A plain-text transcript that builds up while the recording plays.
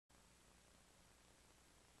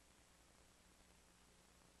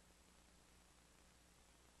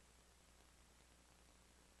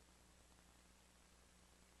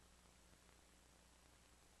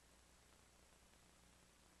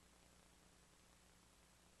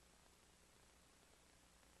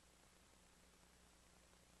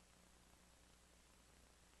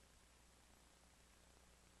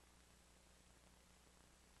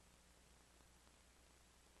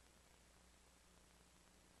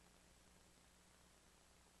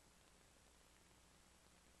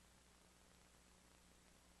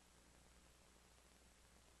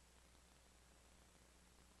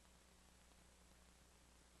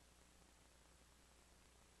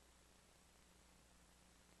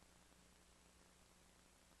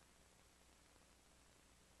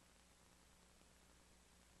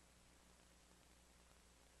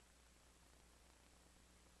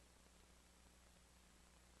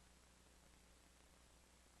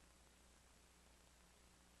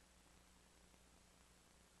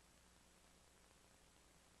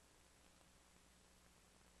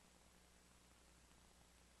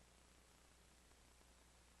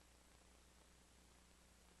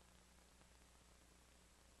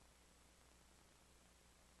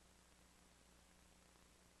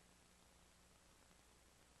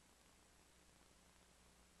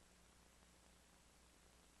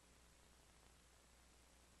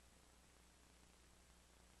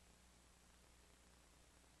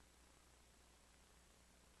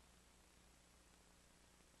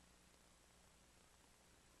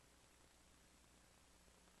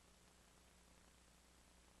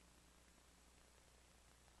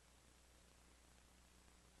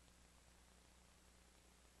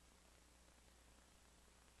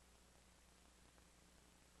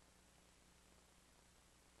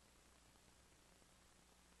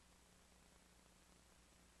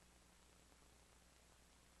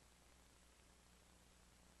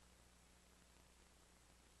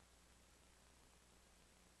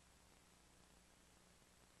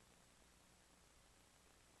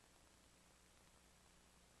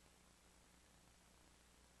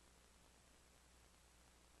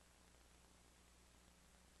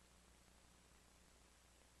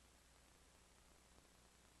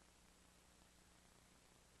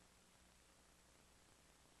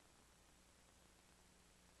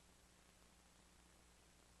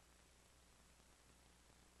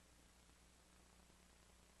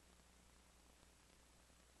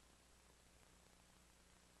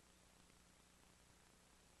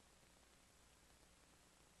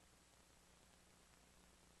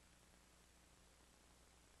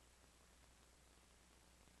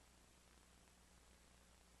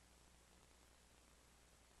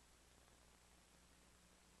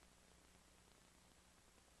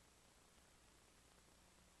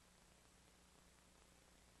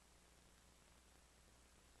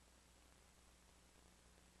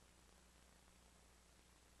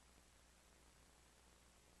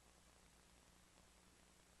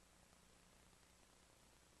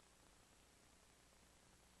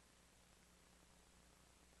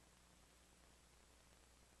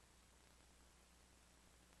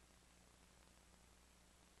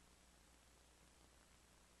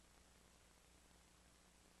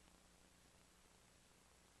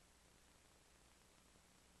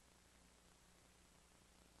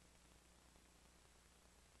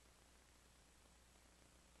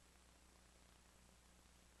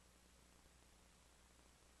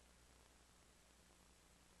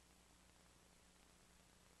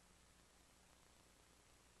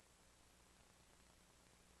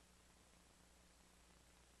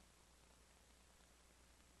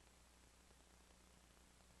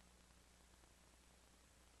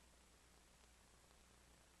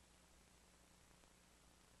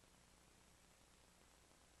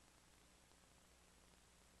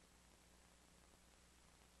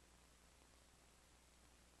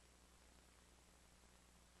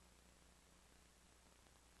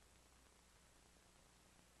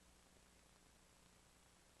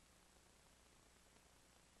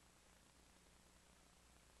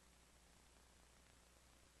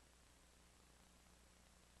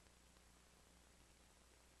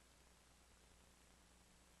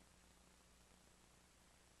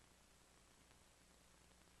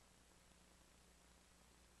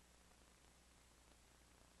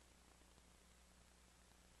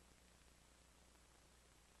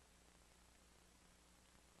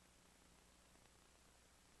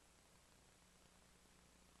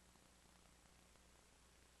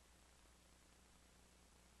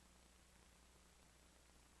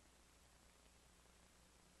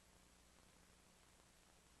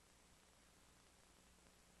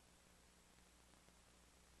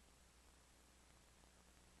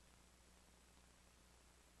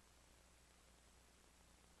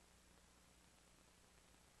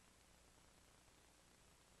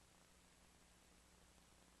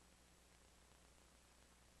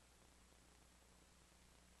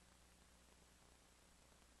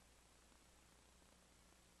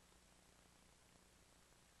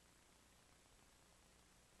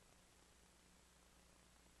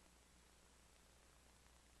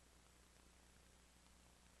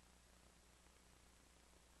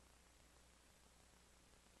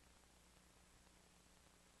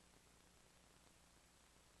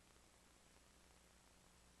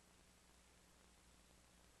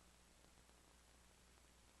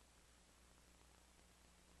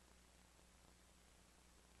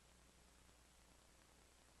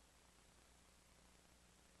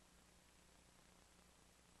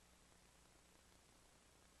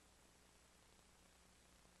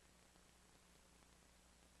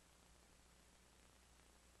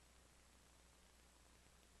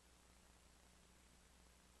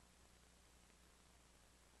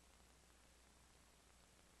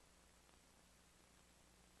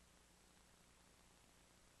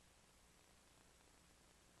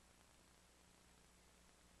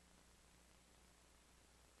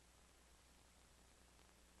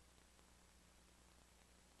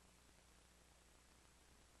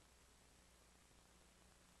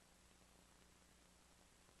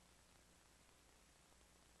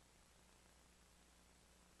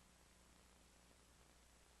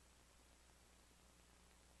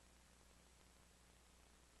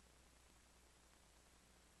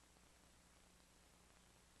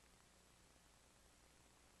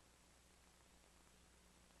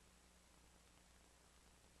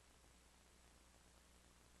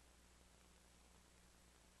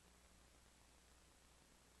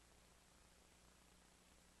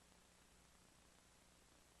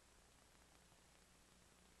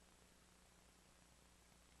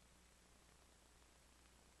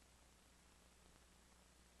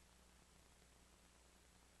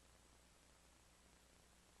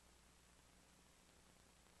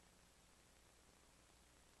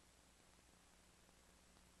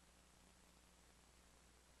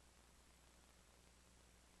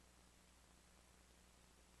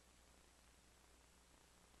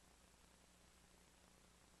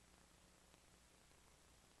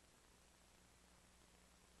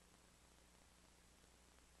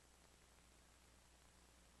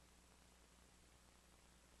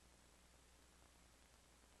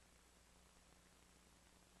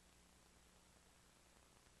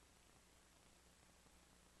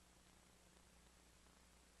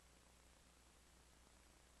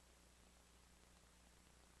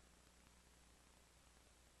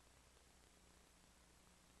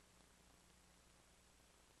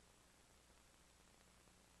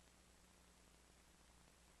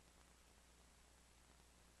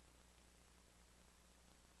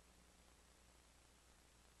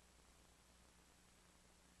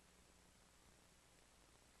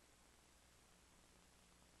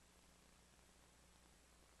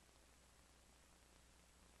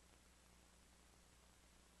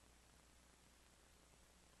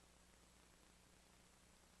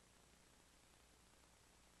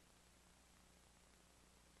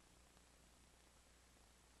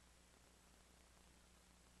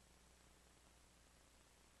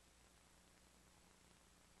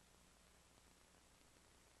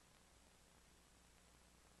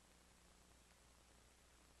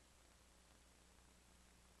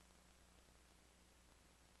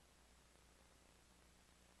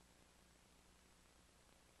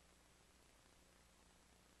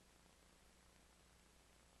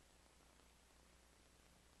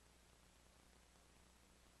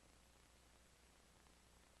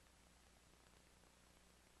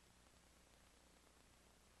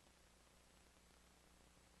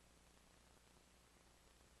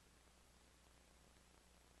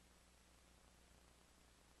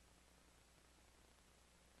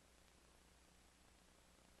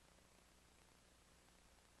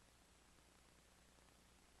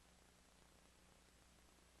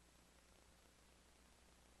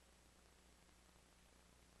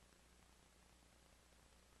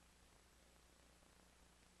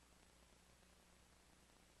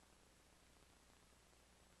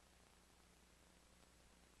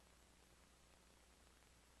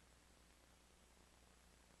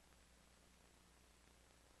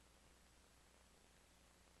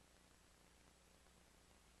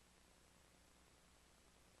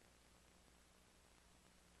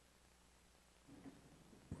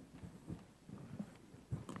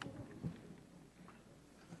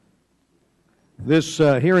This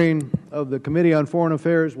hearing of the Committee on Foreign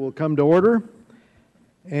Affairs will come to order,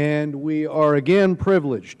 and we are again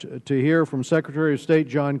privileged to hear from Secretary of State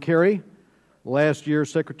John Kerry. Last year,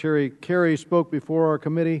 Secretary Kerry spoke before our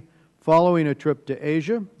committee following a trip to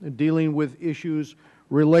Asia, dealing with issues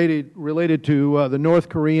related to the North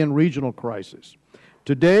Korean regional crisis.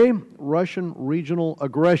 Today, Russian regional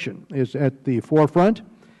aggression is at the forefront,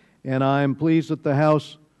 and I am pleased that the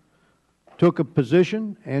House took a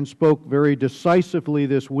position and spoke very decisively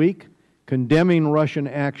this week, condemning Russian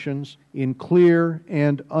actions in clear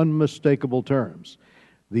and unmistakable terms.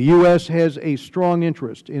 The U.S. has a strong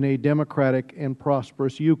interest in a democratic and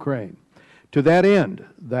prosperous Ukraine. To that end,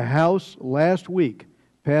 the House last week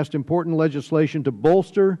passed important legislation to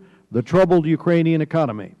bolster the troubled Ukrainian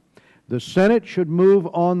economy. The Senate should move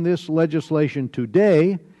on this legislation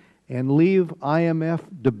today and leave IMF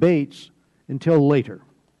debates until later.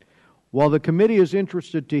 While the committee is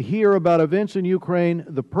interested to hear about events in Ukraine,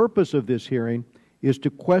 the purpose of this hearing is to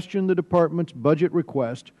question the Department's budget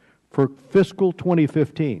request for fiscal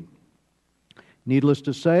 2015. Needless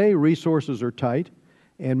to say, resources are tight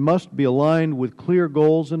and must be aligned with clear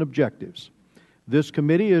goals and objectives. This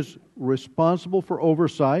committee is responsible for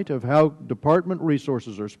oversight of how Department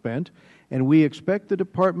resources are spent, and we expect the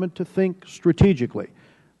Department to think strategically,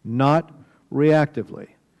 not reactively.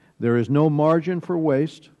 There is no margin for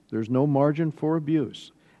waste. There's no margin for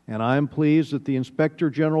abuse, and I am pleased that the Inspector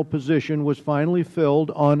General position was finally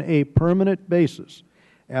filled on a permanent basis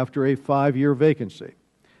after a 5-year vacancy.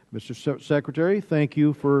 Mr. Secretary, thank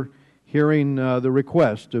you for hearing the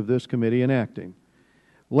request of this committee and acting.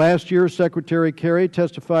 Last year, Secretary Kerry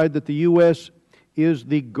testified that the U.S. is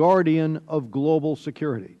the guardian of global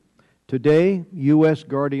security. Today, U.S.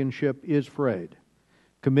 guardianship is frayed.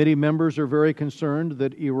 Committee members are very concerned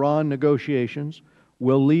that Iran negotiations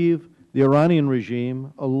will leave the Iranian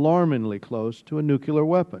regime alarmingly close to a nuclear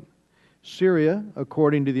weapon. Syria,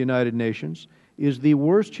 according to the United Nations, is the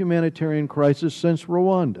worst humanitarian crisis since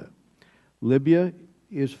Rwanda. Libya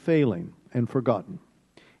is failing and forgotten.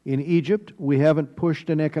 In Egypt, we haven't pushed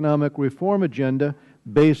an economic reform agenda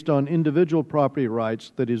based on individual property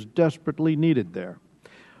rights that is desperately needed there.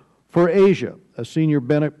 For Asia, a senior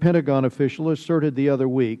Pentagon official asserted the other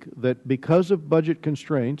week that because of budget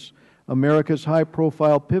constraints, America's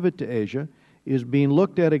high-profile pivot to Asia is being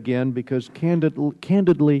looked at again because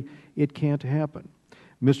candidly it can't happen.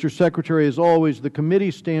 Mr. Secretary, as always, the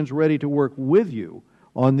committee stands ready to work with you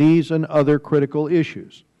on these and other critical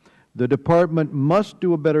issues. The Department must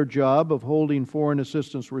do a better job of holding foreign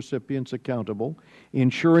assistance recipients accountable,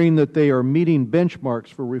 ensuring that they are meeting benchmarks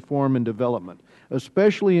for reform and development,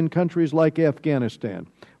 especially in countries like Afghanistan,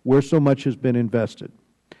 where so much has been invested.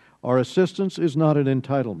 Our assistance is not an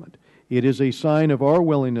entitlement. It is a sign of our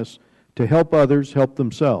willingness to help others help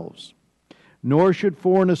themselves. Nor should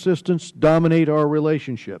foreign assistance dominate our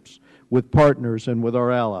relationships with partners and with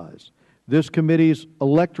our allies. This committee's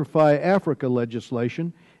Electrify Africa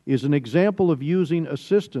legislation is an example of using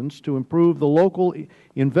assistance to improve the local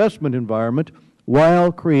investment environment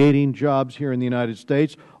while creating jobs here in the United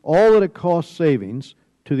States, all at a cost savings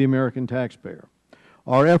to the American taxpayer.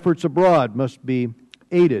 Our efforts abroad must be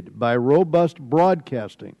aided by robust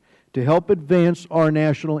broadcasting to help advance our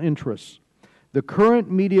national interests. The current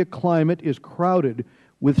media climate is crowded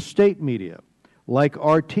with state media like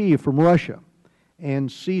RT from Russia and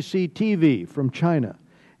CCTV from China,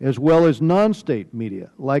 as well as non-state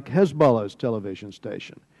media like Hezbollah's television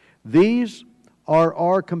station. These are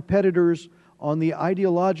our competitors on the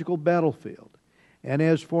ideological battlefield. And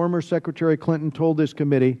as former Secretary Clinton told this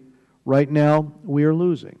committee, right now we are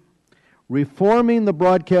losing. Reforming the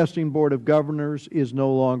Broadcasting Board of Governors is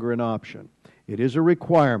no longer an option. It is a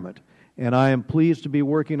requirement, and I am pleased to be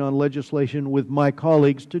working on legislation with my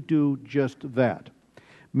colleagues to do just that.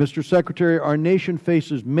 Mr. Secretary, our nation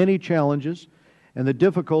faces many challenges, and the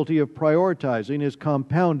difficulty of prioritizing is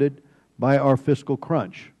compounded by our fiscal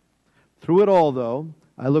crunch. Through it all, though,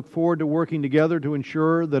 I look forward to working together to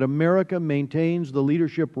ensure that America maintains the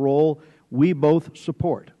leadership role we both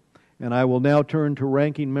support. And I will now turn to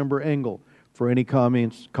Ranking Member Engel for any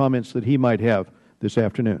comments that he might have this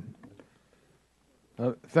afternoon.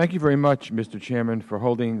 Thank you very much, Mr. Chairman, for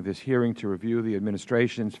holding this hearing to review the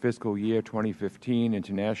Administration's fiscal year 2015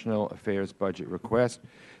 International Affairs Budget request.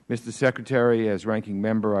 Mr. Secretary, as Ranking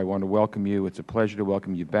Member, I want to welcome you. It's a pleasure to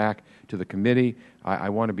welcome you back to the committee. I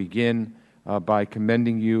want to begin by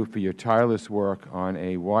commending you for your tireless work on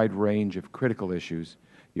a wide range of critical issues.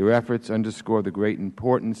 Your efforts underscore the great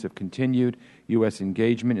importance of continued U.S.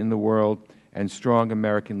 engagement in the world and strong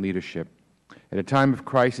American leadership. At a time of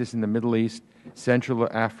crisis in the Middle East, Central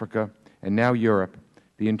Africa, and now Europe,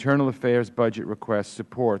 The Internal Affairs budget request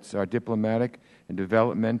supports our diplomatic and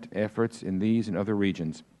development efforts in these and other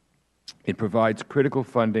regions. It provides critical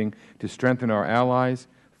funding to strengthen our allies,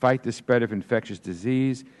 fight the spread of infectious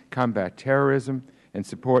disease, combat terrorism, and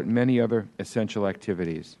support many other essential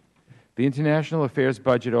activities. The International Affairs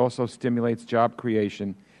budget also stimulates job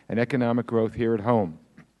creation and economic growth here at home.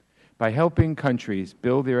 By helping countries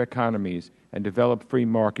build their economies and develop free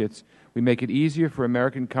markets, we make it easier for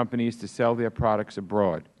American companies to sell their products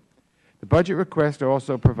abroad. The budget request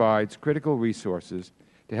also provides critical resources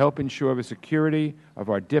to help ensure the security of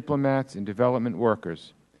our diplomats and development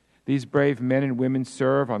workers. These brave men and women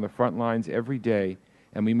serve on the front lines every day,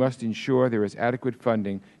 and we must ensure there is adequate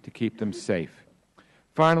funding to keep them safe.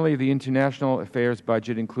 Finally, the International Affairs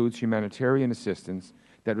budget includes humanitarian assistance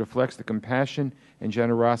that reflects the compassion and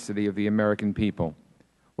generosity of the American people.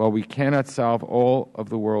 While we cannot solve all of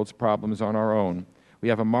the world's problems on our own, we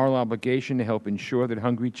have a moral obligation to help ensure that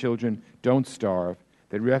hungry children don't starve,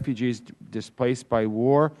 that refugees displaced by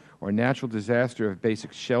war or natural disaster have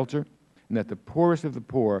basic shelter, and that the poorest of the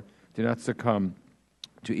poor do not succumb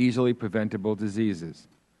to easily preventable diseases.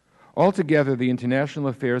 Altogether, the International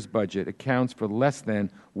Affairs budget accounts for less than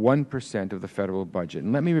 1% of the Federal budget.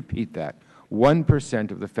 And let me repeat that, 1%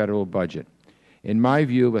 of the Federal budget. In my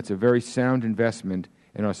view, that's a very sound investment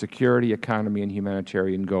in our security, economy, and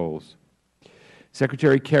humanitarian goals.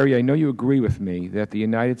 Secretary Kerry, I know you agree with me that the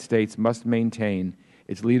United States must maintain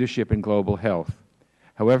its leadership in global health.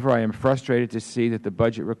 However, I am frustrated to see that the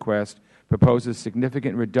budget request proposes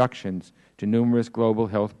significant reductions to numerous global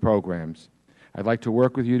health programs. I'd like to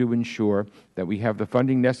work with you to ensure that we have the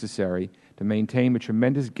funding necessary to maintain the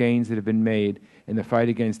tremendous gains that have been made in the fight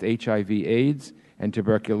against HIV/AIDS and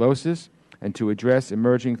tuberculosis, and to address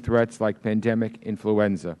emerging threats like pandemic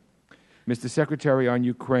influenza. Mr. Secretary, on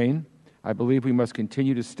Ukraine, I believe we must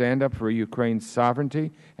continue to stand up for Ukraine's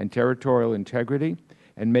sovereignty and territorial integrity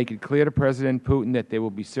and make it clear to President Putin that there will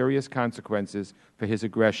be serious consequences for his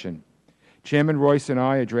aggression. Chairman Royce and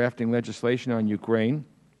I are drafting legislation on Ukraine,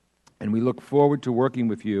 and we look forward to working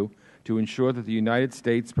with you to ensure that the United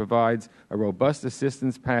States provides a robust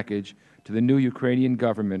assistance package to the new Ukrainian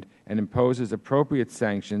government and imposes appropriate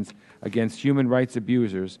sanctions against human rights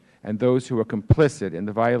abusers and those who are complicit in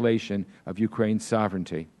the violation of Ukraine's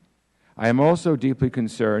sovereignty. I am also deeply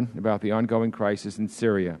concerned about the ongoing crisis in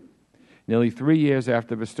Syria. Nearly 3 years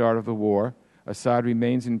after the start of the war, Assad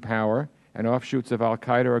remains in power, and offshoots of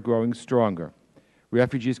al-Qaeda are growing stronger.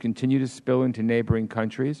 Refugees continue to spill into neighboring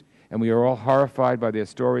countries, and we are all horrified by their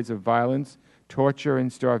stories of violence, torture,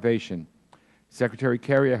 and starvation. Secretary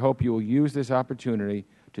Kerry, I hope you will use this opportunity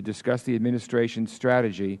to discuss the administration's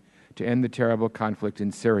strategy to end the terrible conflict in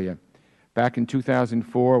Syria. Back in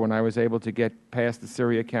 2004, when I was able to get past the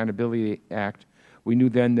Syria Accountability Act, we knew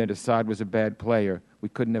then that Assad was a bad player. We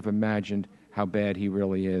couldn't have imagined how bad he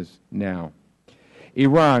really is now.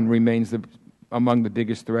 Iran remains among the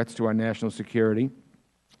biggest threats to our national security,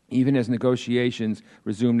 even as negotiations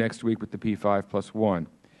resume next week with the P5+1.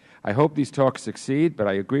 I hope these talks succeed, but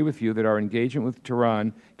I agree with you that our engagement with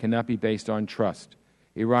Tehran cannot be based on trust.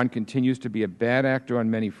 Iran continues to be a bad actor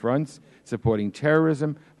on many fronts, supporting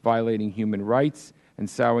terrorism, violating human rights, and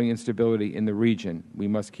sowing instability in the region. We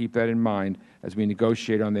must keep that in mind as we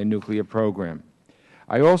negotiate on their nuclear program.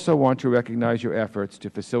 I also want to recognize your efforts to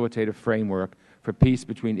facilitate a framework for peace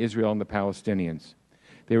between Israel and the Palestinians.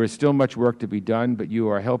 There is still much work to be done, but you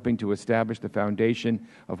are helping to establish the foundation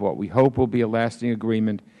of what we hope will be a lasting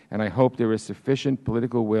agreement, and I hope there is sufficient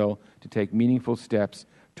political will to take meaningful steps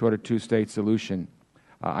toward a two-state solution.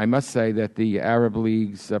 I must say that the Arab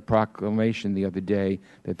League's proclamation the other day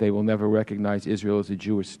that they will never recognize Israel as a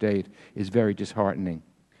Jewish state is very disheartening.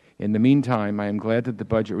 In the meantime, I am glad that the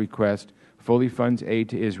budget request fully funds aid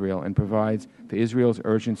to Israel and provides for Israel's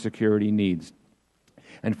urgent security needs.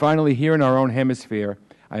 And finally, here in our own hemisphere,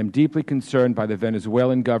 I am deeply concerned by the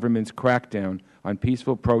Venezuelan government's crackdown on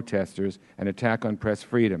peaceful protesters and attack on press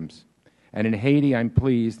freedoms. And in Haiti, I'm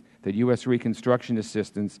pleased that U.S. reconstruction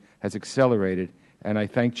assistance has accelerated, and I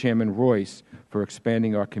thank Chairman Royce for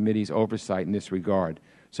expanding our committee's oversight in this regard.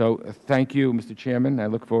 So thank you, Mr. Chairman. I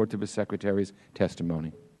look forward to the Secretary's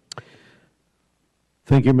testimony.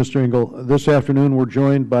 Thank you, Mr. Engel. This afternoon we're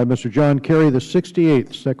joined by Mr. John Kerry, the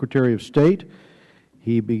 68th Secretary of State.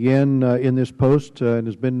 He began in this post and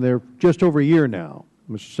has been there just over a year now.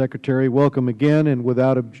 Mr. Secretary, welcome again, and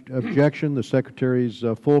without objection, the Secretary's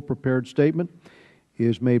full prepared statement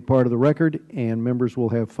is made part of the record, and members will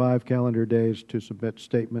have 5 calendar days to submit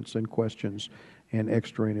statements and questions and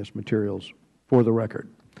extraneous materials for the record.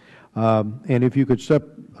 And if you could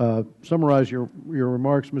summarize your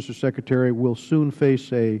remarks, Mr. Secretary, we'll soon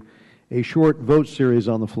face a a short vote series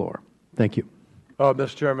on the floor. Thank you. Oh,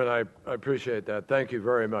 Mr. Chairman, I appreciate that. Thank you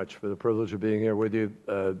very much for the privilege of being here with you,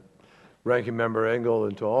 Ranking Member Engel,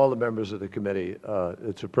 and to all the members of the committee.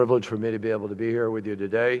 It's a privilege for me to be able to be here with you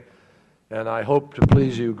today, and I hope to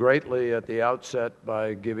please you greatly at the outset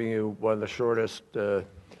by giving you one of the shortest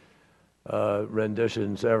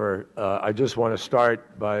renditions ever. I just want to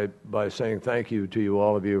start by saying thank you to you,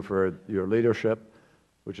 all of you, for your leadership,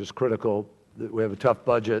 which is critical. We have a tough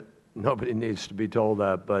budget. Nobody needs to be told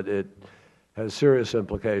that, but it has serious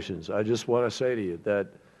implications. I just want to say to you that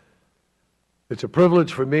it's a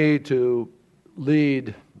privilege for me to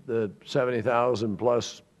lead the 70,000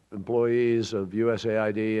 plus employees of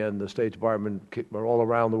USAID and the State Department all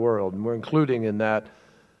around the world, and we're including in that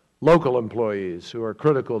local employees who are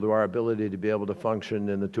critical to our ability to be able to function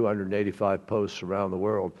in the 285 posts around the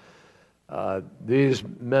world. These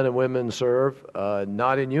men and women serve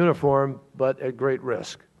not in uniform, but at great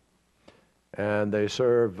risk. And they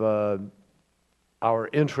serve our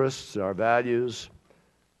interests, our values,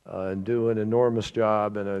 and do an enormous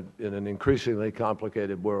job in an increasingly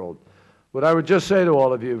complicated world. What I would just say to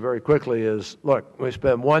all of you very quickly is, look, we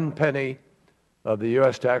spend 1 penny of the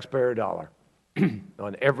U.S. taxpayer dollar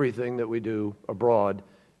on everything that we do abroad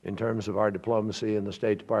in terms of our diplomacy in the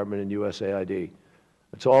State Department and USAID.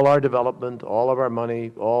 It's all our development, all of our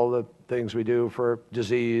money, all the things we do for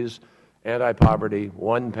disease, anti-poverty,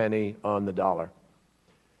 1 penny on the dollar.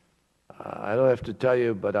 I don't have to tell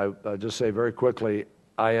you, but I'll just say very quickly,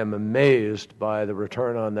 I am amazed by the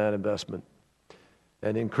return on that investment.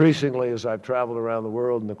 And increasingly, as I've traveled around the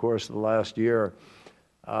world in the course of the last year,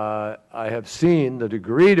 I have seen the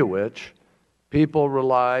degree to which people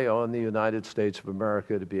rely on the United States of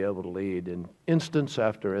America to be able to lead in instance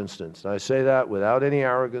after instance. And I say that without any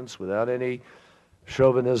arrogance, without any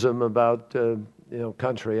chauvinism about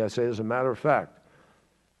country. I say as a matter of fact,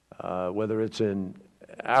 whether it's in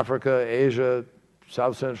Africa, Asia,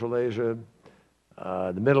 South Central Asia,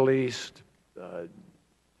 the Middle East,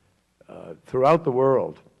 throughout the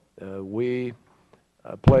world, we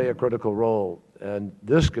play a critical role. And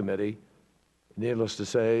this committee, needless to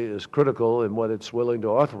say, is critical in what it's willing to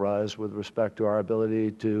authorize with respect to our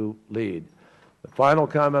ability to lead. The final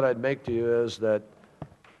comment I'd make to you is that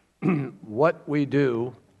what we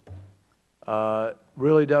do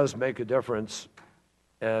really does make a difference.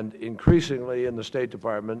 And increasingly in the State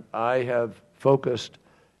Department, I have focused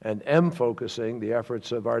and am focusing the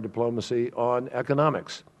efforts of our diplomacy on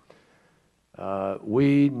economics.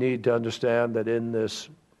 We need to understand that in this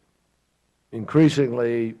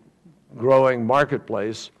increasingly growing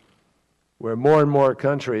marketplace where more and more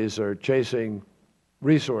countries are chasing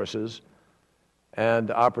resources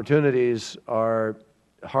and opportunities are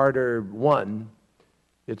harder won,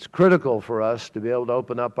 it's critical for us to be able to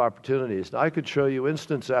open up opportunities. I could show you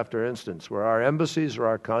instance after instance where our embassies or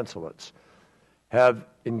our consulates have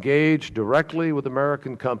engaged directly with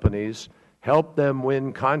American companies, helped them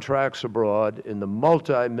win contracts abroad in the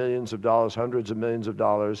multi-millions of dollars, hundreds of millions of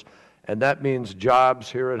dollars, and that means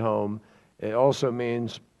jobs here at home. It also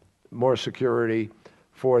means more security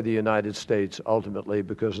for the United States ultimately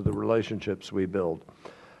because of the relationships we build.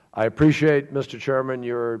 I appreciate, Mr. Chairman,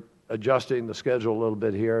 your adjusting the schedule a little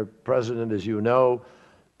bit here. The President, as you know,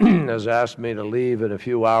 has asked me to leave in a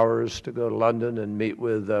few hours to go to London and meet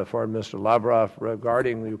with Foreign Minister Lavrov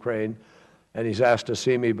regarding Ukraine, and he's asked to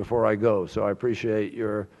see me before I go. So I appreciate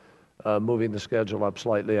your moving the schedule up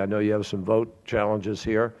slightly. I know you have some vote challenges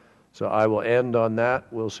here. So I will end on that.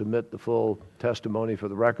 We'll submit the full testimony for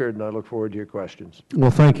the record, and I look forward to your questions.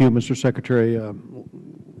 Well, thank you, Mr. Secretary.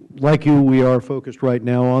 Like you, we are focused right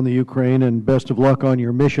now on the Ukraine, and best of luck on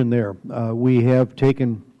your mission there. We have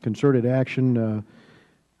taken concerted action,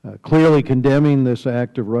 clearly condemning this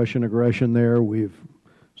act of Russian aggression there. We've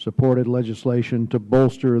supported legislation to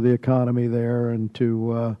bolster the economy there and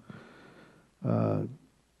to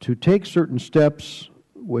take certain steps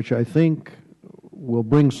which I think will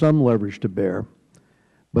bring some leverage to bear.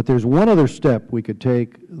 But there's one other step we could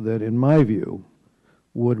take that, in my view,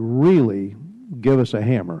 would really give us a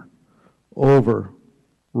hammer over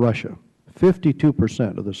Russia.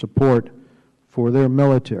 52% of the support for their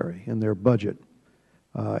military and their budget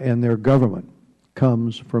and their government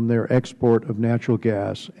comes from their export of natural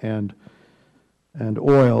gas and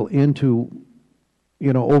oil into,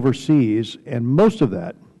 overseas, and most of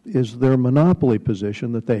that is their monopoly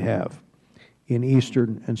position that they have in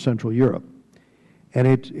Eastern and Central Europe. And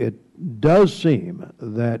it does seem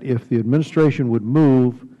that if the administration would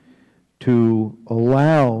move to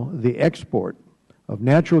allow the export of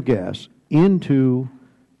natural gas into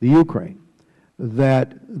the Ukraine,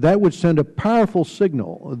 that would send a powerful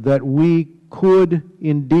signal that we could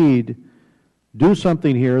indeed do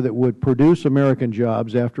something here that would produce American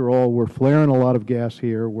jobs. After all, we're flaring a lot of gas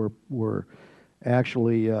here. We're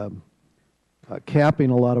actually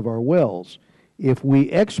capping a lot of our wells. If we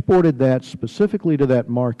exported that specifically to that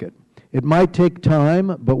market, it might take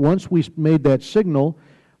time, but once we made that signal,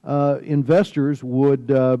 investors would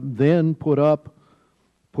then put up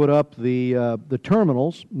the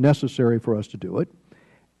terminals necessary for us to do it,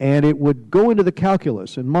 and it would go into the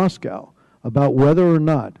calculus in Moscow about whether or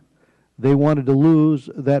not they wanted to lose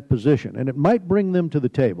that position. And it might bring them to the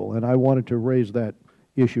table, and I wanted to raise that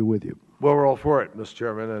issue with you. Well, we're all for it, Mr.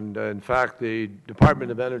 Chairman, and in fact, the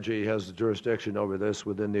Department of Energy has the jurisdiction over this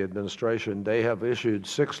within the administration. They have issued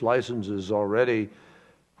 6 licenses already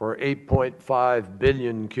for 8.5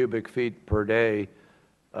 billion cubic feet per day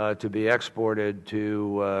to be exported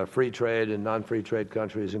to free trade and non-free trade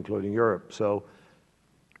countries, including Europe. So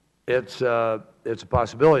it's a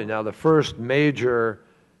possibility. Now, the first major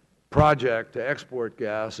project to export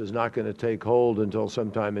gas is not going to take hold until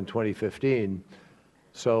sometime in 2015.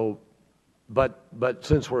 So, but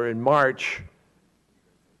since we're in March,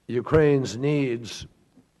 Ukraine's needs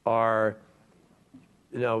are,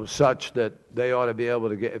 such that they ought to be able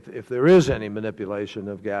to get, if there is any manipulation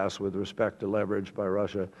of gas with respect to leverage by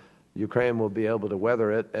Russia, Ukraine will be able to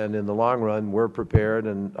weather it, and in the long run, we're prepared,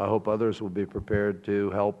 and I hope others will be prepared to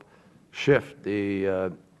help shift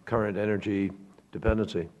the current energy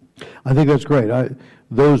dependency. I think that's great.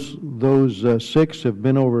 Those 6 have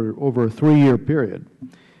been over a 3-year period,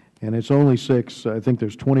 and it's only 6. I think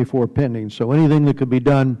there's 24 pending. So anything that could be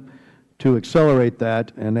done to accelerate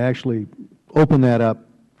that and actually open that up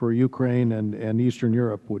for Ukraine and Eastern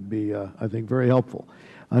Europe would be, I think, very helpful.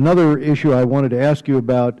 Another issue I wanted to ask you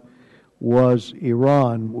about was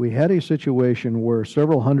Iran. We had a situation where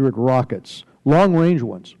several hundred rockets, long-range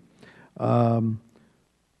ones,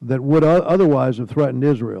 that would otherwise have threatened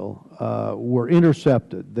Israel, were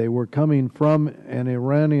intercepted. They were coming from an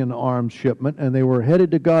Iranian arms shipment, and they were headed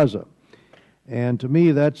to Gaza. And to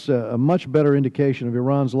me, that's a much better indication of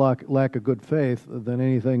Iran's lack of good faith than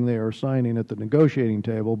anything they are signing at the negotiating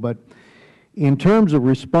table. But in terms of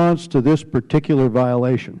response to this particular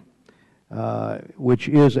violation, which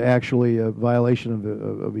is actually a violation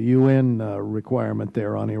of a UN requirement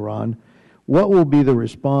there on Iran, what will be the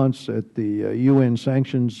response at the UN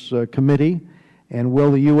Sanctions Committee, and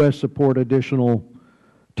will the U.S. support additional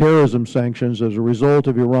terrorism sanctions as a result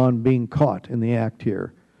of Iran being caught in the act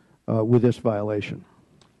here with this violation?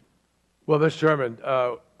 Well, Mr. Chairman,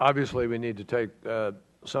 obviously we need to take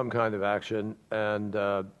some kind of action, and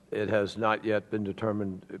it has not yet been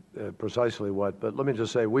determined precisely what. But let me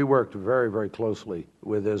just say, we worked very, very closely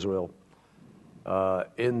with Israel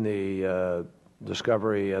in the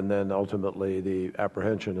discovery and then ultimately the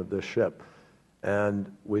apprehension of this ship.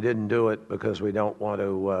 And we didn't do it because we don't want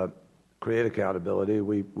to create accountability.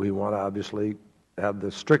 We want to obviously have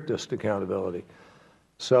the strictest accountability.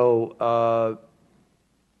 So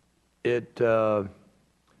it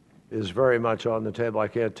is very much on the table. I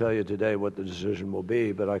can't tell you today what the decision will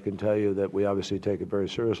be, but I can tell you that we obviously take it very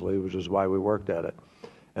seriously, which is why we worked at it.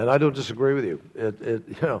 And I don't disagree with you.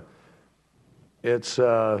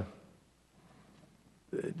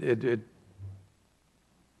 It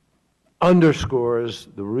underscores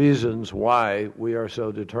the reasons why we are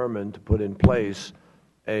so determined to put in place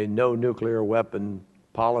a no nuclear weapon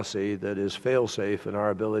policy that is fail-safe in our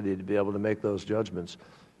ability to be able to make those judgments,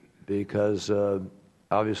 because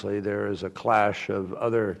obviously there is a clash of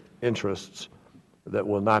other interests that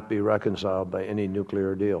will not be reconciled by any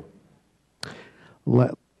nuclear deal.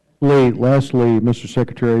 Lastly, Mr.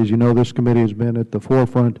 Secretary, as you know, this committee has been at the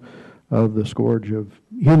forefront of the scourge of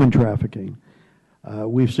human trafficking.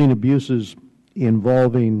 We've seen abuses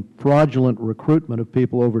involving fraudulent recruitment of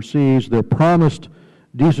people overseas. They're promised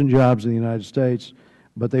decent jobs in the United States,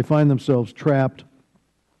 but they find themselves trapped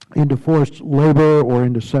into forced labor or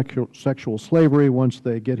into sexual slavery once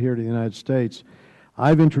they get here to the United States.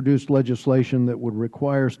 I've introduced legislation that would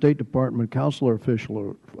require State Department consular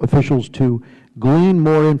officials to glean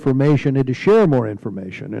more information and to share more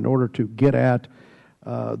information in order to get at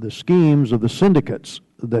the schemes of the syndicates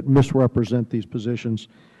that misrepresent these positions.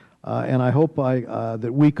 And I hope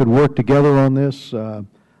that we could work together on this.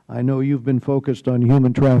 I know you've been focused on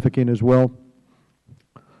human trafficking as well.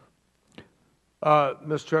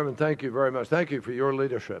 Mr. Chairman, thank you very much. Thank you for your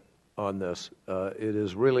leadership on this. It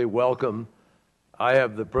is really welcome. I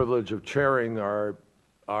have the privilege of chairing our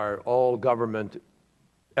all-government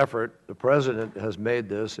effort. The President has made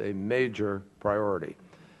this a major priority.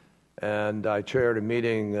 And I chaired a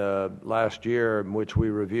meeting last year in which we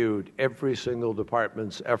reviewed every single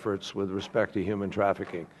department's efforts with respect to human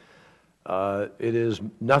trafficking. It is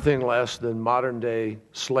nothing less than modern-day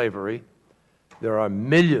slavery. There are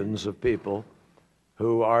millions of people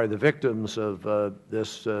who are the victims of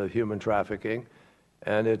this human trafficking,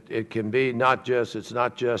 and it can be not just, it's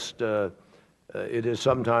not just, it is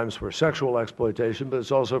sometimes for sexual exploitation, but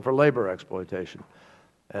it's also for labor exploitation.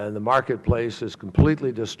 And the marketplace is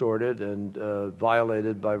completely distorted and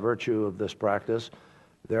violated by virtue of this practice.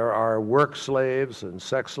 There are work slaves and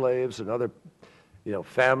sex slaves and other,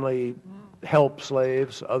 family help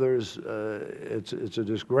slaves. Others, it's a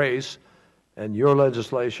disgrace. And your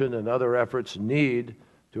legislation and other efforts need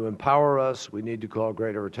to empower us. We need to call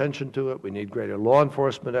greater attention to it. We need greater law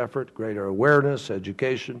enforcement effort, greater awareness,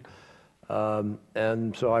 education.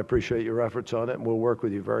 And so I appreciate your efforts on it, and we'll work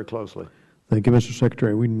with you very closely. Thank you, Mr.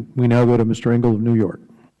 Secretary. We now go to Mr. Engel of New York.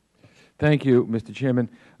 Thank you, Mr. Chairman.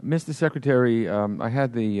 Mr. Secretary, I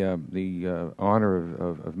had the honor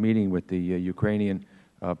of meeting with the Ukrainian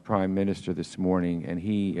Prime Minister this morning, and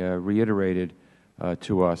he reiterated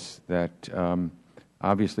to us that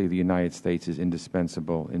obviously the United States is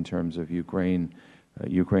indispensable in terms of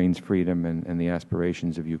Ukraine's freedom and the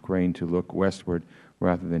aspirations of Ukraine to look westward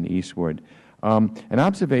rather than eastward. An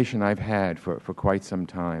observation I've had for quite some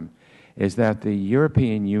time is that the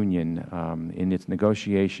European Union, in its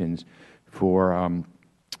negotiations for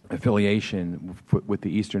affiliation with the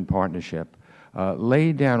Eastern Partnership,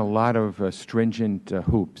 laid down a lot of stringent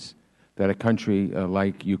hoops that a country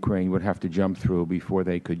like Ukraine would have to jump through before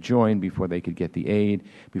they could join, before they could get the aid,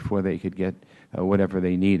 before they could get whatever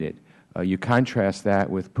they needed. You contrast that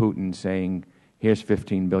with Putin saying, here's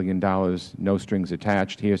 $15 billion, no strings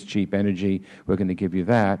attached, here's cheap energy, we're going to give you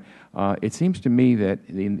that. It seems to me that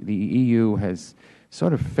the EU has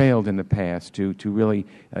sort of failed in the past to really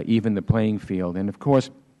even the playing field. And of course,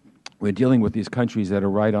 we're dealing with these countries that are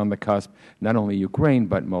right on the cusp, not only Ukraine,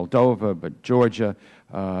 but Moldova, but Georgia,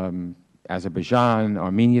 Azerbaijan,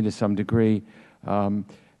 Armenia to some degree.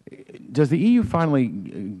 Does the EU finally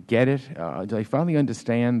get it? Do they finally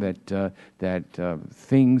understand that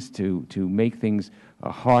things to make things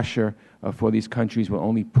harsher for these countries will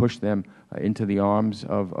only push them into the arms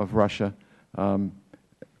of Russia?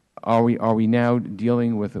 Are we now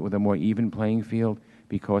dealing with a more even playing field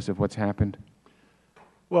because of what's happened?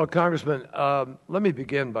 Well, Congressman, let me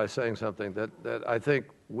begin by saying something that I think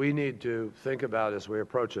we need to think about as we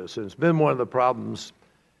approach this. And it's been one of the problems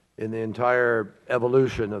in the entire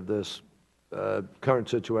evolution of this current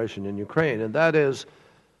situation in Ukraine, and that is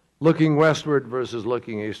looking westward versus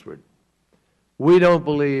looking eastward. We don't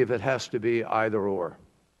believe it has to be either or.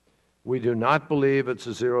 We do not believe it's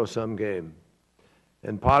a zero-sum game.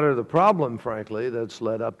 And part of the problem, frankly, that's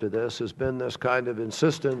led up to this has been this kind of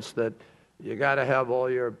insistence that you got to have all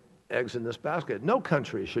your eggs in this basket. No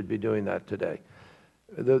country should be doing that today.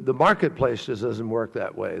 The marketplace just doesn't work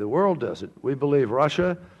that way. The world doesn't. We believe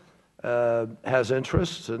Russia has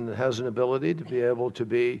interests and has an ability to be able to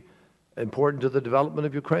be important to the development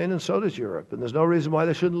of Ukraine, and so does Europe. And there's no reason why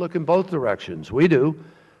they shouldn't look in both directions. We do.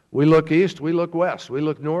 We look east, we look west, we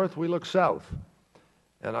look north, we look south.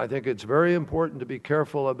 And I think it's very important to be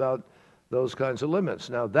careful about those kinds of limits.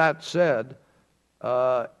 Now, that said,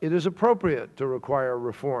 it is appropriate to require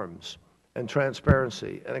reforms and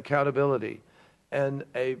transparency and accountability and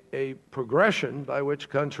a progression by which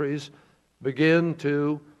countries begin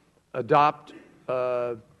to adopt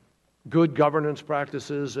good governance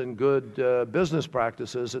practices and good business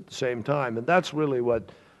practices at the same time. And that's really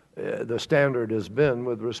what the standard has been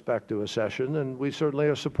with respect to accession, and we certainly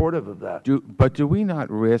are supportive of that. But do we not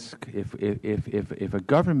risk, if a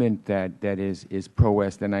government that is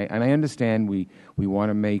pro-West, and I understand we want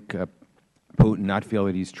to make Putin not feel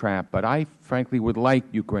that he's trapped, but I frankly would like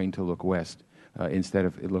Ukraine to look west instead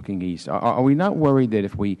of looking east. Are we not worried that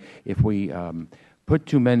if we put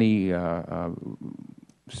too many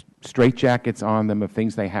straitjackets on them of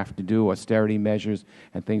things they have to do, austerity measures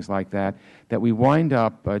and things like that, that we wind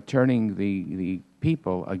up turning the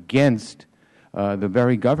people against the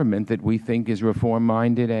very government that we think is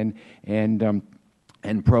reform-minded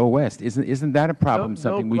and pro-West? Isn't that a problem,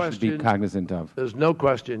 something we should be cognizant of? There's no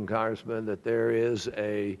question, Congressman, that there is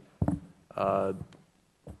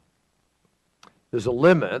there's a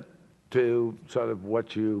limit to sort of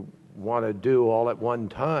what you want to do all at one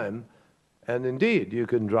time. And indeed, you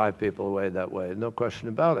can drive people away that way, no question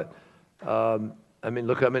about it. I mean,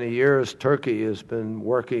 look how many years Turkey has been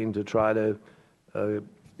working to try to,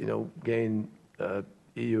 gain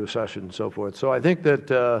EU accession and so forth. So I think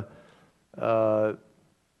that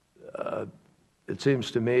it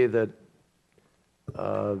seems to me that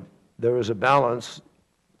there is a balance.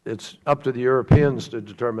 It's up to the Europeans to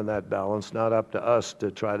determine that balance, not up to us to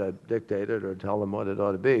try to dictate it or tell them what it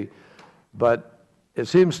ought to be. But it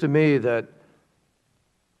seems to me that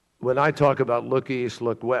when I talk about look east,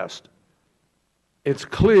 look west, it's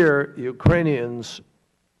clear Ukrainians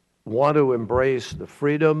want to embrace the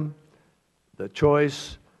freedom, the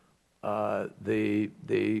choice,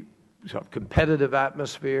 the sort of competitive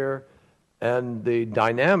atmosphere, and the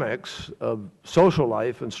dynamics of social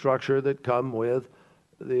life and structure that come with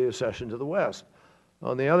the accession to the West.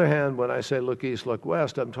 On the other hand, when I say look east, look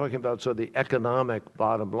west, I'm talking about sort of the economic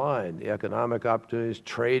bottom line, the economic opportunities,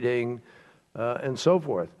 trading, and so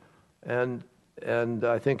forth. And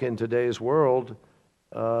I think in today's world,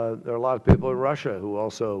 there are a lot of people in Russia who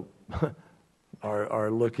also are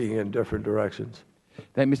looking in different directions.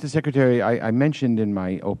 Mr. Secretary, I mentioned in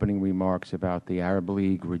my opening remarks about the Arab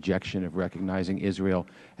League rejection of recognizing Israel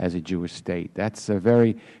as a Jewish state. That's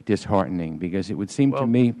very disheartening, because it would seem to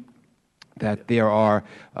me that there are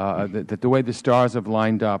that the way the stars have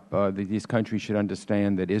lined up, these countries should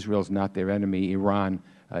understand that Israel is not their enemy. Iran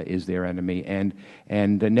is their enemy, and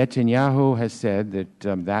Netanyahu has said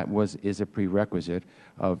that that is a prerequisite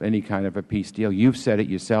of any kind of a peace deal. You've said it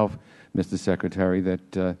yourself, Mr. Secretary,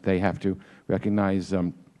 that they have to recognize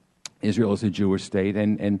Israel as a Jewish state,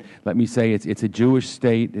 and let me say it's a Jewish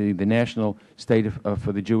state, the national state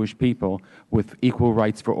for the Jewish people, with equal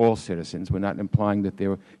rights for all citizens. We're not implying that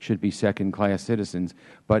there should be second-class citizens,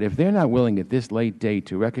 but if they're not willing at this late date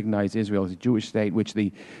to recognize Israel as a Jewish state, which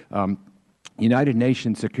the United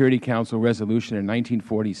Nations Security Council resolution in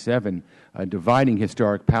 1947 dividing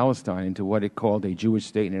historic Palestine into what it called a Jewish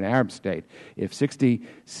state and an Arab state. If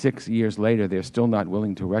 66 years later they're still not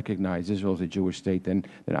willing to recognize Israel as a Jewish state, then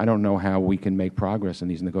I don't know how we can make progress in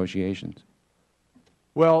these negotiations.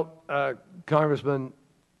 Well, Congressman,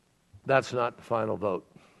 that's not the final vote.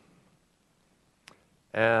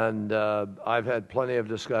 And I've had plenty of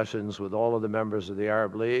discussions with all of the members of the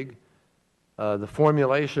Arab League. The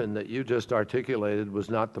formulation that you just articulated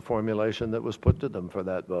was not the formulation that was put to them for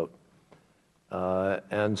that vote.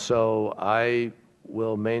 And so I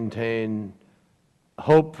will maintain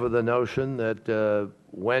hope for the notion that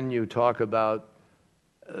when you talk about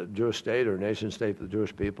a Jewish state or nation state for the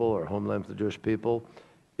Jewish people or homeland for the Jewish people,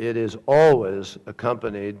 it is always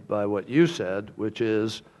accompanied by what you said, which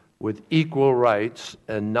is with equal rights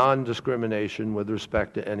and non-discrimination with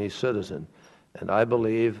respect to any citizen. And I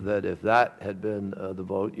believe that if that had been the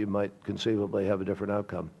vote, you might conceivably have a different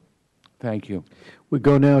outcome. Thank you. We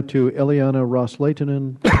go now to Eliana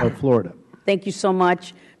Ross-Leitonen of Florida. Thank you so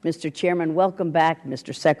much, Mr. Chairman. Welcome back,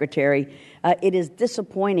 Mr. Secretary. It is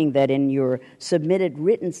disappointing that in your submitted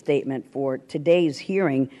written statement for today's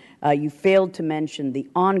hearing, you failed to mention the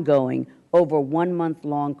ongoing, over 1 month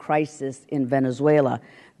long crisis in Venezuela.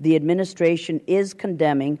 The administration is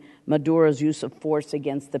condemning Maduro's use of force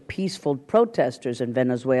against the peaceful protesters in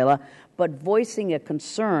Venezuela, but voicing a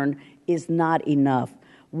concern is not enough.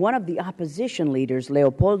 One of the opposition leaders,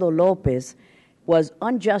 Leopoldo Lopez, was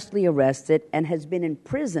unjustly arrested and has been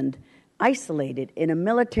imprisoned, isolated in a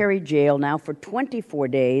military jail now for 24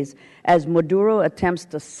 days as Maduro attempts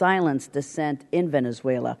to silence dissent in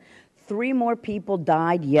Venezuela. 3 more people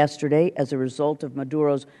died yesterday as a result of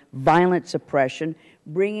Maduro's violent suppression,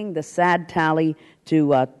 bringing the sad tally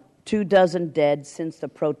to 24 dead since the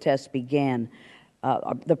protests began.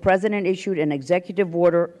 The President issued an executive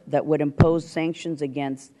order that would impose sanctions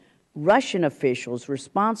against Russian officials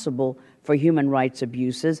responsible for human rights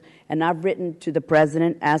abuses, and I've written to the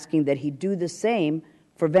President asking that he do the same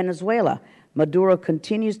for Venezuela. Maduro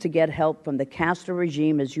continues to get help from the Castro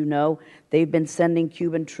regime. As you know, they've been sending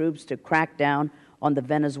Cuban troops to crack down on the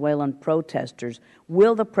Venezuelan protesters.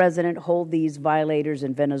 Will the President hold these violators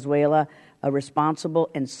in Venezuela responsible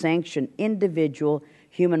and sanction individual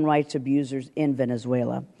human rights abusers in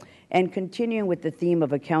Venezuela? And continuing with the theme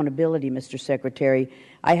of accountability, Mr. Secretary,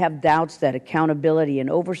 I have doubts that accountability and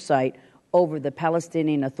oversight over the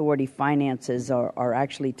Palestinian Authority finances are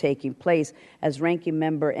actually taking place. As Ranking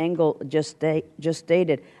Member Engel just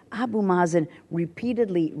stated, Abu Mazen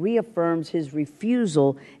repeatedly reaffirms his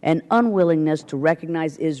refusal and unwillingness to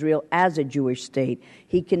recognize Israel as a Jewish state.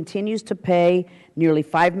 He continues to pay nearly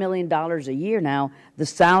 $5 million a year now the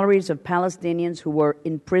salaries of Palestinians who were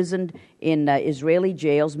imprisoned in Israeli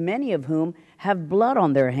jails, many of whom have blood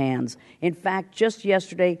on their hands. In fact, just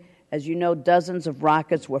yesterday, as you know, dozens of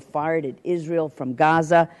rockets were fired at Israel from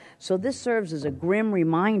Gaza. So this serves as a grim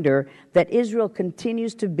reminder that Israel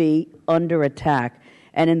continues to be under attack.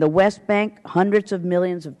 And in the West Bank, hundreds of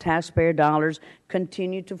millions of taxpayer dollars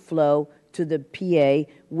continue to flow to the PA,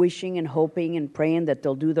 wishing and hoping and praying that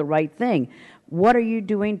they'll do the right thing. What are you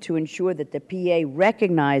doing to ensure that the PA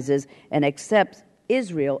recognizes and accepts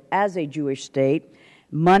Israel as a Jewish state?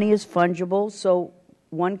 Money is fungible, so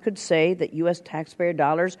one could say that U.S. taxpayer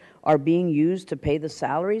dollars are being used to pay the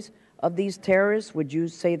salaries of these terrorists. Would you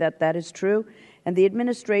say that that is true? And the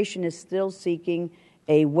administration is still seeking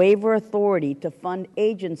a waiver authority to fund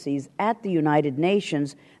agencies at the United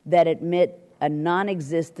Nations that admit a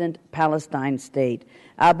non-existent Palestine state.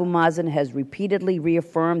 Abu Mazen has repeatedly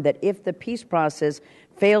reaffirmed that if the peace process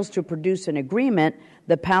fails to produce an agreement,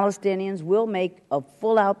 the Palestinians will make a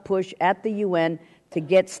full-out push at the UN to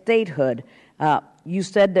get statehood. You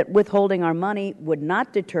said that withholding our money would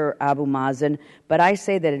not deter Abu Mazen, but I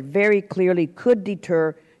say that it very clearly could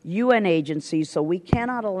deter UN agencies, so we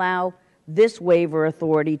cannot allow this waiver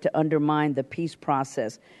authority to undermine the peace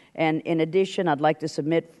process. And in addition, I'd like to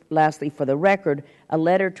submit, lastly, for the record, a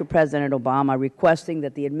letter to President Obama requesting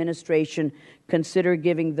that the administration consider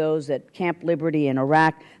giving those at Camp Liberty in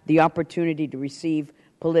Iraq the opportunity to receive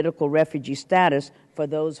political refugee status for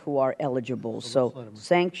those who are eligible. So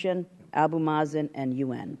sanction, Abu Mazen, and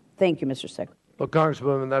UN. Thank you, Mr. Secretary. Well,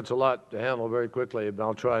 Congresswoman, that's a lot to handle very quickly, and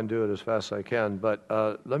I'll try and do it as fast as I can. But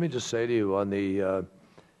let me just say to you on the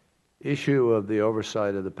issue of the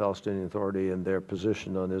oversight of the Palestinian Authority and their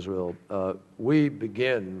position on Israel, we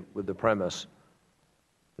begin with the premise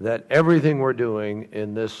that everything we're doing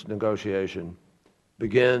in this negotiation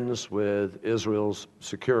begins with Israel's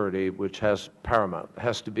security, which has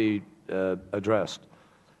to be addressed.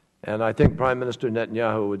 And I think Prime Minister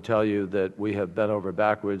Netanyahu would tell you that we have bent over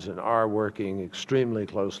backwards and are working extremely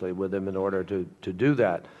closely with him in order to do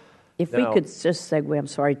that. If we could just segue, I'm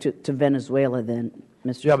sorry, to Venezuela then,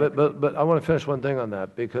 Mr. Yeah, but I want to finish one thing on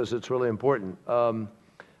that because it's really important.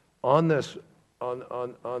 On this,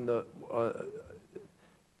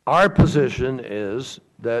 our position is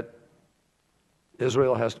that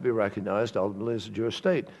Israel has to be recognized ultimately as a Jewish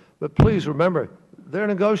state. But please remember, they're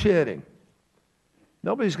negotiating.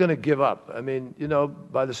 Nobody's going to give up. I mean, you know,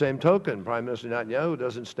 by the same token, Prime Minister Netanyahu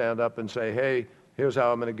doesn't stand up and say, hey, here's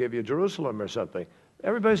how I'm going to give you Jerusalem or something.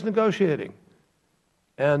 Everybody's negotiating.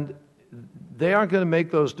 And they aren't going to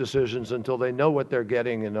make those decisions until they know what they're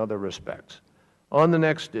getting in other respects. On the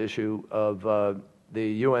next issue of the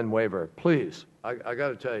UN waiver, please, I got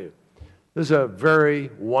to tell you, this is a very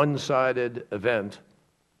one-sided event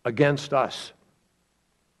against us.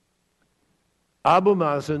 Abu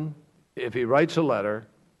Mazen, if he writes a letter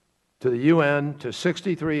to the UN, to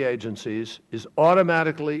 63 agencies, is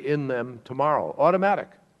automatically in them tomorrow. Automatic.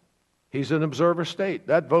 He's an observer state.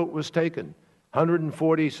 That vote was taken.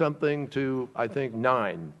 140-something to, I think,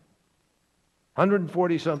 9.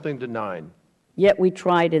 140-something to 9. Yet we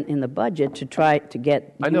tried in the budget to try to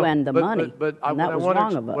get UN the money, and that was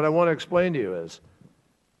wrong of us. What I want to explain to you is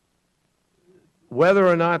whether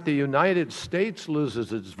or not the United States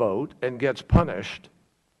loses its vote and gets punished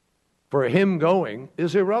for him going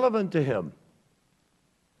is irrelevant to him.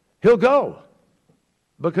 He'll go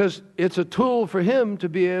because it's a tool for him to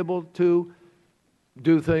be able to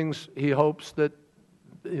do things he hopes that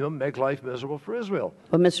make life miserable for Israel.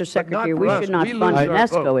 But, Mr. Secretary, we should not fund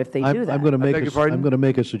UNESCO if they do that. I'm going to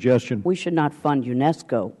make a suggestion. We should not fund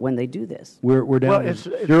UNESCO when they do this. We're down to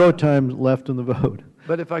 0 time left in the vote.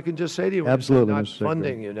 But if I can just say to you, absolutely, we're not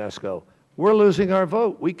funding UNESCO. We're losing our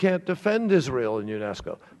vote. We can't defend Israel in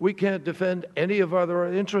UNESCO. We can't defend any of our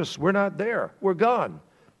other interests. We're not there. We're gone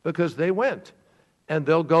because they went. And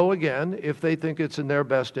they'll go again if they think it's in their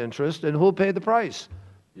best interest. And who'll pay the price?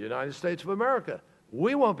 The United States of America.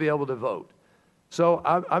 We won't be able to vote. So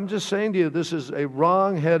I'm just saying to you, this is a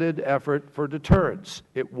wrong-headed effort for deterrence.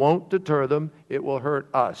 It won't deter them. It will hurt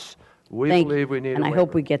us. We believe we need a waiver. And I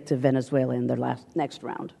hope we get to Venezuela in the next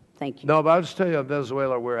round. Thank you. No, but I'll just tell you, on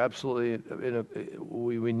Venezuela, we're absolutely,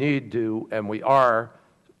 we need to, and we are,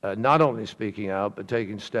 not only speaking out, but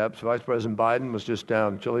taking steps. Vice President Biden was just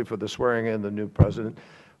down in Chile for the swearing in of the new president.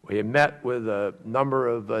 We met with a number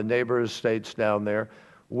of neighbors, states down there.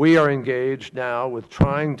 We are engaged now with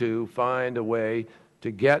trying to find a way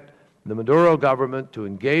to get the Maduro government to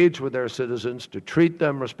engage with their citizens, to treat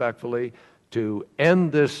them respectfully, to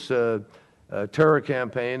end this terror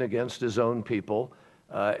campaign against his own people,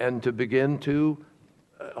 and to begin to,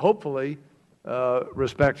 hopefully,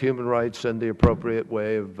 respect human rights and the appropriate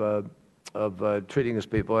way of treating his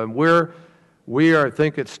people. And we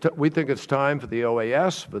think it's time for the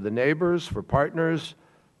OAS, for the neighbors, for partners,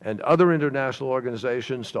 and other international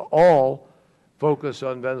organizations to all focus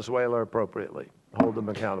on Venezuela appropriately, hold them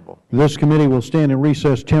accountable. This committee will stand in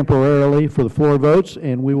recess temporarily for the floor votes,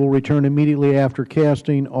 and we will return immediately after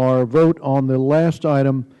casting our vote on the last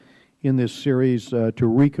item in this series to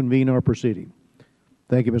reconvene our proceeding.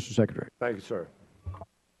 Thank you, Mr. Secretary. Thank you, sir.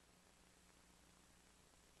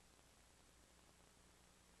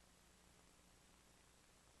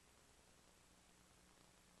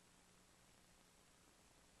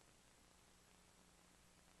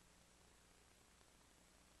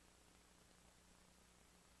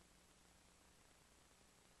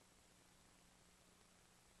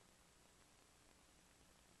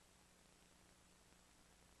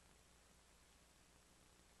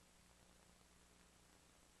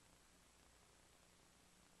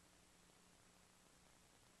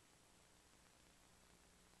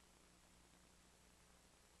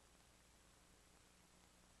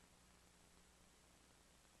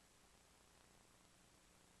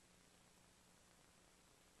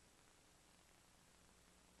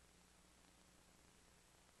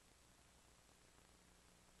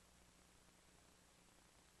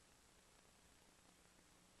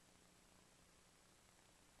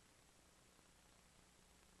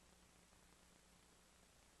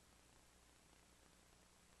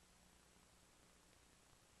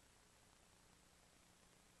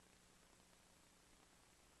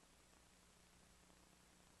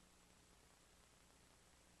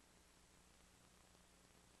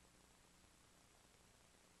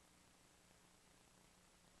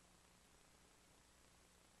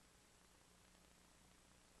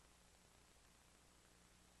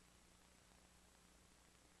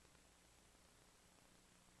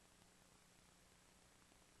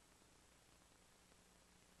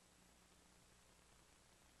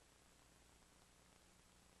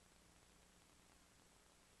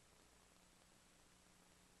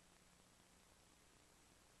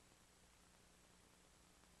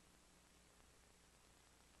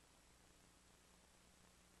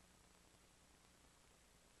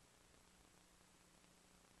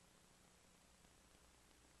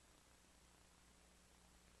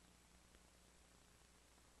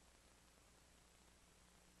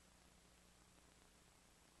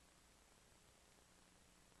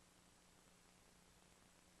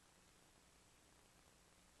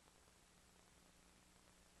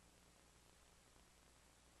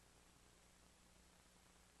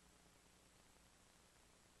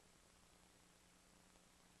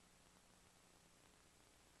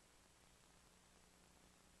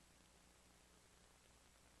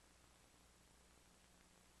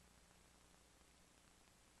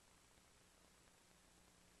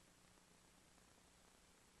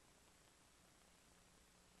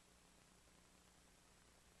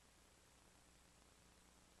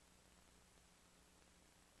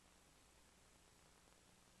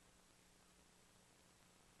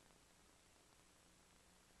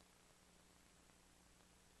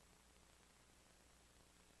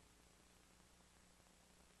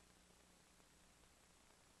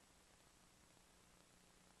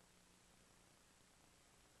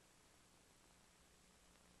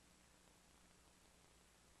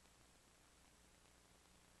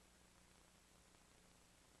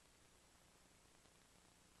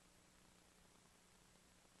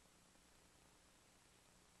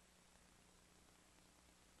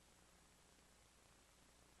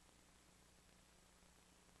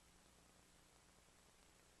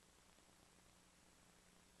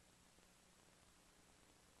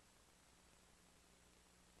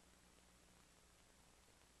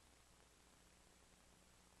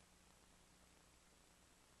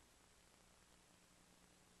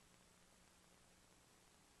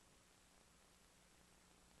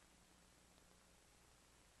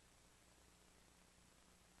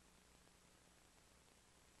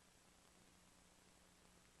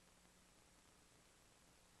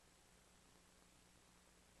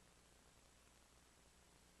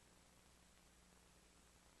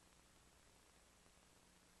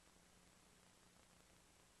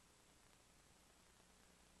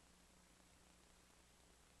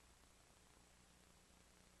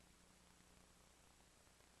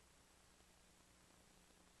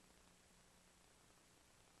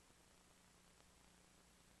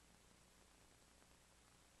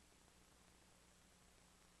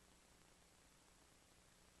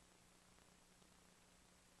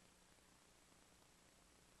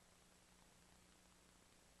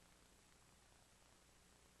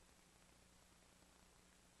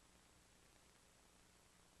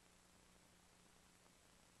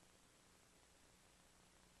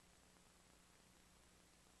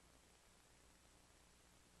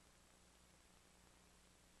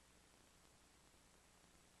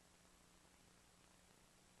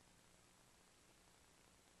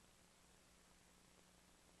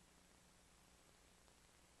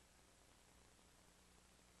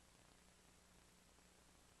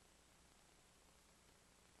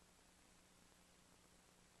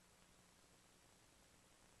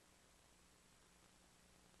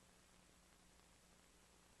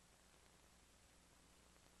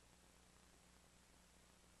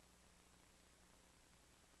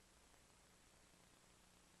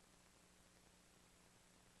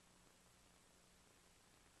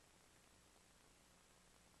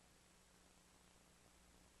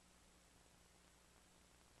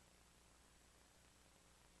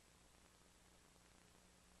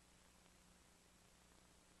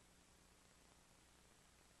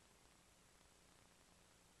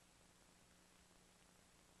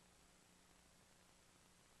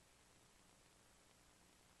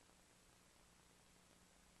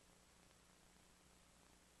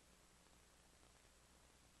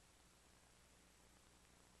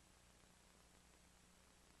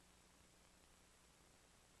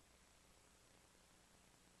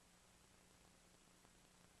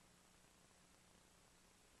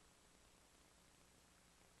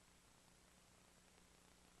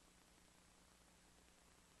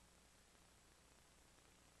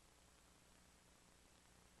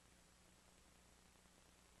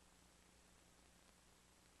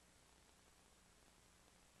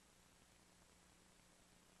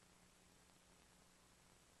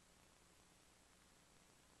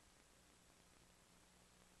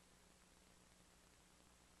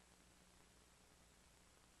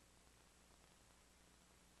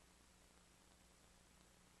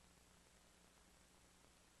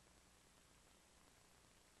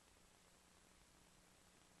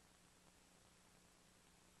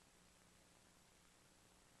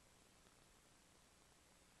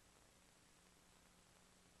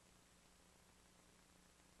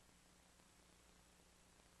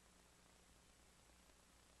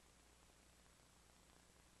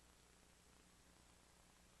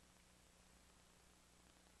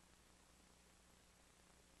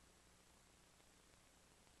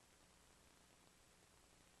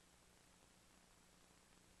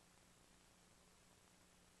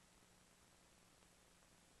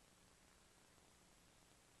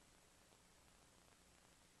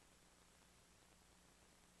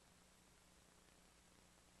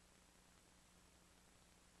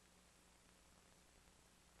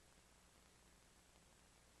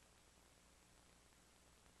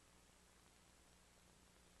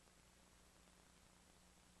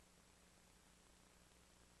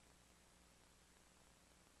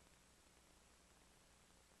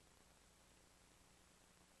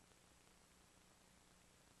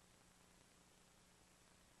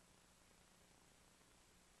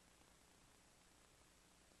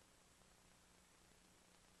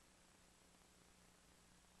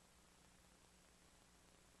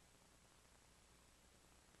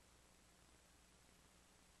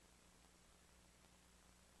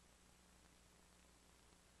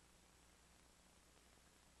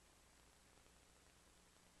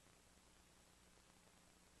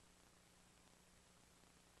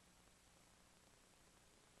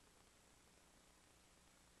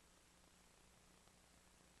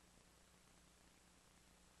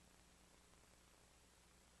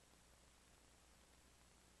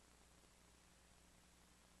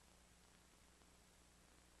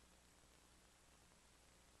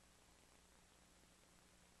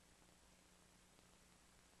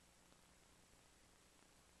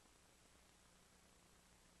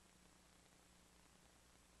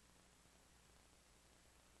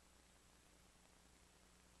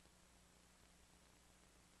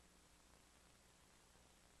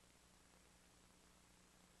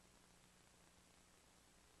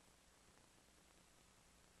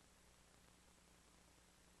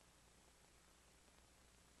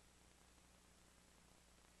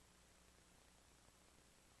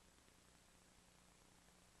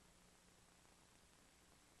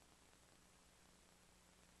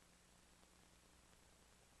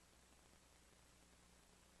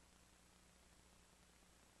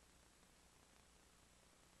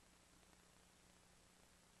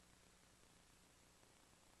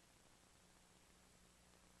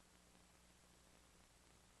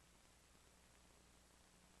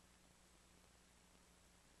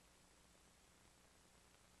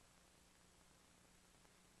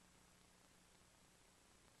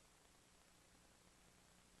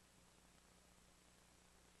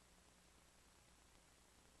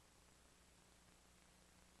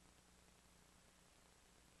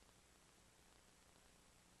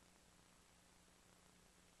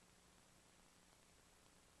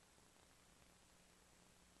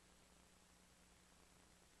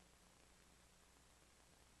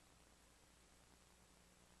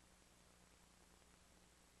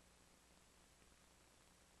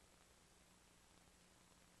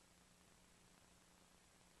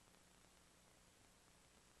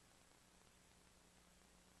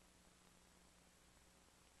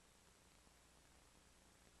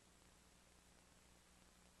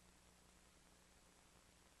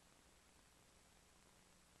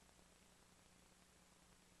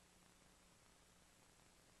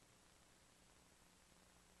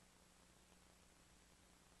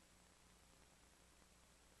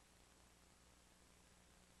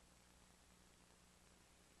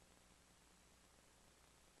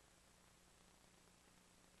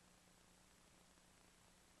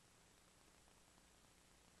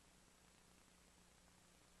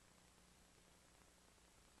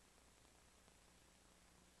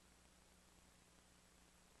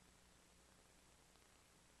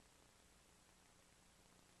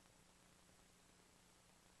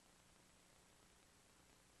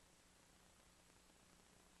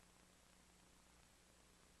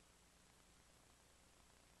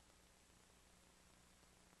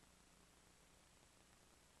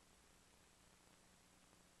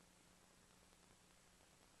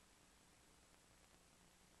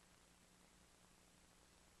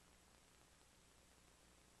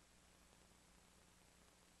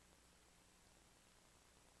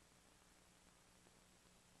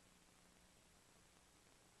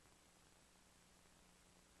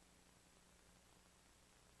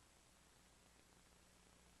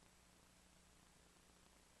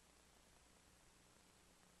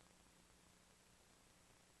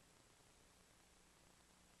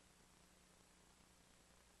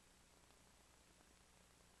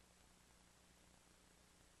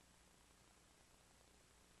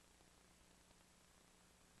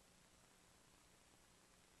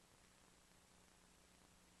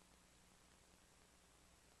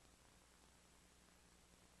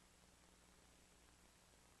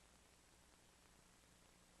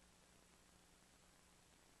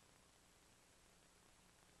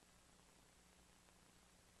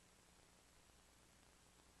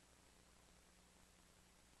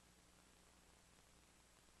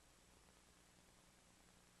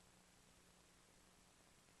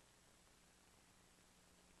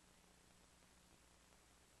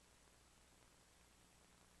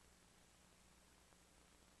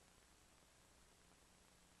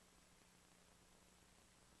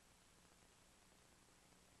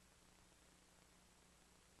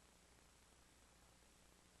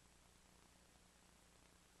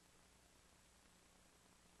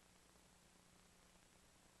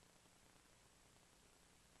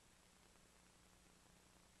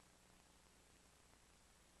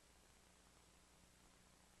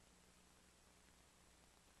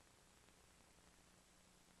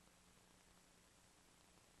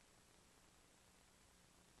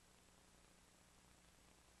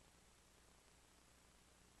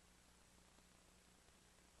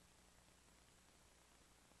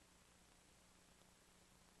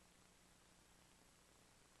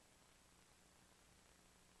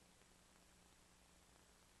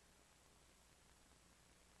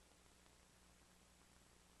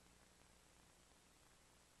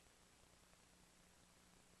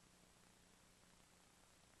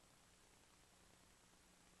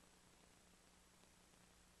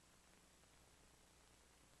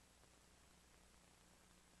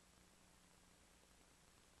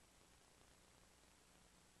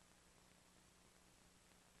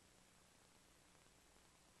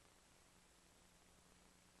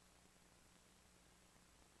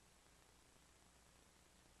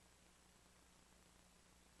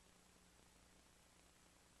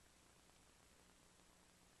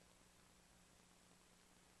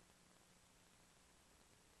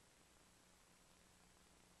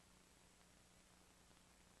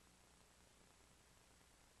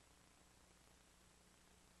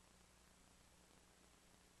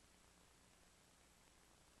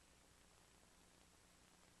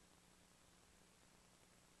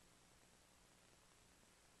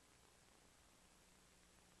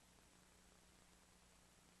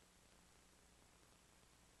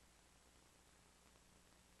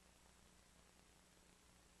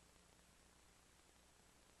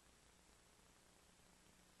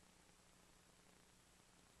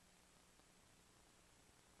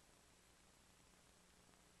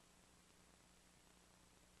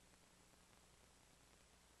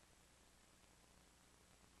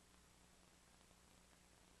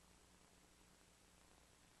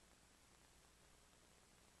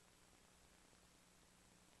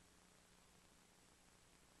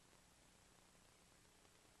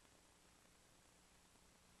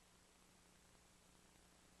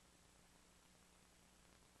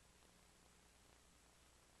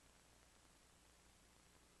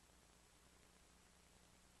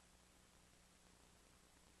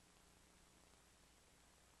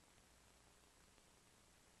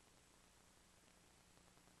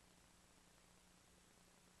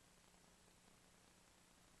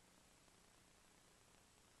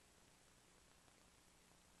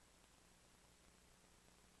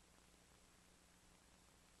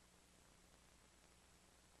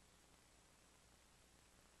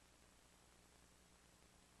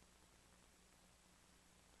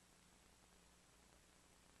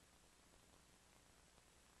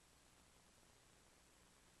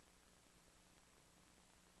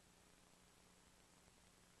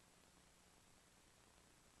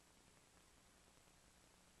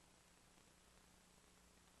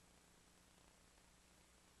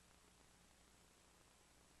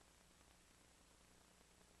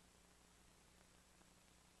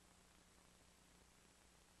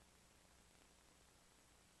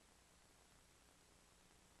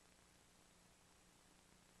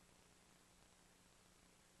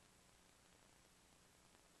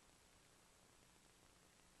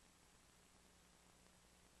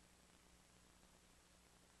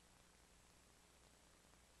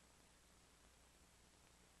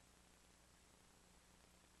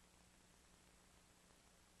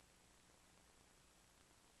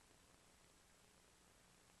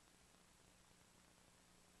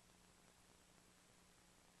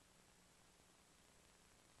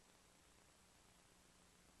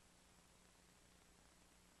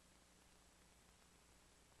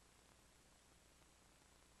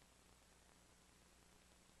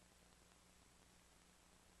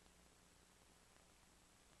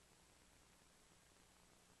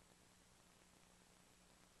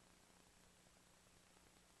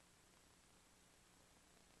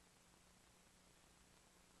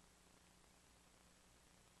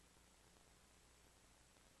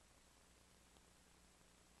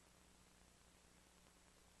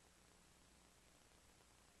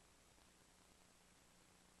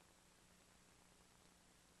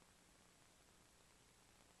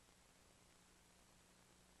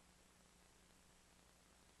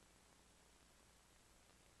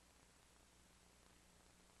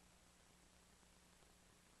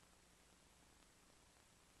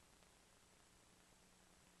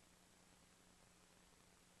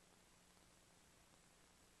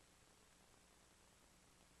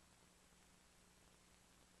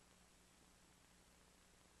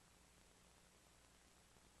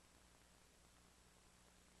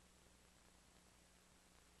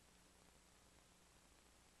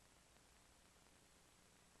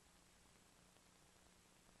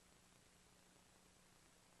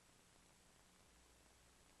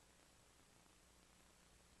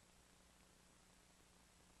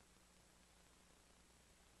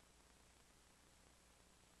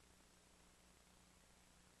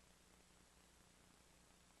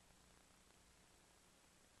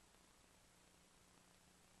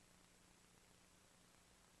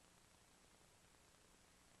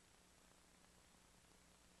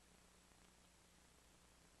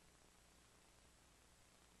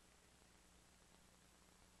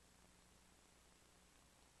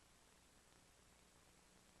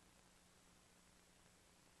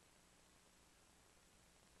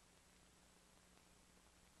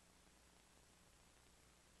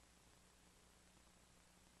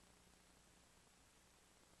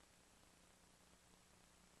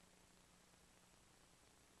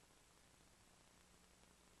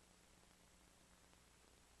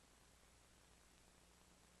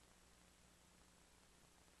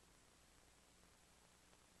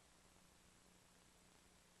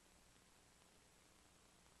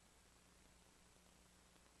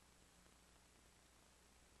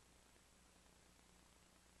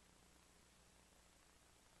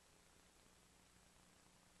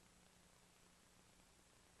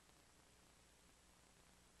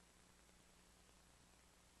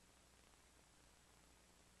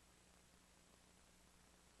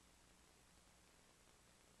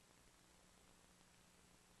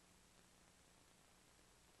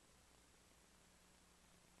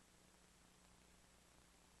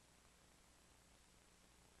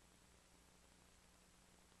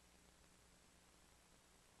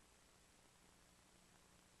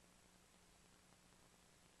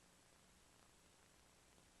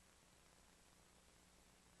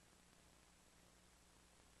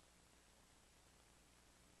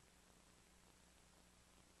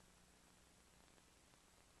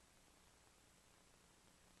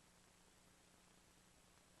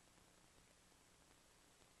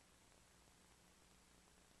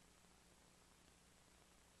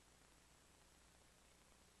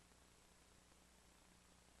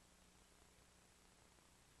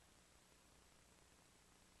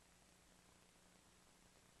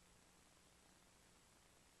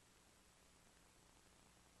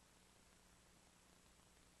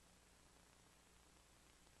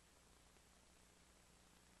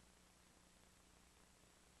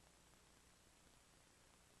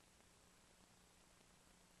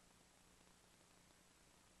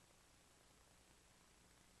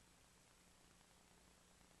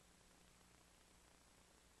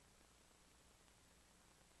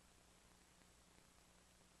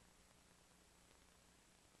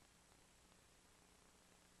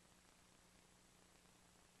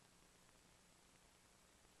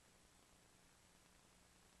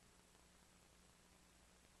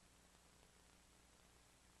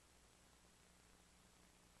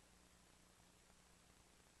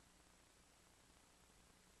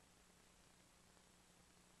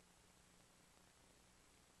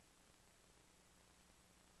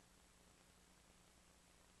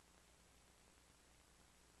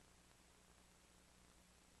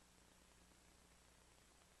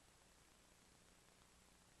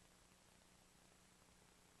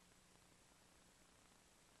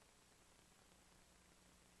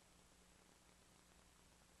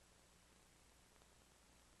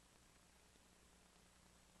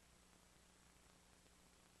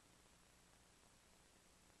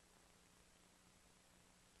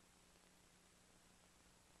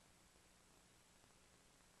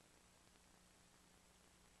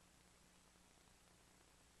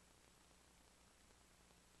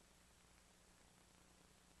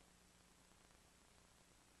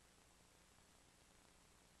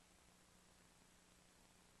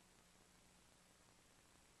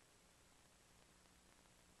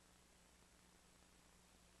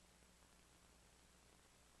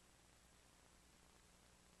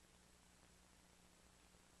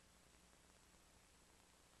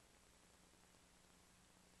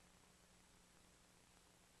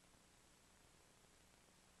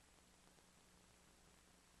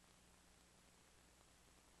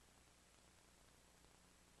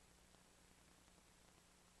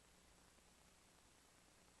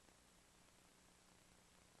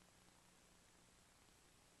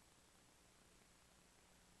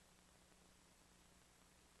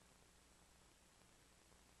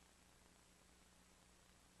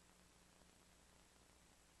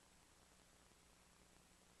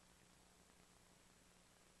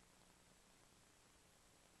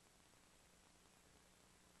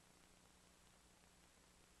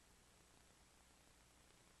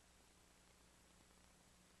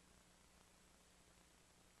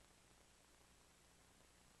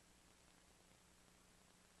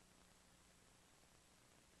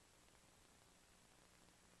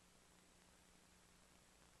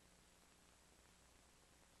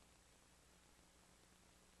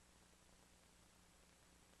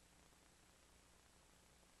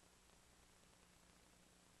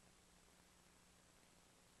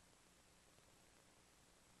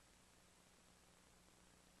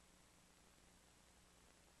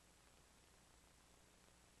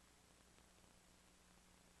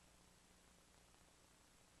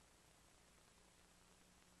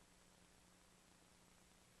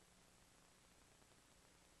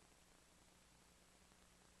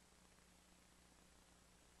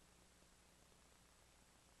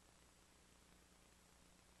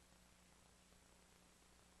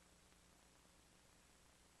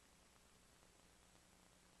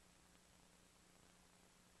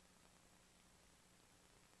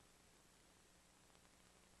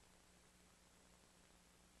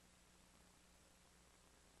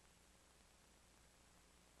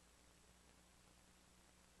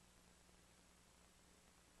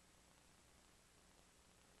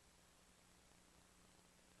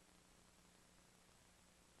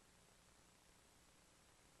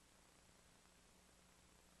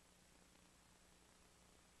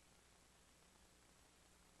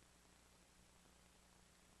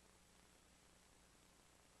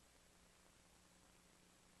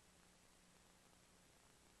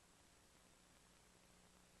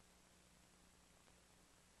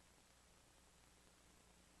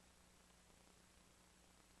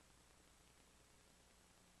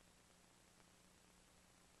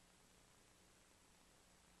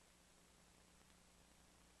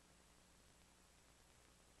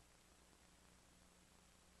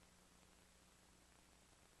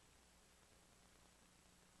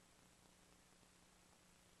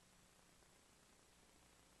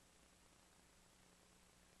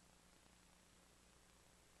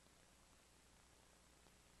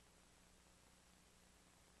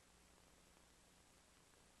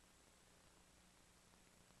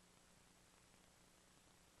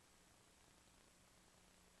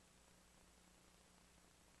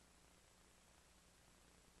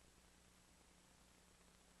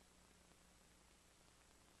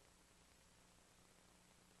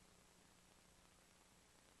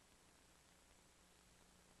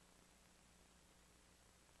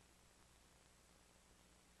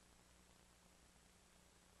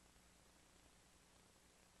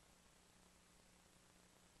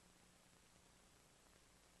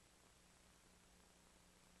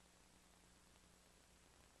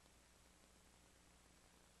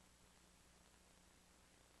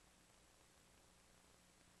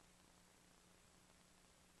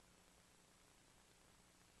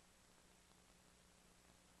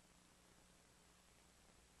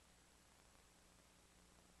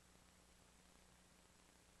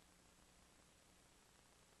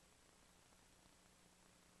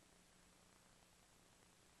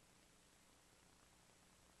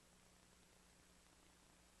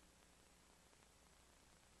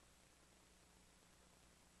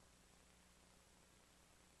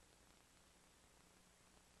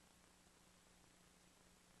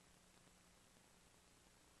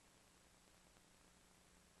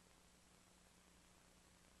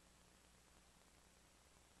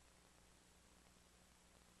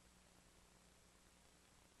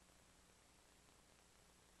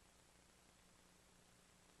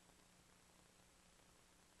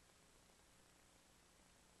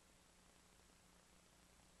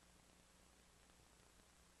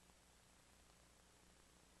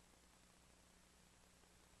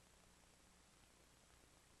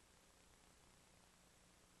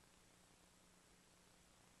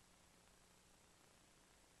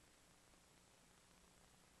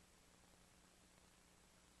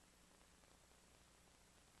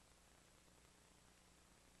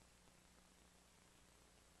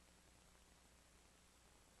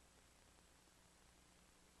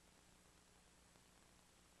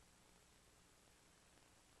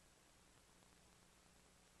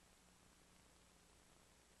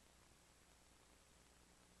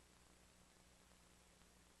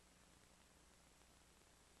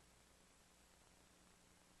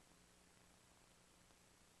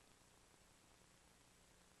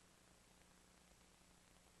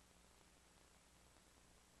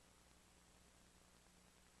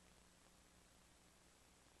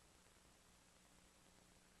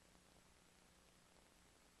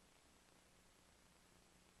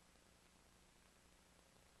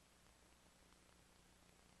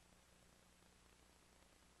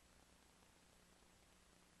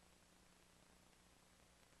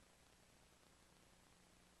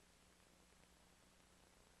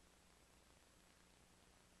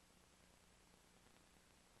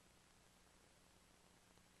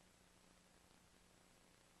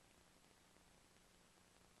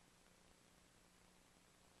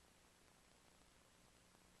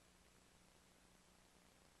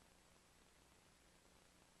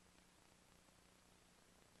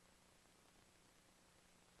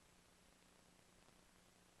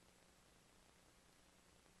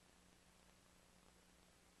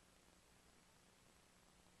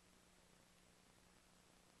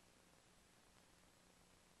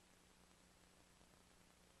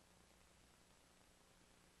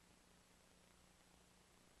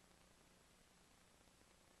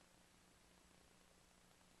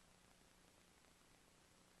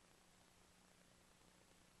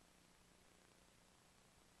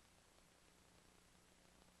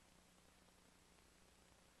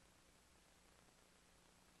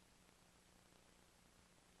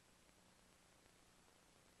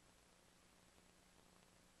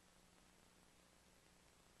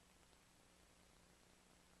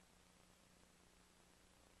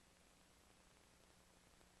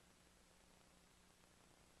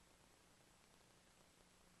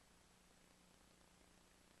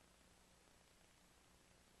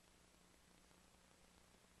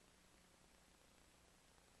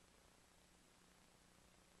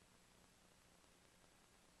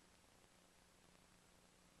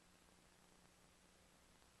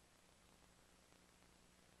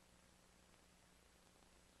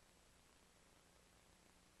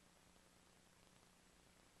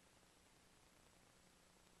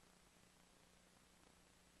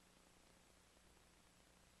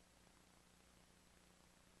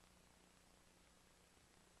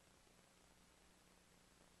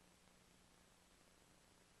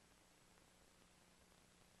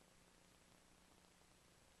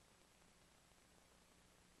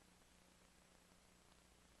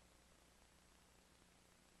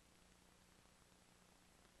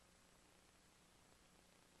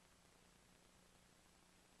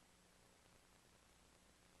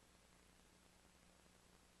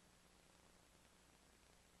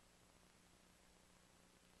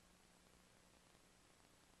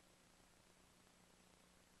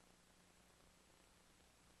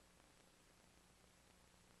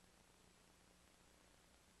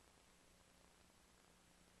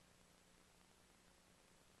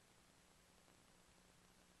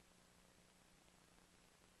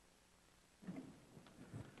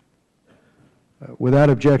 Without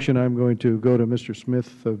objection, I'm going to go to Mr.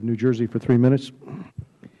 Smith of New Jersey for 3 minutes.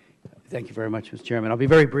 Thank you very much, Mr. Chairman. I'll be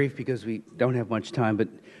very brief because we don't have much time. But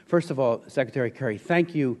first of all, Secretary Kerry,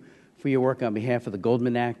 thank you for your work on behalf of the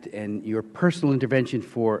Goldman Act and your personal intervention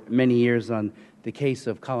for many years on the case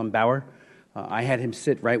of Colin Bauer. I had him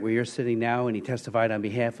sit right where you're sitting now, and he testified on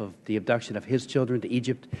behalf of the abduction of his children to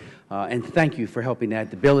Egypt. And thank you for helping that.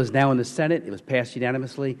 The bill is now in the Senate. It was passed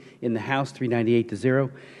unanimously in the House,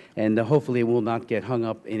 398-0. And hopefully it will not get hung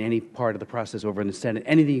up in any part of the process over in the Senate.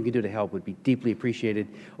 Anything you can do to help would be deeply appreciated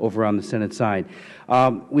over on the Senate side.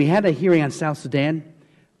 We had a hearing on South Sudan,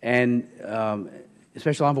 and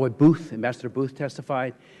Special Envoy Booth, Ambassador Booth,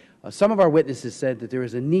 testified. Some of our witnesses said that there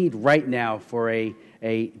is a need right now for a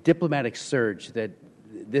diplomatic surge, that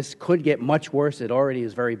this could get much worse. It already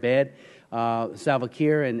is very bad. Salva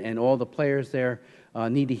Kiir and all the players there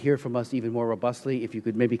need to hear from us even more robustly. If you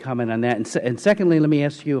could maybe comment on that. And secondly, let me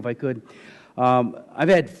ask you, if I could, I've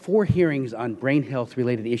had 4 hearings on brain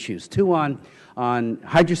health-related issues, 2 on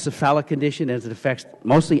hydrocephalic condition as it affects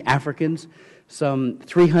mostly Africans. Some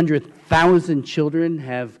 300,000 children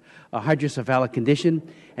have a hydrocephalic condition,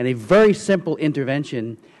 and a very simple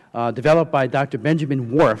intervention developed by Dr.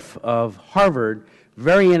 Benjamin Worf of Harvard,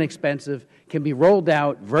 very inexpensive, can be rolled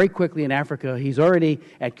out very quickly in Africa. He's already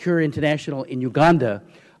at Cure International in Uganda,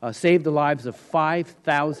 saved the lives of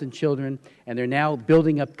 5,000 children, and they're now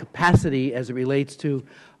building up capacity as it relates to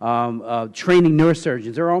training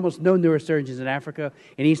neurosurgeons. There are almost no neurosurgeons in Africa.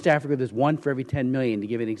 In East Africa, there's 1 for every 10 million, to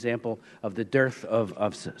give an example of the dearth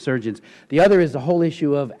of surgeons. The other is the whole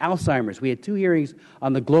issue of Alzheimer's. We had 2 hearings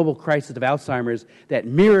on the global crisis of Alzheimer's that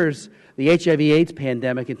mirrors the HIV/AIDS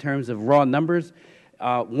pandemic in terms of raw numbers.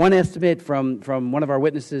 One estimate from one of our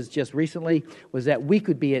witnesses just recently was that we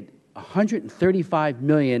could be at 135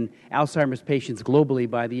 million Alzheimer's patients globally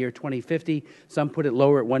by the year 2050. Some put it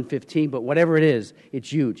lower at 115, but whatever it is,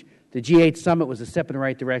 it's huge. The G8 summit was a step in the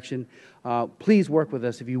right direction. Please work with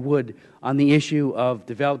us, if you would, on the issue of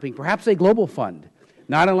developing perhaps a global fund,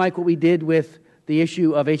 not unlike what we did with the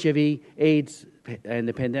issue of HIV, AIDS, and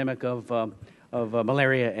the pandemic of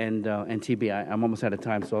malaria and TB. I'm almost out of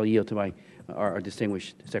time, so I'll yield to our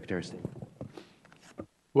distinguished Secretary of State.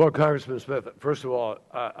 Well, Congressman Smith, first of all,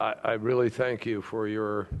 I really thank you for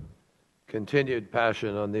your continued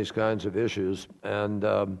passion on these kinds of issues. And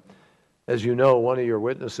as you know, one of your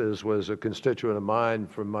witnesses was a constituent of mine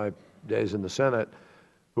from my days in the Senate,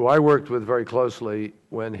 who I worked with very closely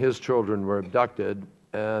when his children were abducted,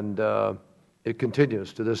 and it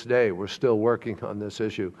continues to this day. We're still working on this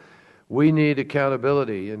issue. We need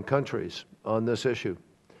accountability in countries on this issue.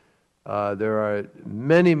 There are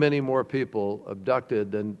many, many more people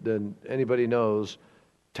abducted than anybody knows,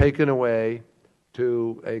 taken away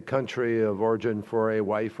to a country of origin for a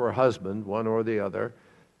wife or husband, one or the other,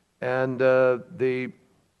 and the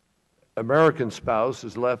American spouse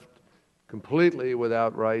is left completely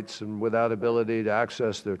without rights and without ability to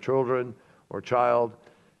access their children or child,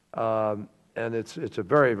 and it's a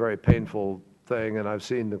very, very painful thing, and I've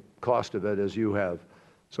seen the cost of it as you have.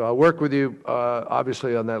 So I'll work with you,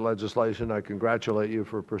 obviously, on that legislation. I congratulate you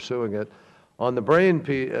for pursuing it. On the brain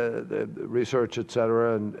the research, et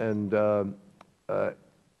cetera, and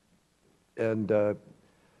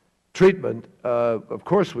treatment, of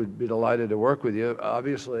course, we'd be delighted to work with you.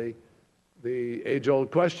 Obviously, the age-old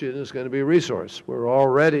question is going to be resource. We're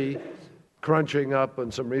already crunching up on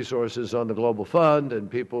some resources on the Global Fund, and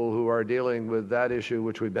people who are dealing with that issue,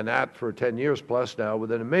 which we've been at for 10 years plus now,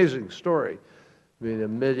 with an amazing story. I mean,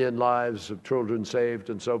 1 million lives of children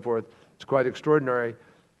saved and so forth. It's quite extraordinary.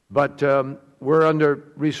 But we're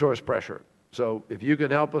under resource pressure. So if you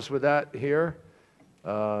can help us with that here,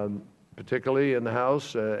 particularly in the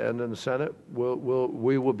House and in the Senate,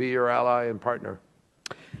 we will be your ally and partner.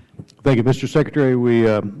 Thank you, Mr. Secretary.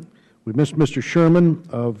 We missed Mr. Sherman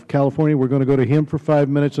of California. We're going to go to him for 5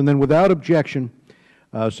 minutes, and then without objection,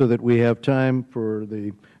 so that we have time for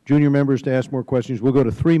the junior members to ask more questions, we'll go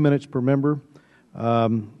to 3 minutes per member.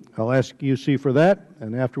 I'll ask UC for that,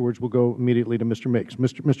 and afterwards we'll go immediately to Mr. Meigs.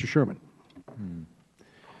 Mr. Sherman.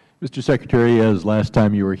 Mr. Secretary, as last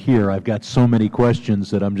time you were here, I've got so many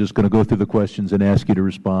questions that I'm just going to go through the questions and ask you to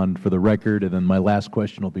respond for the record, and then my last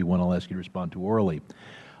question will be one I'll ask you to respond to orally.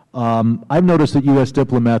 I've noticed that U.S.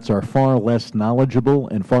 diplomats are far less knowledgeable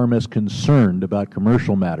and far less concerned about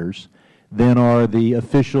commercial matters than are the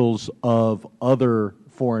officials of other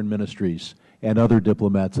foreign ministries and other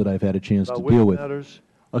diplomats that I've had a chance to deal with. Matters?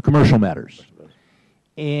 Commercial matters.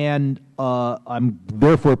 And I'm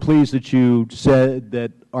therefore pleased that you said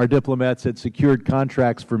that our diplomats had secured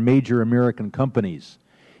contracts for major American companies.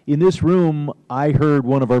 In this room, I heard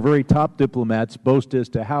one of our very top diplomats boast as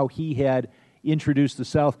to how he had introduced the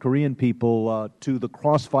South Korean people to the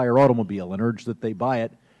Crossfire automobile and urged that they buy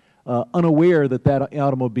it, unaware that that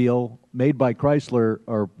automobile made by Chrysler,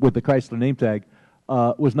 or with the Chrysler name tag,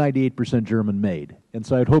 was 98% German-made. And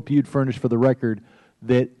so I'd hope you'd furnish for the record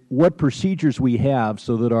that what procedures we have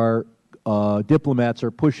so that our diplomats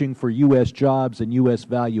are pushing for U.S. jobs and U.S.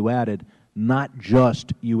 value added, not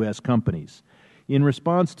just U.S. companies. In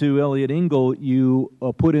response to Elliot Engel, you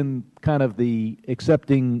put in kind of the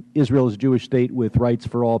accepting Israel as a Jewish state with rights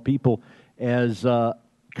for all people as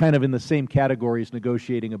kind of in the same category as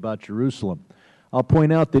negotiating about Jerusalem. I'll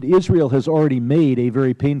point out that Israel has already made a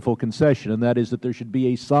very painful concession, and that is that there should be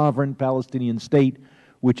a sovereign Palestinian state,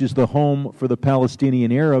 which is the home for the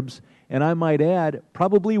Palestinian Arabs, and I might add,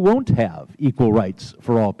 probably won't have equal rights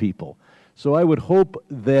for all people. So I would hope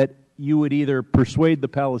that you would either persuade the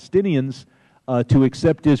Palestinians to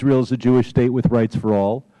accept Israel as a Jewish state with rights for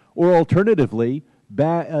all, or alternatively,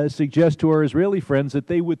 suggest to our Israeli friends that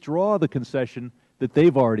they withdraw the concession that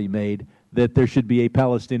they've already made, that there should be a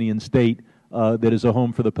Palestinian state that is a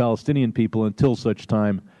home for the Palestinian people until such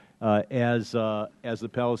time as the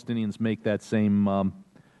Palestinians make that same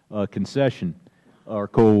concession, or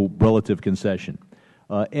co-relative concession.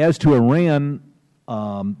 As to Iran,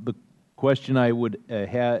 the question I would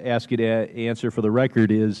ask you to answer for the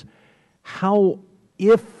record is,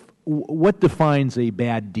 what defines a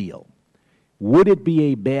bad deal? Would it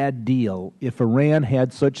be a bad deal if Iran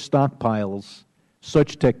had such stockpiles,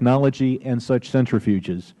 such technology, and such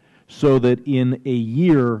centrifuges so that in a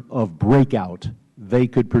year of breakout they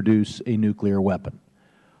could produce a nuclear weapon?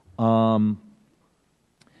 My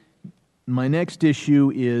next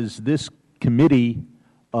issue is this committee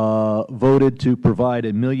voted to provide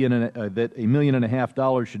that $1.5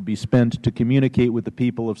 million should be spent to communicate with the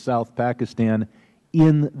people of South Pakistan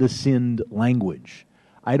in the Sindh language.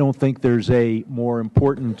 I don't think there's a more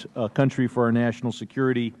important country for our national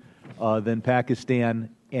security than Pakistan,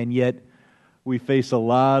 and yet we face a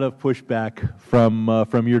lot of pushback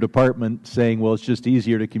from your department saying, well, it's just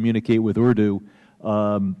easier to communicate with Urdu.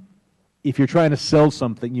 If you're trying to sell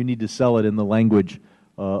something, you need to sell it in the language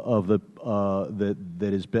that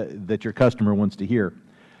your customer wants to hear.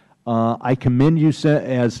 I commend you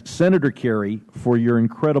as Senator Kerry for your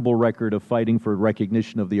incredible record of fighting for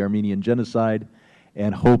recognition of the Armenian genocide,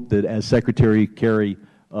 and hope that as Secretary Kerry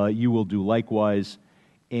you will do likewise.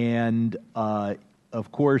 And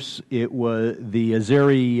of course, it was the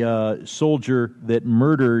Azeri soldier that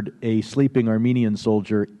murdered a sleeping Armenian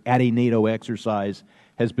soldier at a NATO exercise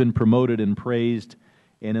has been promoted and praised.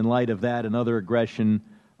 And in light of that and other aggression,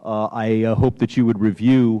 I hope that you would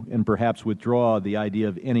review and perhaps withdraw the idea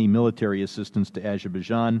of any military assistance to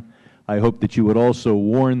Azerbaijan. I hope that you would also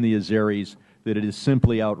warn the Azeris that it is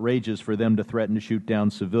simply outrageous for them to threaten to shoot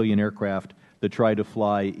down civilian aircraft that try to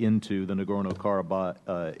fly into the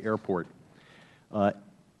Nagorno-Karabakh airport.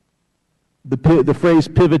 The phrase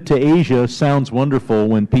pivot to Asia sounds wonderful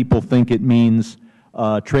when people think it means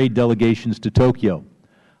trade delegations to Tokyo.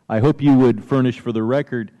 I hope you would furnish for the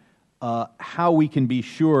record how we can be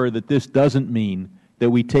sure that this doesn't mean that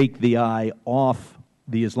we take the eye off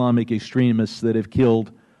the Islamic extremists that have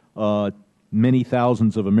killed many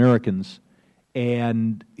thousands of Americans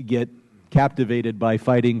and get captivated by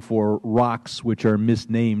fighting for rocks which are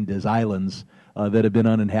misnamed as islands that have been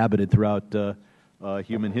uninhabited throughout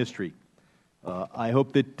human history. I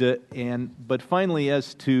hope that, but finally,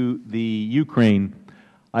 as to the Ukraine,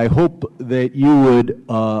 I hope that you would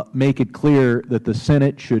make it clear that the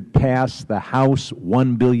Senate should pass the House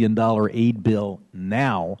 $1 billion aid bill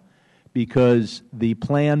now, because the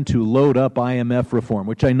plan to load up IMF reform,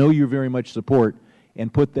 which I know you very much support,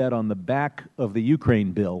 and put that on the back of the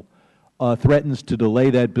Ukraine bill, threatens to delay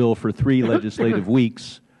that bill for 3 legislative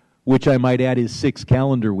weeks, which I might add is 6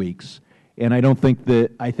 calendar weeks. And I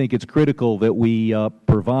think it's critical that we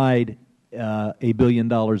provide $1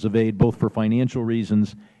 billion of aid, both for financial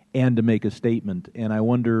reasons and to make a statement. And I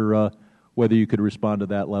wonder whether you could respond to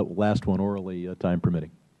that last one orally, time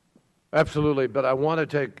permitting. Absolutely, but I want to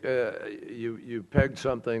take, you pegged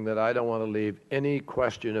something that I don't want to leave any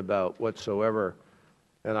question about whatsoever,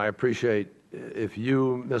 and I appreciate if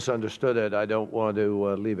you misunderstood it, I don't want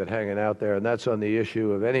to leave it hanging out there, and that's on the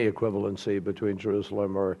issue of any equivalency between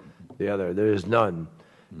Jerusalem or the other. There is none.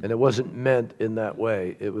 And it wasn't meant in that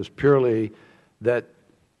way. It was purely that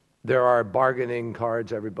there are bargaining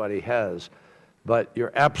cards everybody has. But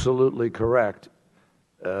you're absolutely correct.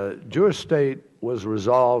 Jewish state was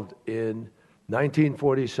resolved in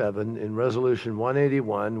 1947 in Resolution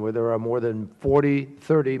 181, where there are more than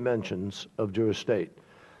 30 mentions of Jewish state.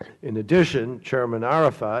 In addition, Chairman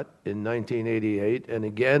Arafat in 1988 and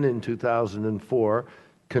again in 2004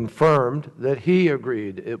 confirmed that he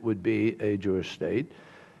agreed it would be a Jewish state.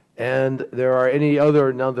 And there are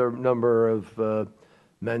another number of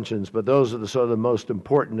mentions, but those are the sort of the most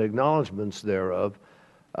important acknowledgments thereof.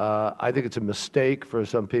 I think it's a mistake for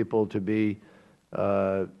some people to be,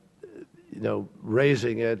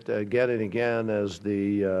 raising it again and again as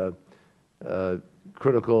the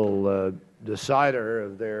critical decider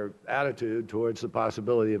of their attitude towards the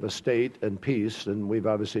possibility of a state and peace, and we've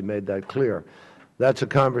obviously made that clear. That's a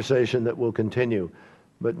conversation that will continue.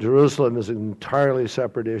 But Jerusalem is an entirely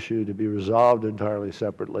separate issue to be resolved entirely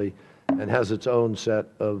separately and has its own set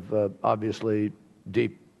of obviously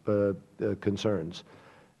deep concerns.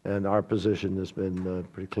 And our position has been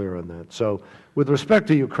pretty clear on that. So with respect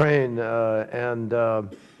to Ukraine and the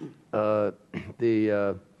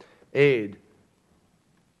aid,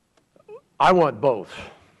 I want both.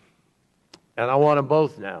 And I want them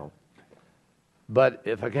both now. But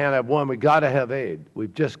if I can't have one, we've got to have aid.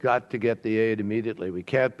 We've just got to get the aid immediately. We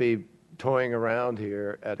can't be toying around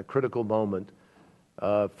here at a critical moment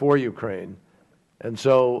for Ukraine. And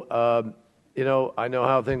so, I know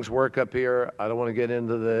how things work up here. I don't want to get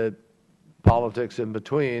into the politics in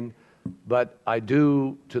between, but I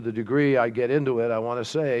do, to the degree I get into it, I want to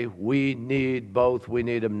say we need both. We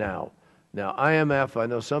need them now. Now, IMF, I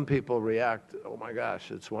know some people react, oh my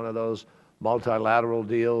gosh, it's one of those multilateral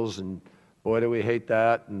deals, and boy, do we hate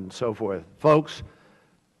that, and so forth. Folks,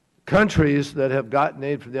 countries that have gotten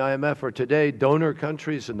aid from the IMF are today donor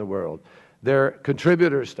countries in the world. They're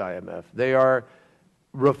contributors to IMF. They are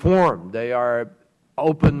reformed. They are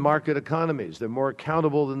open market economies. They're more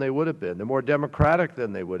accountable than they would have been. They're more democratic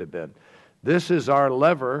than they would have been. This is our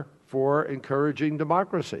lever for encouraging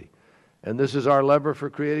democracy. And this is our lever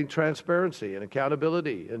for creating transparency and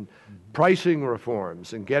accountability and pricing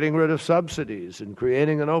reforms and getting rid of subsidies and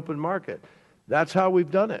creating an open market. That's how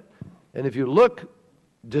we've done it. And if you look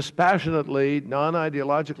dispassionately,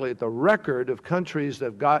 non-ideologically at the record of countries that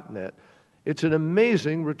have gotten it, it's an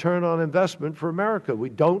amazing return on investment for America. We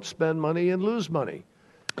don't spend money and lose money.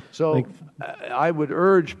 So I would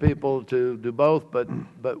urge people to do both, but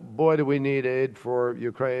boy, do we need aid for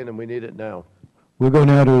Ukraine, and we need it now. We'll go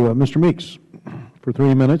now to Mr. Meeks for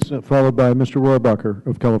 3 minutes, followed by Mr. Rohrabacher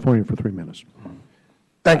of California for 3 minutes.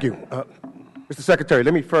 Thank you. Mr. Secretary,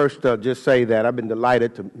 let me first just say that I've been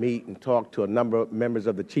delighted to meet and talk to a number of members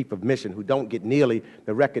of the Chief of Mission who don't get nearly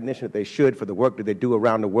the recognition that they should for the work that they do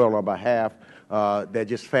around the world on behalf. They're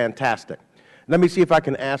just fantastic. Let me see if I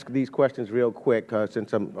can ask these questions real quick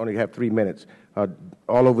since I only have 3 minutes,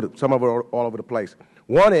 some of it all over the place.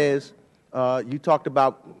 One is, you talked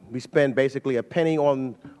about we spend basically a penny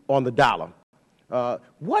on the dollar.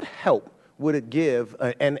 What help would it give,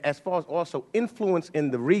 and as far as also influence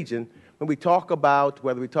in the region, when we talk about,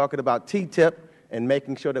 whether we're talking about TTIP and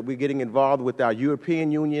making sure that we're getting involved with our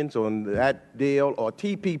European unions on that deal, or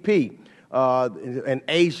TPP in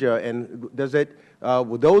Asia, and does it,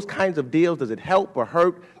 with those kinds of deals, does it help or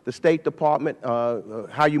hurt the State Department? How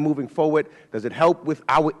are you moving forward? Does it help with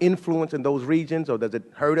our influence in those regions, or does it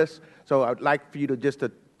hurt us? So I'd like for you to just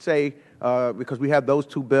to say, because we have those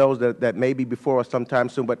two bills that may be before us sometime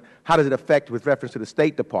soon, but how does it affect with reference to the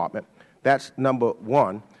State Department? That's number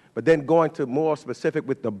one. But then going to more specific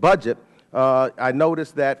with the budget, I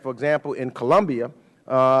noticed that, for example, in Colombia,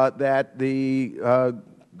 that the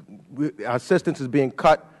assistance is being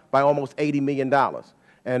cut by almost $80 million.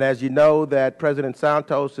 And as you know, that President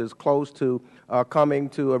Santos is close to coming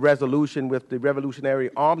to a resolution with the Revolutionary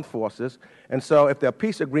Armed Forces. And so if the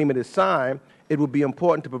peace agreement is signed, it would be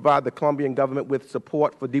important to provide the Colombian government with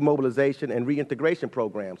support for demobilization and reintegration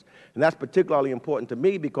programs. And that's particularly important to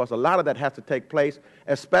me because a lot of that has to take place,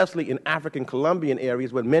 especially in African Colombian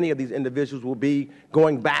areas where many of these individuals will be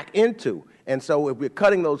going back into. And so if we're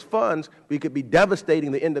cutting those funds, we could be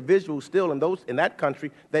devastating the individuals still in that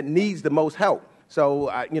country that needs the most help. So,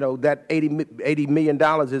 that $80 million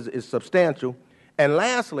is substantial. And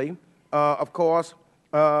lastly, of course,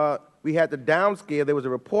 we had to downscale. There was a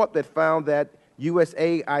report that found that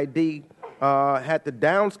USAID had to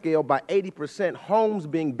downscale by 80% homes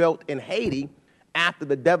being built in Haiti after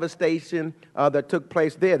the devastation that took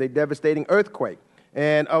place there, the devastating earthquake.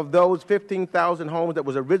 And of those 15,000 homes that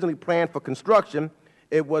was originally planned for construction,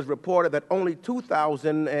 it was reported that only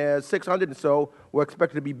 2,600 or so were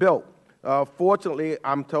expected to be built. Fortunately,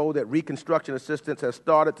 I'm told that reconstruction assistance has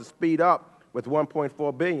started to speed up with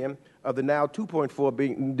 $1.4 billion of the now $2.4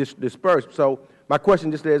 billion dispersed. So my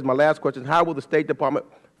question just is, my last question, how will the State Department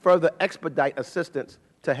further expedite assistance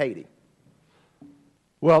to Haiti?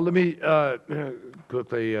 Well, let me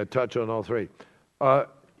quickly touch on all three.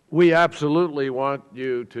 We absolutely want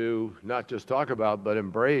you to not just talk about but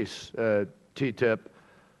embrace TTIP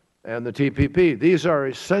and the TPP. These are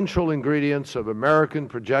essential ingredients of American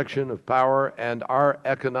projection of power and our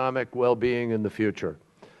economic well-being in the future.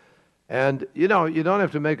 And, you know, you don't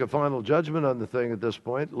have to make a final judgment on the thing at this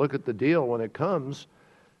point. Look at the deal when it comes,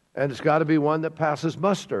 and it's got to be one that passes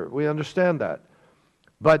muster. We understand that.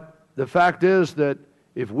 But the fact is that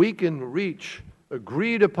if we can reach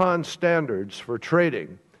agreed-upon standards for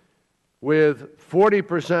trading with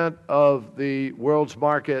 40% of the world's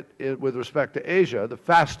market with respect to Asia, the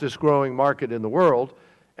fastest-growing market in the world,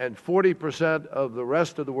 and 40% of the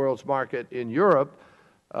rest of the world's market in Europe,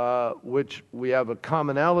 which we have a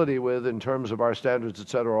commonality with in terms of our standards, et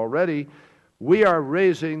cetera, already, we are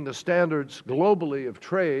raising the standards globally of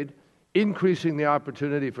trade, increasing the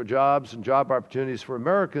opportunity for jobs and job opportunities for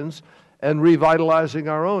Americans, and revitalizing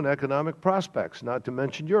our own economic prospects, not to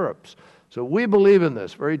mention Europe's. So we believe in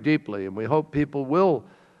this very deeply, and we hope people will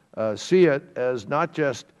see it as not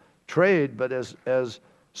just trade, but as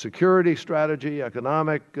security strategy,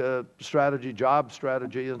 economic strategy, job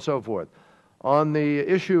strategy, and so forth. On the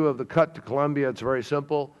issue of the cut to Colombia, it's very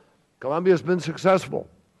simple. Colombia's been successful.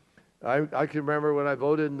 I can remember when I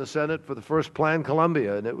voted in the Senate for the first Plan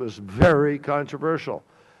Colombia, and it was very controversial.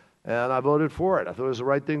 And I voted for it. I thought it was the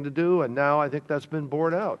right thing to do, and now I think that's been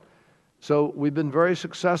borne out. So we've been very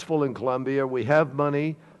successful in Colombia. We have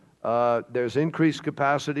money. There's increased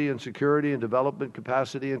capacity and security and development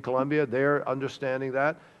capacity in Colombia. They're understanding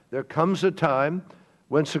that. There comes a time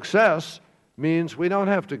when success means we don't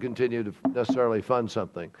have to continue to necessarily fund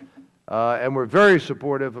something. And we're very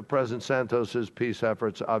supportive of President Santos's peace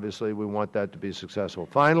efforts. Obviously, we want that to be successful.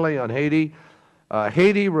 Finally, on Haiti,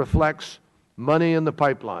 Haiti reflects money in the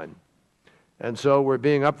pipeline. And so we're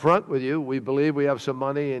being upfront with you. We believe we have some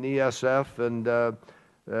money in ESF and the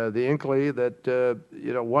INCLE that,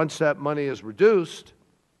 you know, once that money is reduced,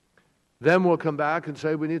 then we'll come back and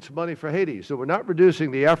say we need some money for Haiti. So we're not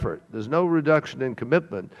reducing the effort. There's no reduction in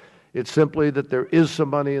commitment. It's simply that there is some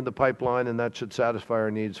money in the pipeline, and that should satisfy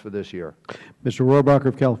our needs for this year. Mr. Rohrabacher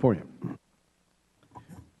of California.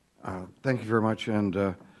 Thank you very much,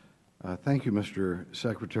 and thank you, Mr.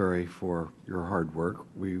 Secretary, for your hard work.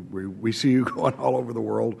 We see you going all over the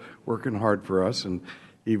world, working hard for us, and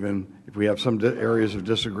even if we have some areas of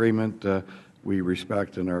disagreement, we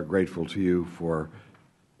respect and are grateful to you for,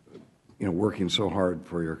 you know, working so hard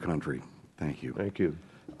for your country. Thank you. Thank you.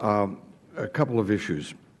 A couple of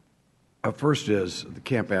issues. First is the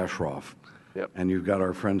Camp Ashraf, Yep. and you've got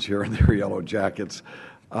our friends here in their yellow jackets.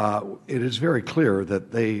 It is very clear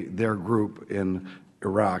that their group in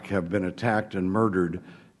Iraq have been attacked and murdered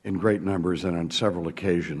in great numbers and on several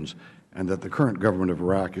occasions, and that the current government of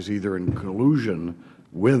Iraq is either in collusion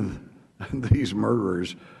with these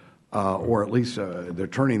murderers or at least they're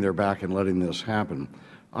turning their back and letting this happen.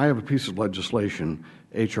 I have a piece of legislation,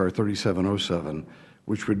 H.R. 3707,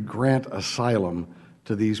 which would grant asylum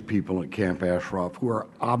to these people at Camp Ashraf who are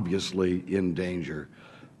obviously in danger.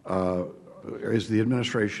 Is the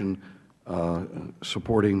administration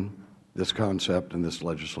supporting this concept and this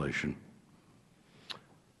legislation?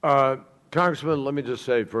 Congressman, let me just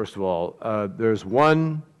say, first of all, there's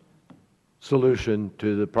one solution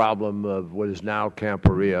to the problem of what is now Camp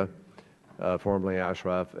Perea, formerly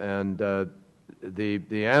Ashraf, and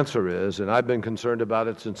the answer is, and I've been concerned about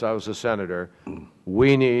it since I was a senator,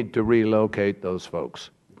 we need to relocate those folks.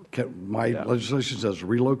 My legislation says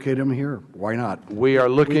relocate them here. Why not? We are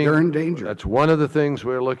looking. They're in danger. That's one of the things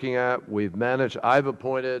we're looking at. We've managed. I've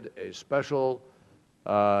appointed a special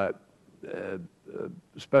envoy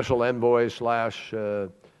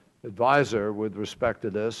 / advisor with respect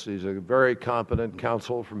to this. He's a very competent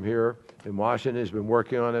counsel from here in Washington. He's been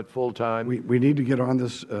working on it full time. We need to get on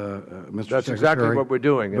this, Mr. That's Secretary, exactly what we're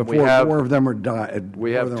doing. And before more of them are died.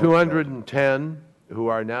 We have 210 who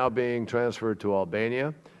are now being transferred to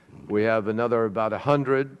Albania. We have another about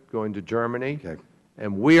 100 going to Germany. Okay.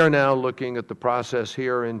 And we are now looking at the process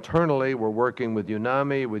here internally. We're working with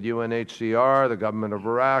UNAMI, with UNHCR, the government of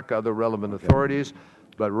Iraq, other relevant authorities.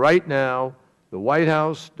 But right now, the White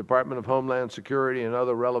House, Department of Homeland Security, and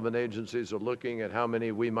other relevant agencies are looking at how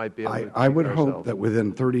many we might be able to take I would ourselves. hope that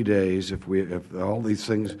within 30 days, if all these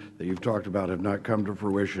things that you've talked about have not come to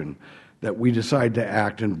fruition, that we decide to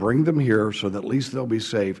act and bring them here so that at least they'll be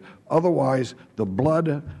safe. Otherwise, the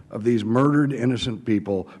blood of these murdered innocent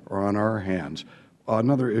people are on our hands.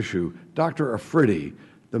 Another issue, Dr. Afridi,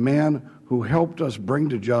 the man who helped us bring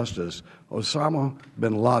to justice Osama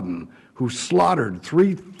bin Laden, who slaughtered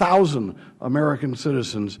 3,000 American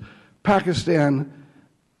citizens. Pakistan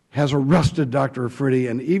has arrested Dr. Afridi,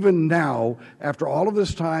 and even now, after all of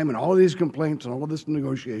this time and all of these complaints and all of this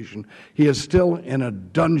negotiation, he is still in a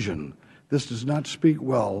dungeon. This does not speak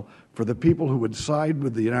well for the people who would side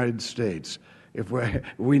with the United States if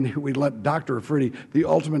we let Dr. Afridi, the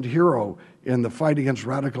ultimate hero in the fight against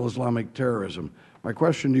radical Islamic terrorism. My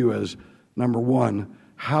question to you is, number one,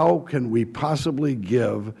 how can we possibly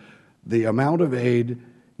give the amount of aid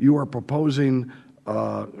you are proposing,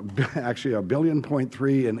 actually $1.3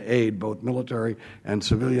 billion in aid, both military and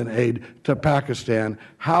civilian aid, to Pakistan?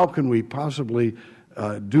 How can we possibly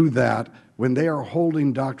do that when they are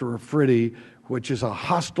holding Dr. Afridi, which is a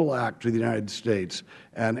hostile act to the United States,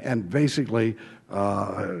 and basically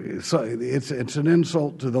it's an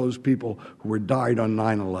insult to those people who were died on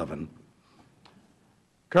 9/11?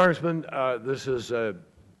 Congressman, this is a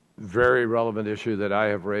very relevant issue that I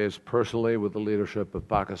have raised personally with the leadership of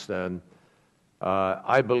Pakistan.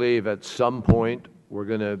 I believe at some point we're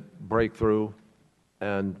going to break through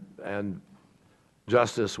and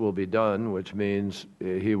justice will be done, which means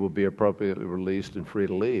he will be appropriately released and free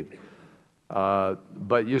to leave.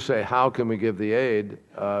 But you say, how can we give the aid?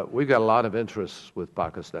 We've got a lot of interests with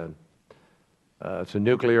Pakistan. It's a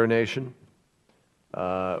nuclear nation.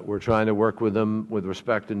 We're trying to work with them with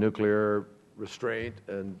respect to nuclear restraint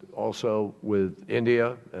and also with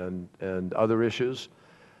India and other issues.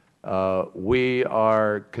 We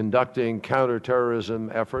are conducting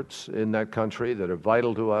counterterrorism efforts in that country that are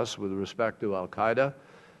vital to us with respect to al-Qaeda.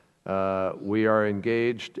 We are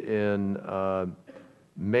engaged in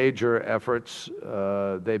major efforts.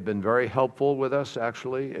 They've been very helpful with us,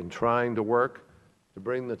 actually, in trying to work to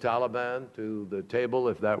bring the Taliban to the table,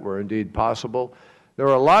 if that were indeed possible. There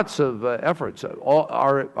are lots of efforts.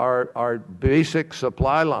 Our basic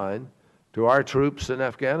supply line to our troops in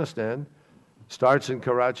Afghanistan starts in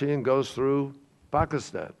Karachi and goes through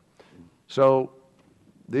Pakistan. So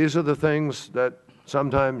these are the things that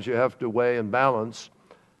sometimes you have to weigh and balance.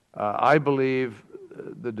 I believe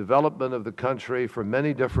the development of the country for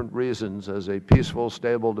many different reasons as a peaceful,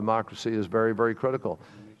 stable democracy is very, very critical.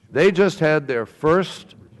 They just had their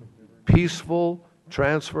first peaceful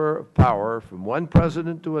transfer of power from one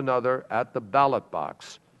president to another at the ballot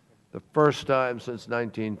box, the first time since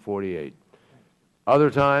 1948. Other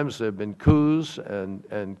times there have been coups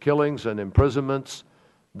and killings and imprisonments.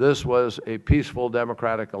 This was a peaceful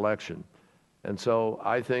democratic election. And so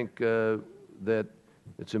I think that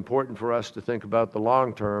it's important for us to think about the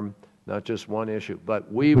long term, not just one issue. But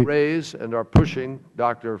we raise and are pushing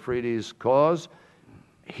Dr. Afridi's cause.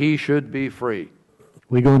 He should be free.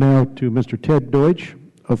 We go now to Mr. Ted Deutsch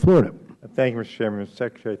of Florida. Thank you, Mr. Chairman. Mr.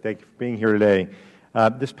 Secretary, thank you for being here today.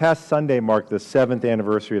 This past Sunday marked the 7th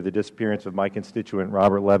anniversary of the disappearance of my constituent,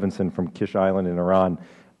 Robert Levinson, from Kish Island in Iran.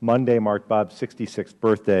 Monday marked Bob's 66th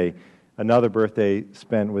birthday, another birthday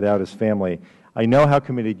spent without his family. I know how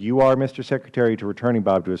committed you are, Mr. Secretary, to returning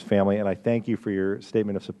Bob to his family, and I thank you for your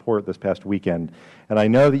statement of support this past weekend. And I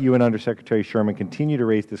know that you and Undersecretary Sherman continue to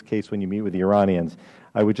raise this case when you meet with the Iranians.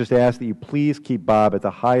 I would just ask that you please keep Bob at the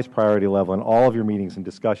highest priority level in all of your meetings and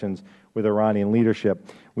discussions with Iranian leadership.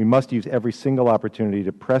 We must use every single opportunity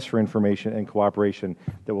to press for information and cooperation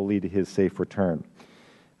that will lead to his safe return.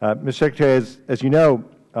 Mr. Secretary, as you know,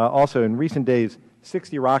 also in recent days,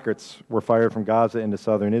 60 rockets were fired from Gaza into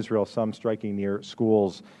southern Israel, some striking near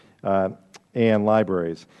schools and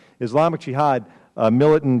libraries. Islamic Jihad, a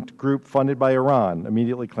militant group funded by Iran,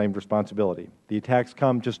 immediately claimed responsibility. The attacks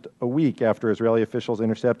come just a week after Israeli officials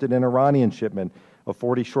intercepted an Iranian shipment of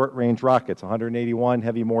 40 short-range rockets, 181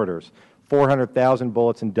 heavy mortars, 400,000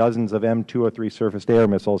 bullets, and dozens of M203 surface-to-air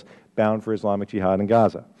missiles bound for Islamic Jihad in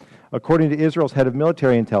Gaza. According to Israel's head of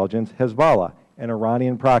military intelligence, Hezbollah, an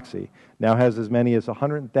Iranian proxy, now has as many as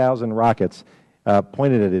 100,000 rockets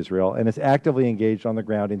pointed at Israel and is actively engaged on the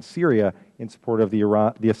ground in Syria in support of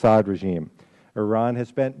the Assad regime. Iran has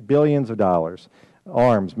spent billions of dollars,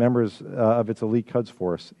 arms members of its elite Quds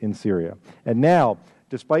force in Syria. And now,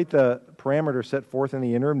 despite the parameters set forth in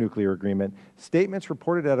the interim nuclear agreement, statements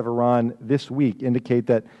reported out of Iran this week indicate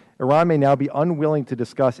that Iran may now be unwilling to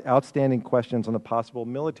discuss outstanding questions on the possible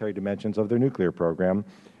military dimensions of their nuclear program.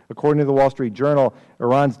 According to the Wall Street Journal,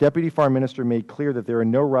 Iran's deputy foreign minister made clear that they are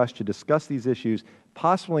in no rush to discuss these issues,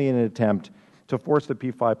 possibly in an attempt to force the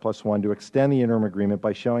P5+1 to extend the interim agreement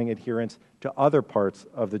by showing adherence to other parts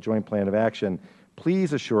of the joint plan of action.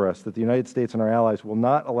 Please assure us that the United States and our allies will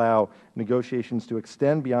not allow negotiations to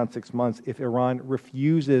extend beyond 6 months if Iran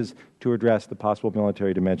refuses to address the possible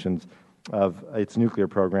military dimensions of its nuclear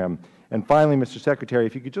program. And finally, Mr. Secretary,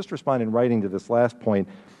 if you could just respond in writing to this last point,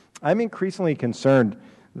 I'm increasingly concerned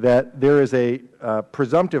that there is a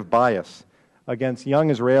presumptive bias against young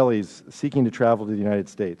Israelis seeking to travel to the United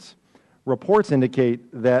States. Reports indicate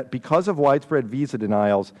that because of widespread visa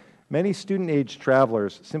denials, many student-age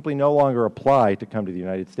travelers simply no longer apply to come to the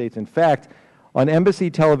United States. In fact, On Embassy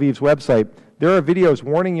Tel Aviv's website, there are videos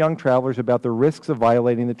warning young travelers about the risks of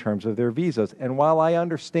violating the terms of their visas. And while I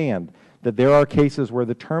understand that there are cases where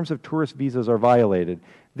the terms of tourist visas are violated,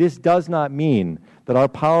 this does not mean that our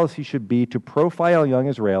policy should be to profile young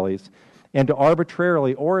Israelis and to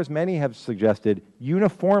arbitrarily, or as many have suggested,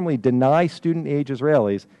 uniformly deny student-age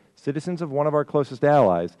Israelis, citizens of one of our closest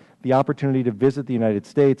allies, the opportunity to visit the United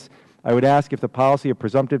States. I would ask if the policy of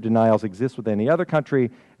presumptive denials exists with any other country,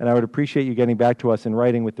 and I would appreciate you getting back to us in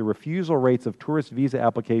writing with the refusal rates of tourist visa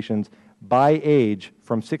applications by age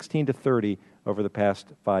from 16 to 30 over the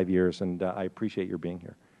past 5 years, and I appreciate your being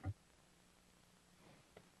here.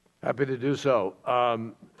 Happy to do so.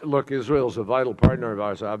 Look, Israel's a vital partner of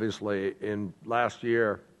ours, obviously. In last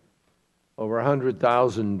year, over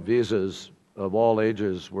 100,000 visas of all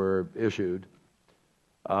ages were issued.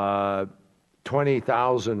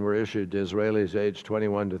 20,000 were issued to Israelis aged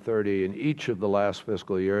 21 to 30 in each of the last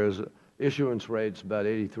fiscal years. Issuance rates about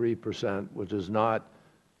 83%, which is not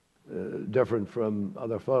different from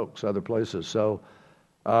other folks, other places. So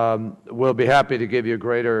we'll be happy to give you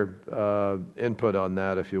greater input on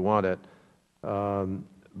that if you want it.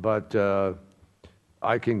 But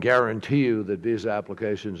I can guarantee you that visa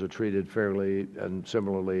applications are treated fairly and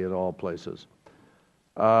similarly in all places.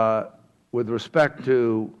 With respect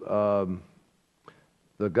to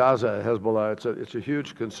the Gaza Hezbollah, it's a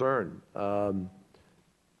huge concern.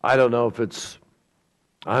 I don't know if it's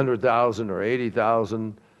 100,000 or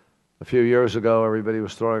 80,000. A few years ago, everybody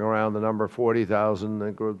was throwing around the number 40,000,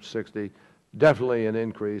 then grew to 60. Definitely an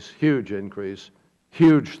increase, huge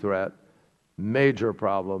threat, major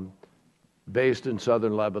problem, based in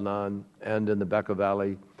southern Lebanon and in the Bekaa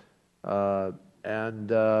Valley.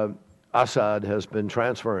 Assad has been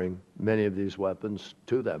transferring many of these weapons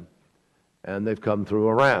to them, and they've come through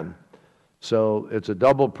Iran. So it's a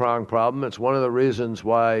double-pronged problem. It's one of the reasons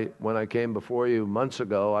why, when I came before you months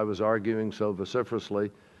ago, I was arguing so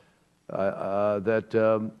vociferously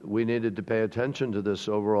that we needed to pay attention to this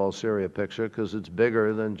overall Syria picture, because it's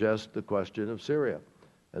bigger than just the question of Syria.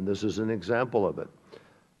 And this is an example of it.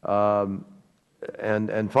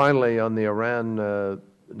 And finally, on the Iran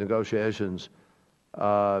negotiations,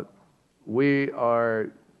 we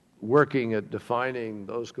are working at defining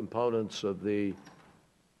those components of the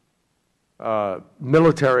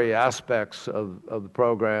military aspects of the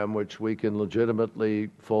program which we can legitimately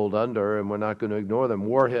fold under, and we're not going to ignore them.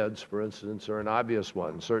 Warheads, for instance, are an obvious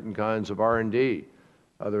one. Certain kinds of R&D,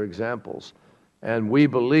 other examples. And we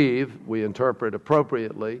believe, we interpret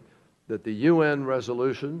appropriately, that the UN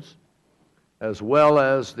resolutions, as well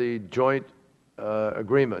as the joint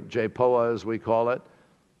agreement, JPOA as we call it,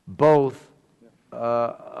 both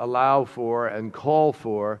allow for and call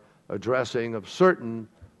for addressing of certain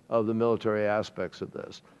of the military aspects of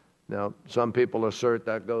this. Now, some people assert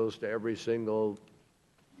that goes to every single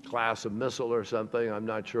class of missile or something. I'm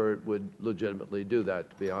not sure it would legitimately do that,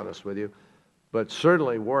 to be honest with you. But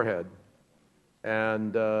certainly warhead.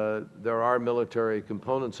 And there are military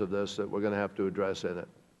components of this that we're going to have to address in it.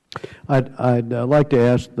 I'd like to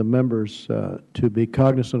ask the members to be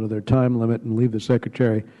cognizant of their time limit and leave the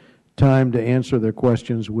Secretary time to answer their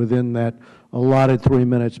questions within that allotted 3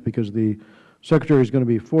 minutes, because the Secretary is going to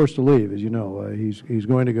be forced to leave, as you know. He's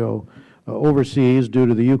going to go overseas due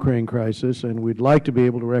to the Ukraine crisis, and we'd like to be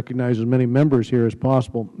able to recognize as many members here as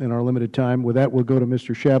possible in our limited time. With that, we'll go to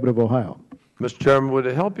Mr. Shabbat of Ohio. Mr. Chairman, would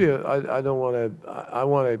it help you? I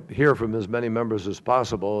want to hear from as many members as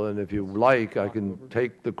possible, and if you like, I can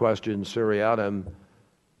take the questions seriatim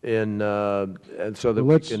and so that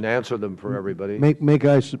we can answer them for everybody. May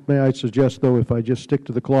I suggest, though, if I just stick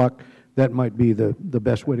to the clock, that might be the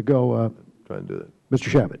best way to go. Try and do that. Mr.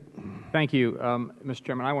 Shabbat. Thank you, Mr.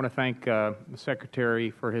 Chairman. I want to thank the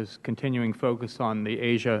Secretary for his continuing focus on the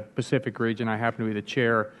Asia-Pacific region. I happen to be the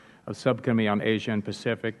chair of Subcommittee on Asia and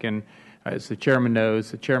Pacific, and as the Chairman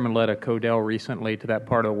knows, the Chairman led a CODEL recently to that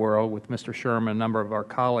part of the world with Mr. Sherman, a number of our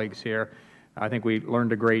colleagues here. I think we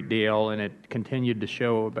learned a great deal, and it continued to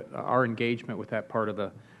show our engagement with that part of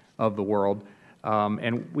the world.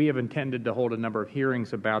 And we have intended to hold a number of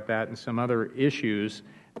hearings about that and some other issues.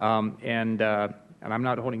 And I'm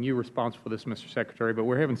not holding you responsible for this, Mr. Secretary, but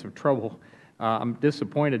we're having some trouble. I'm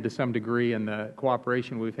disappointed to some degree in the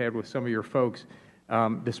cooperation we've had with some of your folks. I'll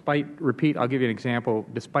give you an example.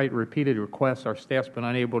 Despite repeated requests, our staff's been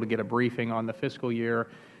unable to get a briefing on the fiscal year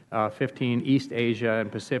 15 East Asia and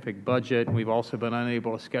Pacific budget. We've also been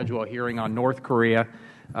unable to schedule a hearing on North Korea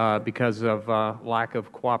because of lack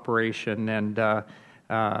of cooperation, and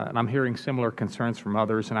I'm hearing similar concerns from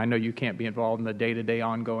others. And I know you can't be involved in the day-to-day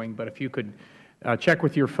ongoing, but if you could check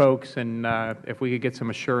with your folks, and if we could get some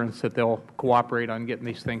assurance that they'll cooperate on getting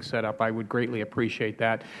these things set up, I would greatly appreciate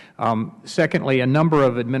that. Secondly, a number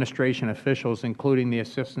of administration officials, including the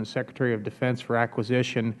Assistant Secretary of Defense for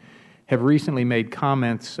Acquisition, have recently made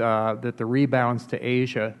comments that the rebalance to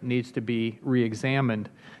Asia needs to be reexamined.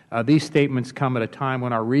 These statements come at a time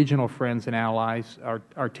when our regional friends and allies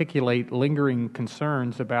articulate lingering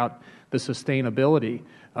concerns about the sustainability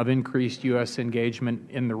of increased U.S. engagement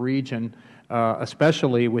in the region,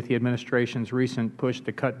 especially with the administration's recent push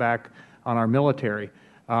to cut back on our military.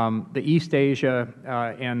 The East Asia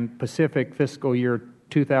and Pacific fiscal year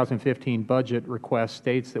 2015 budget request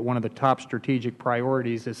states that one of the top strategic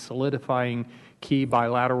priorities is solidifying key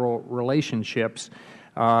bilateral relationships.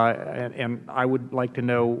 And I would like to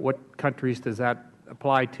know what countries does that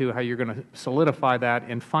apply to, how you're going to solidify that.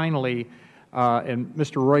 And finally, and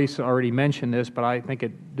Mr. Royce already mentioned this, but I think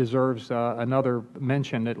it deserves another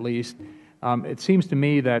mention at least. It seems to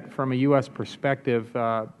me that from a U.S. perspective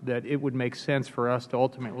that it would make sense for us to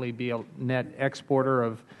ultimately be a net exporter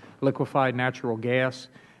of liquefied natural gas.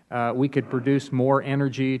 We could produce more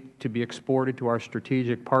energy to be exported to our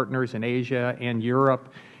strategic partners in Asia and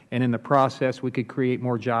Europe, and in the process we could create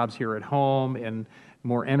more jobs here at home and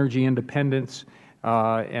more energy independence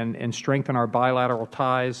and strengthen our bilateral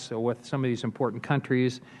ties with some of these important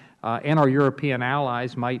countries. And our European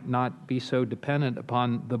allies might not be so dependent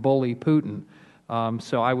upon the bully Putin.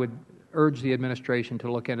 So I would urge the administration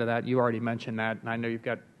to look into that. You already mentioned that, and I know you've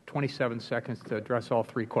got 27 seconds to address all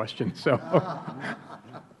three questions. So,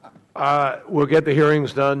 we'll get the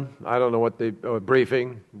hearings done. I don't know what the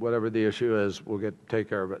briefing, whatever the issue is, we'll take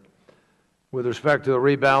care of it. With respect to the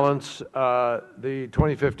rebalance, the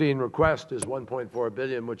 2015 request is $1.4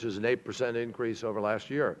 billion, which is an 8% increase over last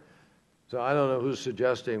year. So I don't know who's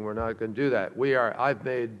suggesting we're not going to do that. I've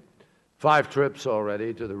made 5 trips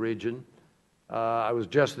already to the region. I was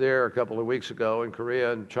just there a couple of weeks ago in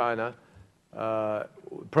Korea and China. The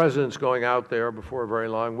President's going out there before very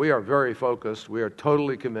long. We are very focused. We are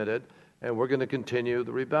totally committed, and we're going to continue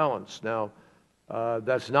the rebalance. Now,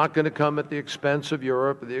 that's not going to come at the expense of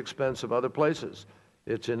Europe or the expense of other places.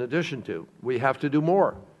 It's in addition to. We have to do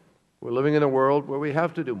more. We're living in a world where we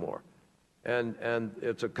have to do more. And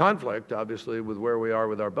it's a conflict, obviously, with where we are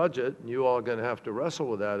with our budget. And you all are going to have to wrestle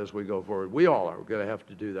with that as we go forward. We all are going to have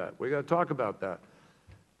to do that. We've got to talk about that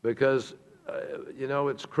because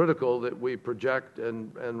it's critical that we project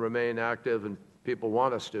and remain active, and people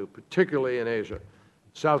want us to, particularly in Asia.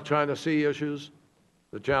 South China Sea issues,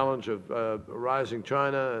 the challenge of rising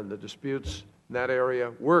China and the disputes in that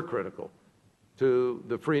area were critical to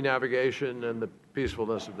the free navigation and the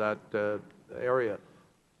peacefulness of that area.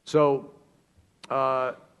 So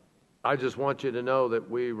I just want you to know that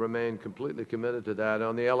we remain completely committed to that.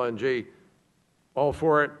 On the LNG, all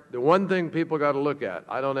for it. The one thing people got to look at,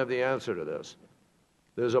 I don't have the answer to this.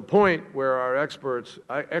 There's a point where our exports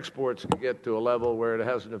can get to a level where it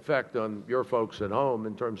has an effect on your folks at home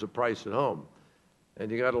in terms of price at home.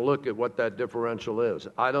 And you got to look at what that differential is.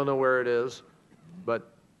 I don't know where it is,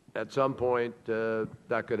 but at some point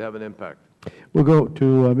that could have an impact. We'll go to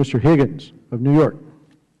Mr. Higgins of New York.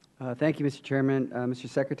 Thank you, Mr. Chairman. Mr.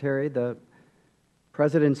 Secretary, the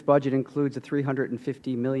President's budget includes a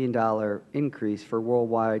 $350 million increase for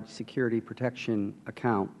Worldwide Security Protection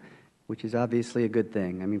Account, which is obviously a good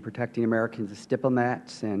thing. I mean, protecting Americans as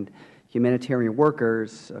diplomats and humanitarian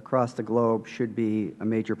workers across the globe should be a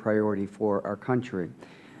major priority for our country.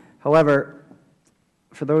 However,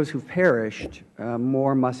 for those who've perished,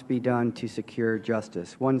 more must be done to secure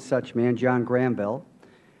justice. One such man, John Granville,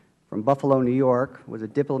 from Buffalo, New York, was a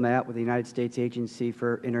diplomat with the United States Agency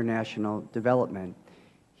for International Development.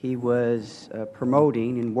 He was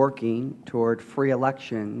promoting and working toward free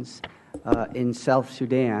elections in South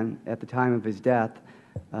Sudan at the time of his death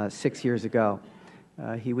 6 years ago.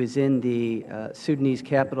 He was in the Sudanese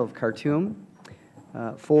capital of Khartoum.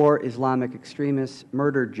 4 Islamic extremists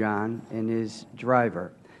murdered John and his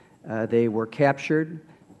driver. They were captured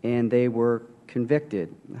and they were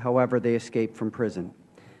convicted. However, they escaped from prison.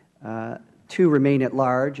 2 remain at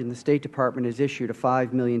large, and the State Department has issued a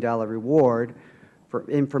 $5 million reward for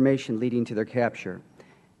information leading to their capture.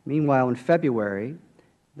 Meanwhile, in February,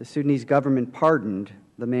 the Sudanese government pardoned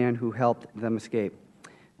the man who helped them escape.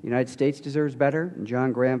 The United States deserves better, and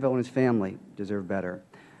John Granville and his family deserve better.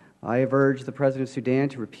 I have urged the President of Sudan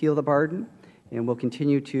to repeal the pardon and will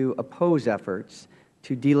continue to oppose efforts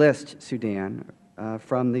to delist Sudan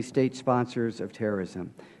from the state sponsors of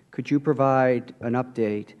terrorism. Could you provide an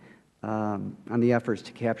update on the efforts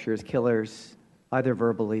to capture his killers, either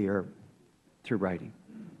verbally or through writing?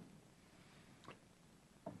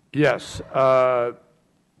 Yes.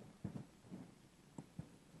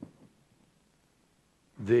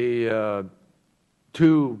 The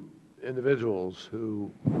two individuals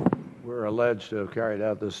who were alleged to have carried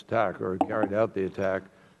out this attack or carried out the attack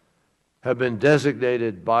have been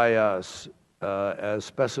designated by us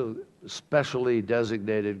as specially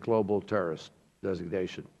designated global terrorist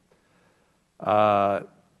designation.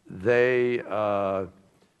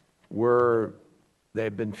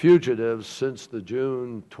 They've been fugitives since the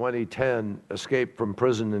June 2010 escape from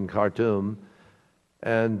prison in Khartoum,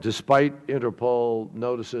 and despite Interpol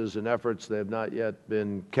notices and efforts, they have not yet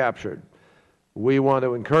been captured. We want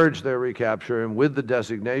to encourage their recapture, and with the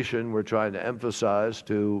designation, we're trying to emphasize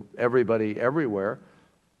to everybody everywhere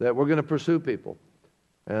that we're going to pursue people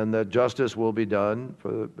and that justice will be done.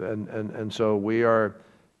 And so we are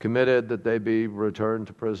committed that they be returned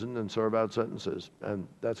to prison and serve out sentences, and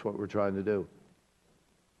that's what we're trying to do.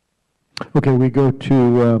 Okay, we go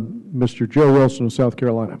to Mr. Joe Wilson of South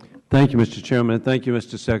Carolina. Thank you, Mr. Chairman. Thank you,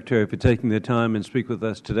 Mr. Secretary, for taking the time and speak with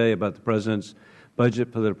us today about the President's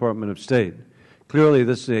budget for the Department of State. Clearly,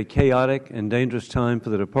 this is a chaotic and dangerous time for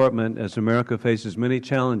the Department as America faces many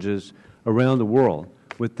challenges around the world,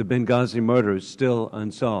 with the Benghazi murders still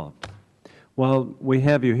unsolved. While we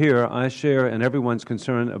have you here, I share in everyone's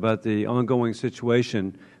concern about the ongoing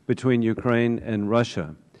situation between Ukraine and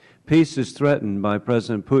Russia. Peace is threatened by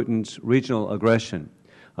President Putin's regional aggression.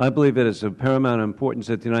 I believe it is of paramount importance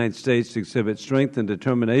that the United States exhibit strength and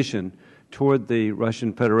determination toward the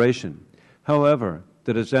Russian Federation. However,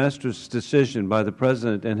 the disastrous decision by the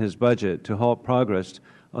President and his budget to halt progress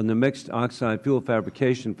on the mixed oxide fuel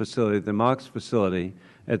fabrication facility, the MOX facility,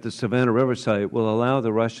 at the Savannah River site will allow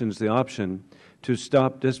the Russians the option to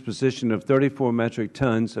stop disposition of 34 metric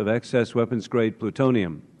tons of excess weapons-grade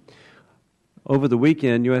plutonium. Over the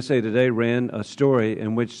weekend, USA Today ran a story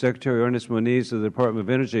in which Secretary Ernest Moniz of the Department of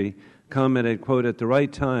Energy commented, quote, "At the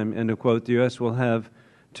right time," end of quote, the U.S. will have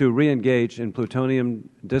to re-engage in plutonium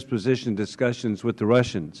disposition discussions with the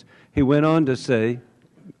Russians. He went on to say,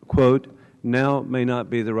 quote, "Now may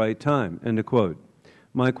not be the right time," end of quote.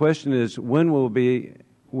 My question is, when will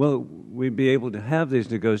we be able to have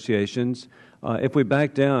these negotiations? If we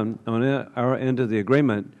back down on our end of the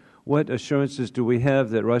agreement, what assurances do we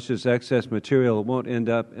have that Russia's excess material won't end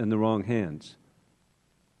up in the wrong hands?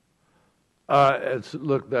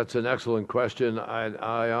 Look, that's an excellent question.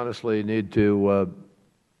 I honestly need to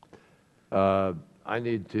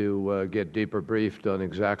get deeper briefed on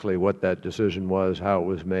exactly what that decision was, how it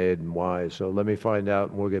was made, and why. So let me find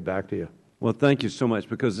out, and we'll get back to you. Well, thank you so much,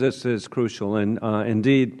 because this is crucial. And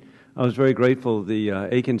indeed, I was very grateful. The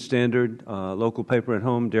Aiken Standard, local paper at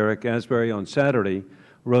home, Derek Asbury, on Saturday,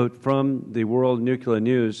 wrote from the World Nuclear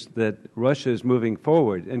News that Russia is moving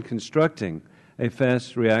forward in constructing a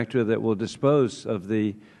fast reactor that will dispose of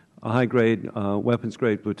the high-grade,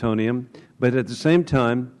 weapons-grade plutonium. But at the same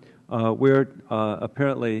time, we're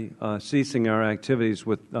apparently ceasing our activities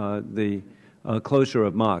with the closure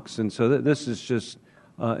of MOX. And so this is just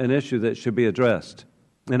an issue that should be addressed.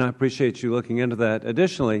 And I appreciate you looking into that.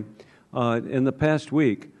 Additionally, in the past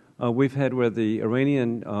week, we've had where the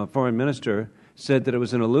Iranian foreign minister said that it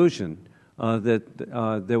was an illusion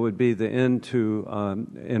that there would be the end to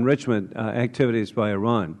enrichment activities by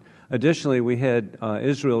Iran. Additionally, we had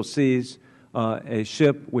Israel seize a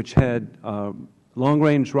ship which had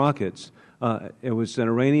long-range rockets. It was an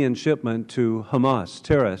Iranian shipment to Hamas,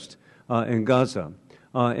 terrorists, in Gaza.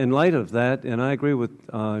 In light of that, and I agree with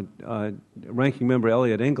Ranking Member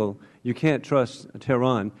Elliott Engel, you can't trust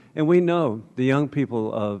Tehran. And we know the young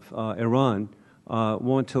people of Iran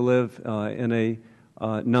want to live in a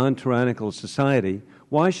non-tyrannical society.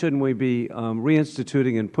 Why shouldn't we be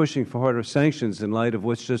reinstituting and pushing for harder sanctions in light of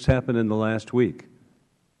what's just happened in the last week?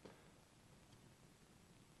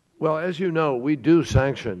 Well, as you know, we do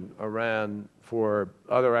sanction Iran for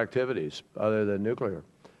other activities other than nuclear.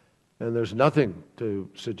 And there's nothing to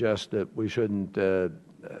suggest that we shouldn't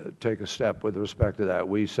take a step with respect to that.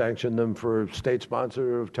 We sanction them for state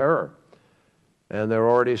sponsor of terror. And they're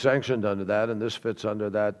already sanctioned under that, and this fits under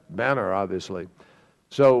that banner, obviously.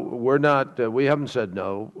 So we're not, we haven't said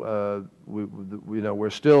no. We're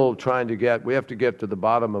still trying to we have to get to the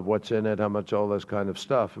bottom of what's in it, how much all this kind of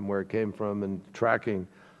stuff, and where it came from, and tracking,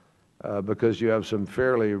 because you have some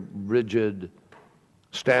fairly rigid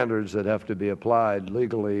standards that have to be applied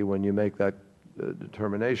legally when you make that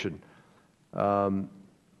determination.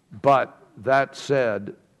 But that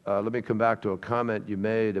said, let me come back to a comment you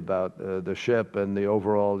made about the ship and the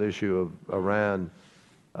overall issue of Iran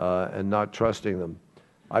and not trusting them.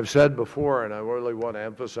 I've said before, and I really want to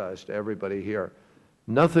emphasize to everybody here,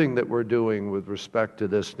 nothing that we're doing with respect to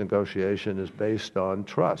this negotiation is based on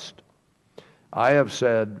trust. I have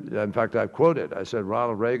said, in fact, I've quoted, I said,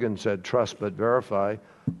 Ronald Reagan said, trust but verify.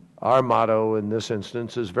 Our motto in this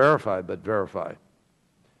instance is verify but verify.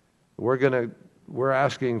 We're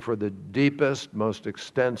asking for the deepest, most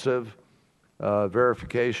extensive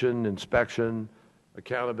verification, inspection,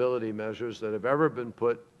 accountability measures that have ever been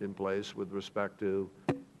put in place with respect to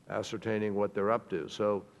ascertaining what they're up to.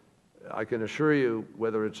 So I can assure you,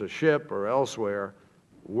 whether it's a ship or elsewhere,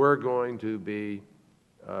 we're going to be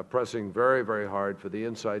pressing very, very hard for the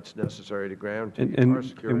insights necessary to guarantee our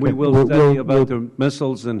security. And we will study about the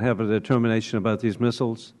missiles and have a determination about these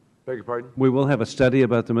missiles? Beg your pardon? We will have a study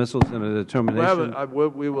about the missiles and a determination?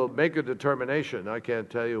 We will make a determination. I can't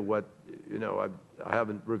tell you what, I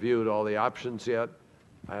haven't reviewed all the options yet.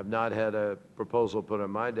 I have not had a proposal put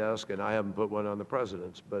on my desk, and I haven't put one on the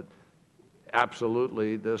President's. But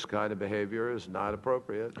absolutely, this kind of behavior is not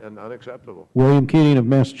appropriate and unacceptable. William Keating of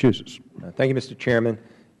Massachusetts. Thank you, Mr. Chairman.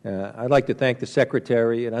 I'd like to thank the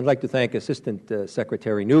Secretary, and I'd like to thank Assistant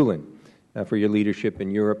Secretary Nuland for your leadership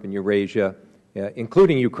in Europe and Eurasia,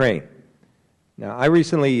 including Ukraine. Now, I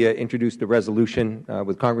recently introduced a resolution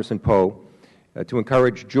with Congressman Poe to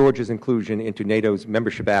encourage Georgia's inclusion into NATO's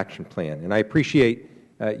membership action plan, and I appreciate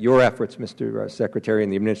your efforts, Mr. Secretary,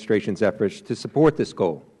 and the administration's efforts to support this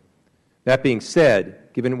goal. That being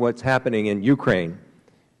said, given what's happening in Ukraine,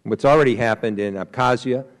 and what's already happened in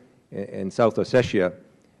Abkhazia and South Ossetia,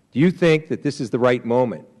 do you think that this is the right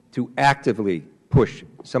moment to actively push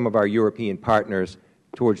some of our European partners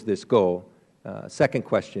towards this goal? Second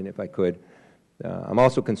question, if I could. I'm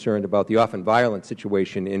also concerned about the often violent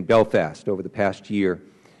situation in Belfast over the past year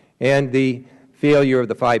and the failure of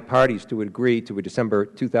the 5 parties to agree to a December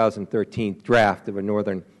 2013 draft of a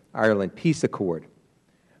Northern Ireland peace accord.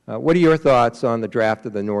 What are your thoughts on the draft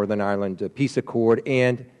of the Northern Ireland peace accord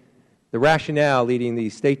and the rationale leading the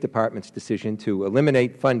State Department's decision to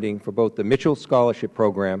eliminate funding for both the Mitchell Scholarship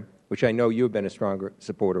Program, which I know you have been a strong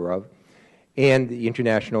supporter of, and the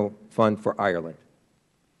International Fund for Ireland?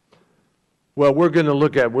 Well, we're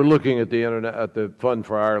looking at the Fund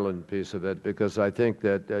for Ireland piece of it, because I think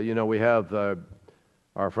that, we have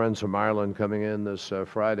our friends from Ireland coming in this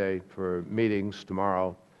Friday for meetings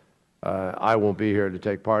tomorrow. I won't be here to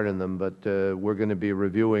take part in them, but we're going to be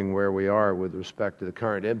reviewing where we are with respect to the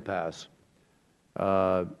current impasse.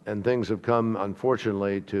 And things have come,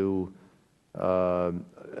 unfortunately, to a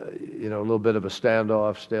little bit of a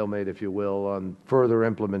standoff, stalemate, if you will, on further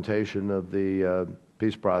implementation of the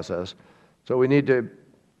peace process. So we need to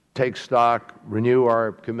take stock, renew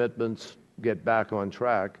our commitments, get back on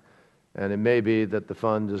track, and it may be that the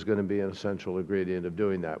fund is going to be an essential ingredient of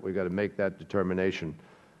doing that. We've got to make that determination.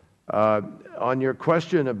 On your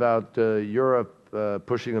question about Europe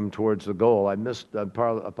pushing them towards the goal, I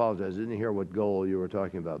apologize, I didn't hear what goal you were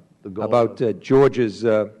talking about. The goal about Georgia's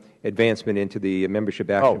advancement into the membership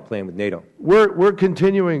action plan with NATO. We're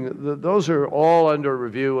continuing. Those are all under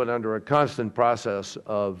review and under a constant process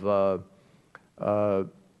of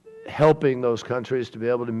helping those countries to be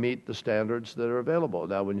able to meet the standards that are available.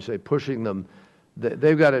 Now, when you say pushing them,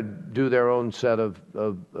 they've got to do their own set of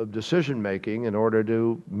decision-making in order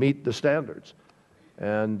to meet the standards.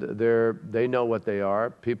 And they know what they are.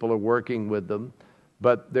 People are working with them.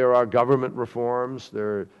 But there are government reforms, there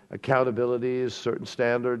are accountabilities, certain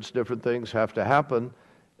standards, different things have to happen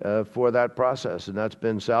for that process. And that's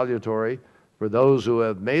been salutary for those who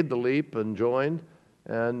have made the leap and joined.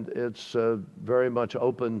 And it's very much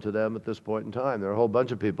open to them at this point in time. There are a whole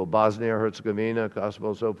bunch of people, Bosnia, Herzegovina, Kosovo,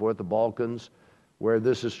 and so forth, the Balkans, where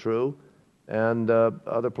this is true, and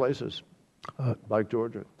other places like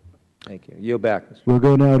Georgia. Thank you. Yield back. We'll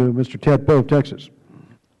go now to Mr. Ted Poe of Texas.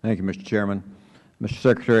 Thank you, Mr. Chairman. Mr.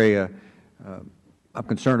 Secretary, I'm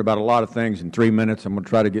concerned about a lot of things. In 3 minutes, I'm going to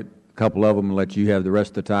try to get a couple of them and let you have the rest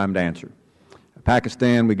of the time to answer.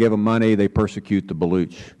 Pakistan, we give them money, they persecute the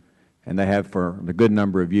Baluch, and they have for a good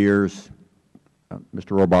number of years.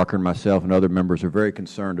 Mr. Rohrbacher and myself and other members are very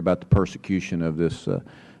concerned about the persecution of this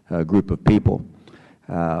group of people.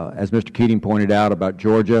 As Mr. Keating pointed out about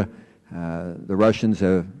Georgia, the Russians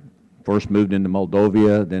have first moved into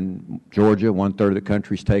Moldova, then Georgia. 1/3 of the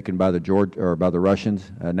country is taken by the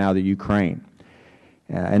Russians. Now the Ukraine.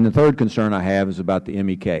 And the third concern I have is about the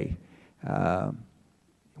MEK.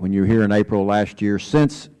 When you were here in April last year,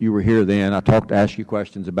 since you were here then, I asked you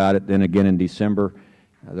questions about it. Then again in December,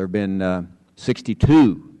 there have been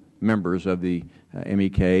 62 members of the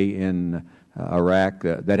MEK in Iraq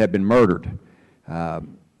that have been murdered.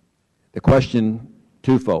 The question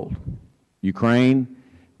twofold: Ukraine.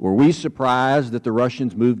 Were we surprised that the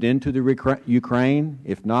Russians moved into the Ukraine?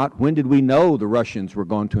 If not, when did we know the Russians were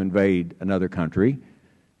going to invade another country?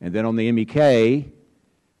 And then on the MEK,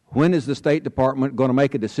 when is the State Department going to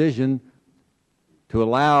make a decision to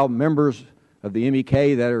allow members of the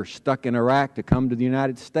MEK that are stuck in Iraq to come to the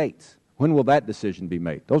United States? When will that decision be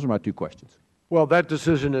made? Those are my two questions. Well, that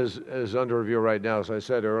decision is under review right now. As I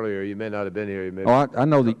said earlier, you may not have been here. You may I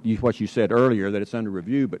know that what you said earlier, that it's under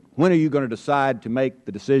review, but when are you going to decide to make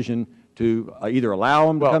the decision to either allow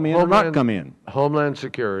them to come in or not come in? Homeland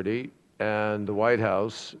Security and the White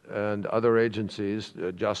House and other agencies,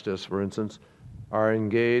 Justice, for instance, are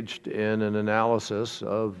engaged in an analysis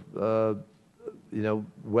of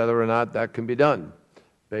whether or not that can be done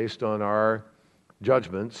based on our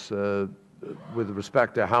judgments with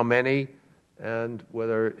respect to how many and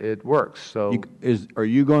whether it works. So, are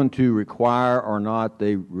you going to require or not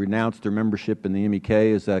they renounce their membership in the MEK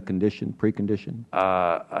as a condition, precondition?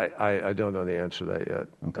 I don't know the answer to that yet.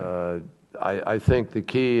 Okay. I think the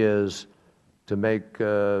key is to make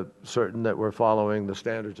certain that we're following the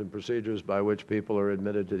standards and procedures by which people are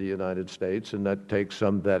admitted to the United States, and that takes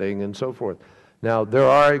some vetting and so forth. Now, there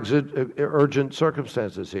are urgent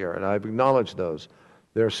circumstances here, and I've acknowledged those.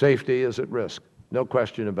 Their safety is at risk, no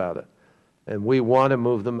question about it. And we want to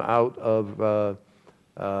move them out of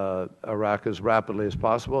Iraq as rapidly as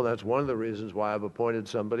possible. That's one of the reasons why I've appointed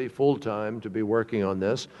somebody full-time to be working on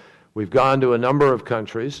this. We've gone to a number of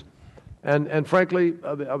countries, and frankly,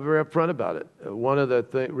 I'm very upfront about it. One of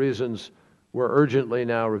the reasons we're urgently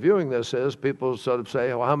now reviewing this is people sort of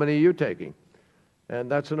say, well, how many are you taking? And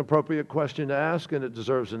that's an appropriate question to ask, and it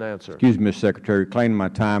deserves an answer. Excuse me, Mr. Secretary, claiming my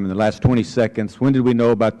time. In the last 20 seconds, when did we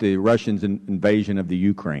know about the Russians' invasion of the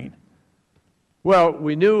Ukraine? Well,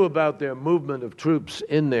 we knew about their movement of troops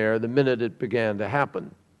in there the minute it began to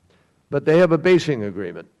happen. But they have a basing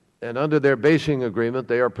agreement, and under their basing agreement,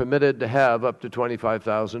 they are permitted to have up to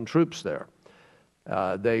 25,000 troops there.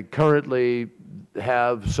 They currently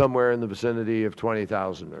have somewhere in the vicinity of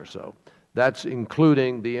 20,000 or so. That's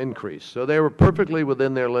including the increase. So they were perfectly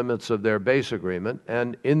within their limits of their base agreement,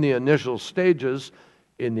 and in the initial stages,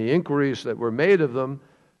 in the inquiries that were made of them,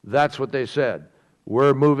 that's what they said.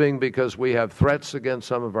 We're moving because we have threats against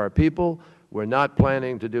some of our people. We're not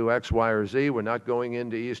planning to do X, Y, or Z. We're not going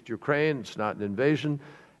into East Ukraine. It's not an invasion.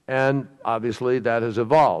 And obviously that has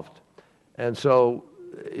evolved. And so,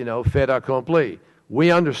 fait accompli.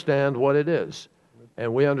 We understand what it is.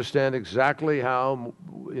 And we understand exactly how,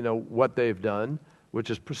 what they've done, which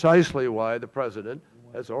is precisely why the President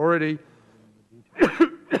has already,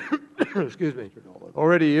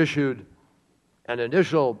 already issued an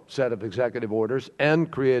initial set of executive orders and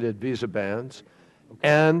created visa bans.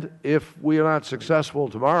 And if we are not successful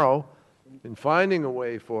tomorrow in finding a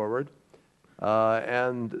way forward,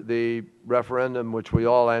 and the referendum, which we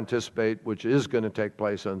all anticipate, which is going to take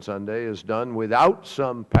place on Sunday, is done without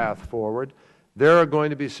some path forward, there are going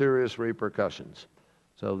to be serious repercussions.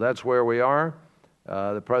 So that's where we are.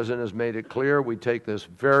 The President has made it clear we take this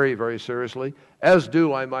very, very seriously, as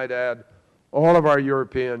do, I might add, all of our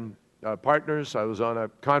European partners. I was on a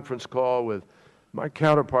conference call with my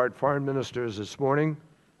counterpart foreign ministers this morning,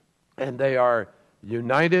 and they are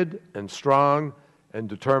united and strong and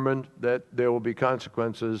determined that there will be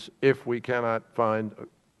consequences if we cannot find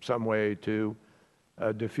some way to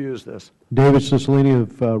diffuse this. David Cicilline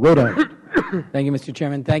of Rhode Island. Thank you, Mr.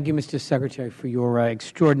 Chairman. Thank you, Mr. Secretary, for your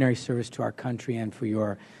extraordinary service to our country and for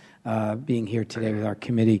your being here today with our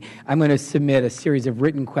committee. I'm going to submit a series of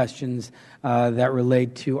written questions that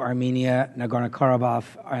relate to Armenia, Nagorno-Karabakh,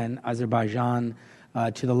 and Azerbaijan,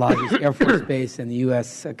 to the Lodges Air Force Base and the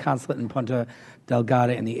U.S. Consulate in Punta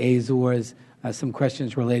Delgada and the Azores, some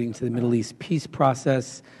questions relating to the Middle East peace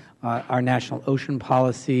process, our national ocean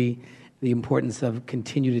policy, the importance of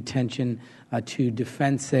continued attention to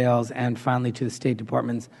defense sales, and finally to the State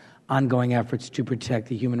Department's ongoing efforts to protect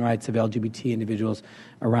the human rights of LGBT individuals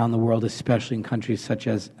around the world, especially in countries such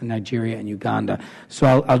as Nigeria and Uganda.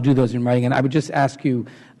 So I'll do those in writing. And I would just ask you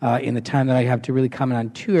in the time that I have to really comment on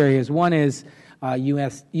two areas. One is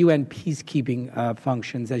UN peacekeeping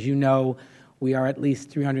functions. As you know, we are at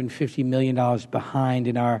least $350 million behind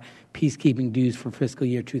in our peacekeeping dues for fiscal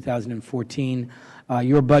year 2014.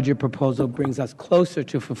 Your budget proposal brings us closer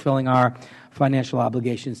to fulfilling our financial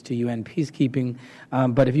obligations to UN peacekeeping.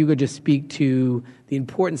 But if you could just speak to the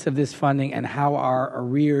importance of this funding and how our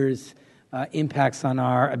arrears impacts on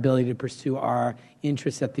our ability to pursue our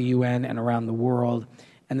interests at the UN and around the world.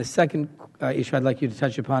 And the second issue I'd like you to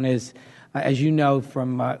touch upon is, as you know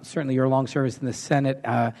from certainly your long service in the Senate,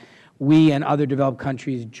 we and other developed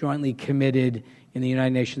countries jointly committed in the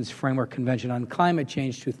United Nations Framework Convention on Climate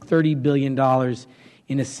Change to $30 billion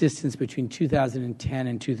in assistance between 2010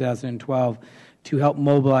 and 2012 to help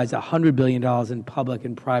mobilize $100 billion in public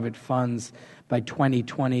and private funds by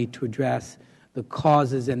 2020 to address the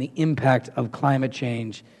causes and the impact of climate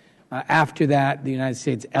change. After that, the United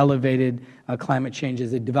States elevated climate change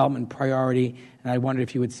as a development priority, and I wondered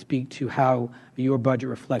if you would speak to how your budget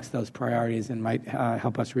reflects those priorities and might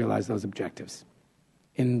help us realize those objectives.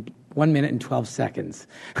 In 1 minute and 12 seconds.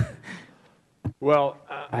 Well,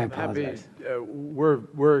 I apologize.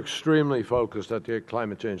 We're extremely focused. I'll take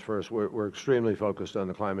climate change first. We're extremely focused on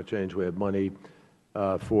the climate change. We have money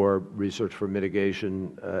for research for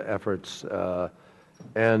mitigation efforts,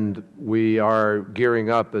 and we are gearing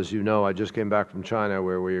up. As you know, I just came back from China,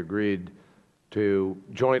 where we agreed to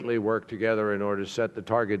jointly work together in order to set the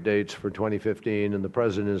target dates for 2015, and the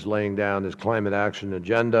President is laying down his climate action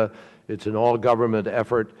agenda. It's an all-government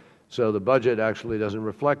effort. So the budget actually doesn't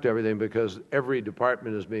reflect everything because every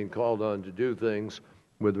department is being called on to do things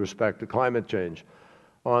with respect to climate change.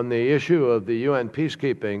 On the issue of the UN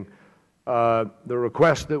peacekeeping, the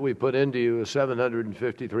request that we put into you is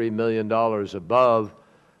 $753 million above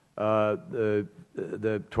the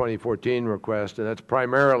 2014 request, and that's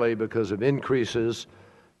primarily because of increases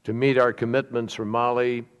to meet our commitments from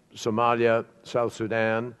Mali, Somalia, South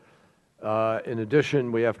Sudan. In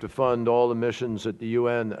addition, we have to fund all the missions at the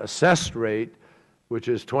UN assessed rate, which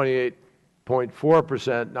is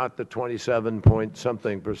 28.4%, not the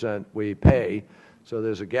 27-point-something% we pay. So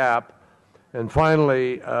there's a gap. And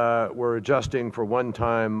finally, we're adjusting for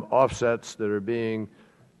one-time offsets that are being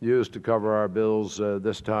used to cover our bills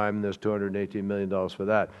this time. There's $218 million for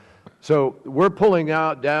that. So we're pulling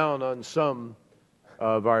down on some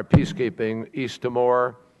of our peacekeeping, East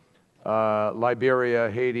Timor, Liberia,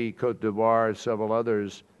 Haiti, Cote d'Ivoire, several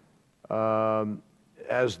others,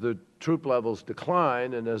 as the troop levels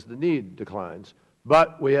decline and as the need declines.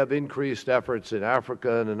 But we have increased efforts in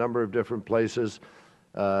Africa and a number of different places,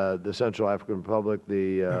 the Central African Republic,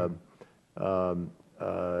 the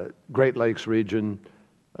Great Lakes region,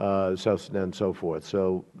 South Sudan, and so forth.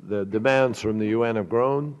 So the demands from the UN have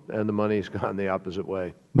grown, and the money's gone the opposite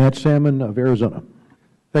way. Matt Salmon of Arizona.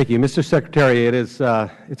 Thank you. Mr. Secretary,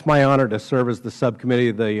 it's my honor to serve as the subcommittee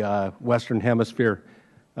of the Western Hemisphere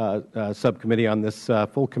subcommittee on this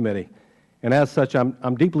full committee. And as such,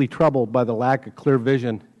 I'm deeply troubled by the lack of clear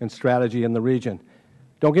vision and strategy in the region.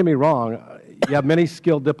 Don't get me wrong, you have many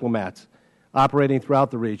skilled diplomats operating throughout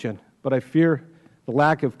the region, but I fear the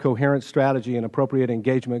lack of coherent strategy and appropriate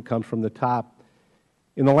engagement comes from the top.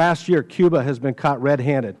 In the last year, Cuba has been caught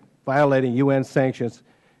red-handed, violating UN sanctions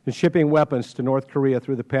and shipping weapons to North Korea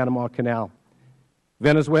through the Panama Canal.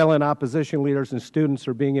 Venezuelan opposition leaders and students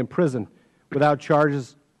are being imprisoned without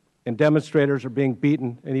charges, and demonstrators are being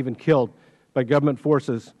beaten and even killed by government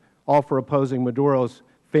forces, all for opposing Maduro's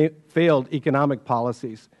failed economic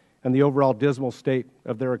policies and the overall dismal state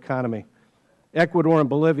of their economy. Ecuador and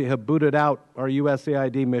Bolivia have booted out our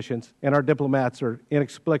USAID missions, and our diplomats are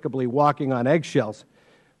inexplicably walking on eggshells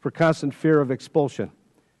for constant fear of expulsion.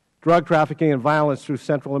 Drug trafficking and violence through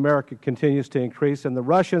Central America continues to increase, and the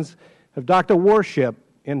Russians have docked a warship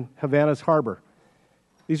in Havana's harbor.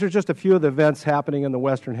 These are just a few of the events happening in the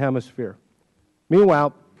Western Hemisphere.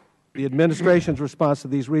 Meanwhile, the administration's response to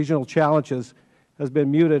these regional challenges has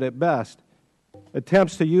been muted at best.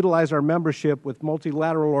 Attempts to utilize our membership with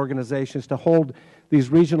multilateral organizations to hold these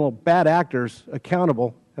regional bad actors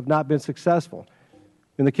accountable have not been successful.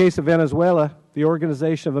 In the case of Venezuela, the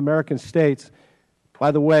Organization of American States,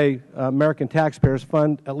 by the way, American taxpayers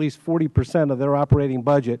fund at least 40% of their operating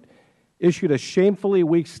budget, issued a shamefully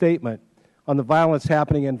weak statement on the violence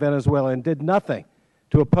happening in Venezuela and did nothing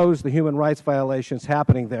to oppose the human rights violations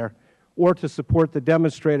happening there or to support the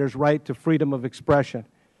demonstrators' right to freedom of expression.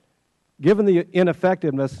 Given the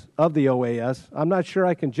ineffectiveness of the OAS, I'm not sure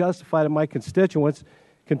I can justify to my constituents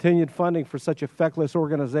continued funding for such a feckless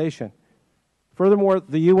organization. Furthermore,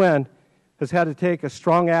 the UN has had to take a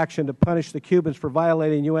strong action to punish the Cubans for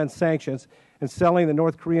violating UN sanctions and selling the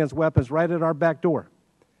North Koreans weapons right at our back door.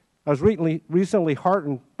 I was recently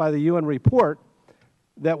heartened by the UN report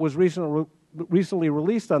that was recently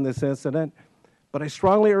released on this incident, but I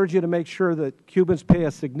strongly urge you to make sure that Cubans pay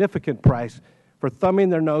a significant price for thumbing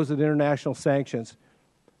their nose at international sanctions.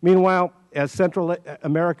 Meanwhile, as Central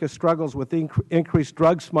America struggles with increased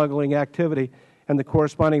drug smuggling activity and the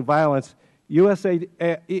corresponding violence,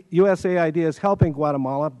 USAID is helping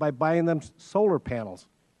Guatemala by buying them solar panels.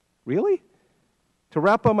 Really? To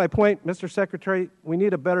wrap up my point, Mr. Secretary, we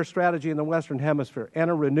need a better strategy in the Western Hemisphere and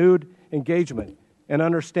a renewed engagement and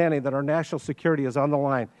understanding that our national security is on the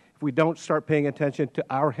line if we don't start paying attention to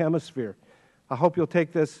our hemisphere. I hope you'll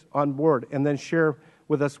take this on board and then share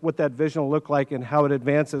with us what that vision will look like and how it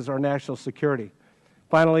advances our national security.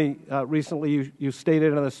 Finally, recently you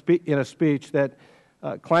stated in a speech that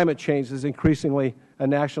climate change is increasingly a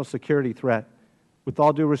national security threat. With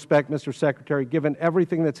all due respect, Mr. Secretary, given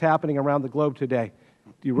everything that's happening around the globe today,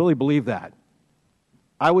 do you really believe that?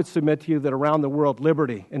 I would submit to you that around the world,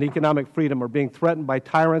 liberty and economic freedom are being threatened by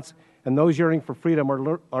tyrants, and those yearning for freedom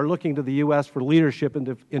are looking to the U.S. for leadership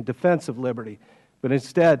in defense of liberty. But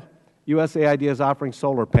instead, USAID is offering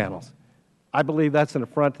solar panels. I believe that's an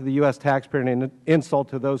affront to the U.S. taxpayer and an insult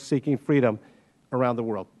to those seeking freedom around the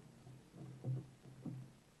world.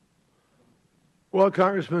 Well,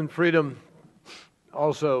 Congressman, freedom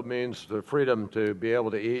also means the freedom to be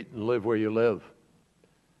able to eat and live where you live.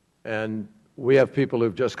 And we have people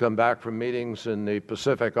who've just come back from meetings in the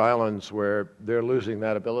Pacific Islands where they're losing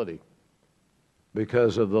that ability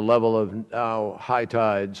because of the level of now high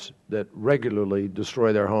tides that regularly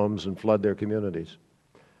destroy their homes and flood their communities.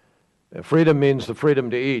 Freedom means the freedom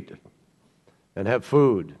to eat and have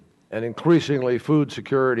food, and increasingly food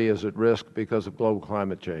security is at risk because of global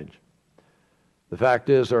climate change. The fact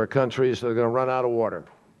is there are countries that are going to run out of water,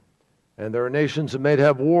 and there are nations that may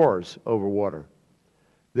have wars over water.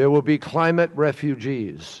 There will be climate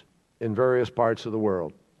refugees in various parts of the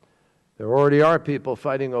world. There already are people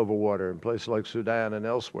fighting over water in places like Sudan and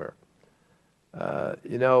elsewhere.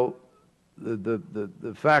 You know,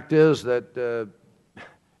 the fact is that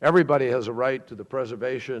everybody has a right to the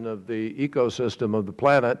preservation of the ecosystem of the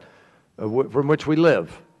planet from which we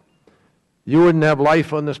live. You wouldn't have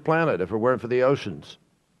life on this planet if it weren't for the oceans.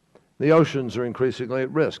 The oceans are increasingly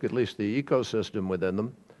at risk, at least the ecosystem within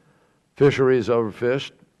them. Fisheries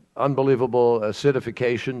overfished, unbelievable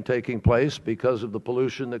acidification taking place because of the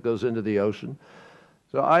pollution that goes into the ocean.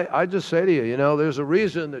 So I just say to you, you know, there's a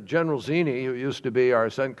reason that General Zinni, who used to be our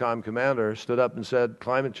CENTCOM commander, stood up and said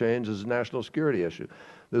climate change is a national security issue.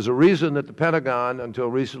 There's a reason that the Pentagon, until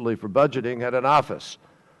recently for budgeting, had an office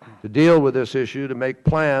to deal with this issue, to make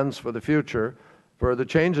plans for the future for the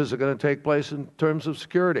changes that are going to take place in terms of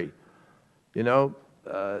security. You know,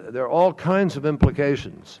 there are all kinds of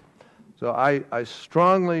implications. So I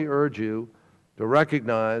strongly urge you to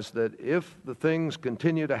recognize that if the things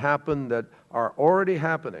continue to happen that are already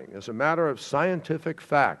happening as a matter of scientific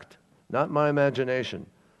fact, not my imagination,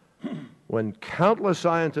 when countless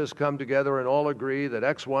scientists come together and all agree that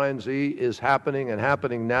X, Y, and Z is happening and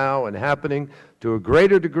happening now and happening to a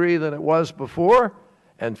greater degree than it was before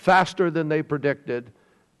and faster than they predicted,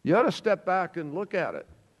 you ought to step back and look at it.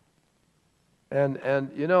 And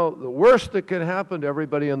you know, the worst that can happen to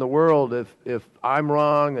everybody in the world if I'm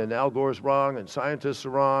wrong and Al Gore's wrong and scientists are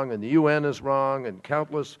wrong and the UN is wrong and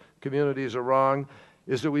countless communities are wrong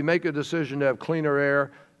is that we make a decision to have cleaner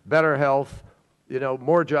air, better health, you know,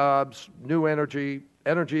 more jobs, new energy,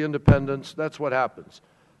 energy independence. That's what happens.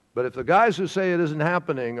 But if the guys who say it isn't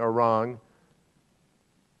happening are wrong,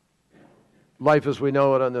 life as we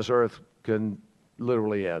know it on this earth can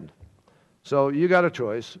literally end. So you got a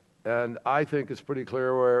choice. And I think it's pretty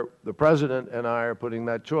clear where the President and I are putting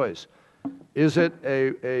that choice. Is it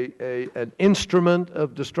an instrument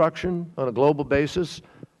of destruction on a global basis?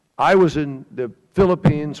 I was in the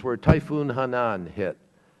Philippines where Typhoon Haiyan hit.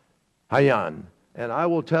 And I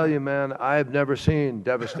will tell you, man, I've never seen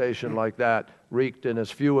devastation like that wreaked in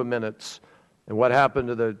as few minutes. And what happened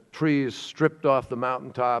to the trees stripped off the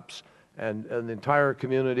mountaintops and the entire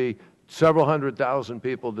community, several 100,000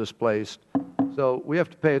 people displaced. So we have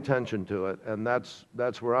to pay attention to it, and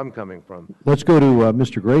that's where I'm coming from. Let's go to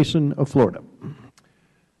Mr. Grayson of Florida.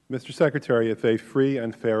 Mr. Secretary, if a free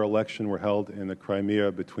and fair election were held in the Crimea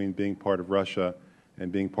between being part of Russia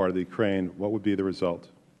and being part of the Ukraine, what would be the result?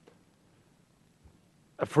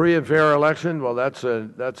 A free and fair election? Well, that's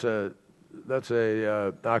a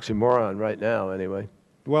oxymoron right now, anyway.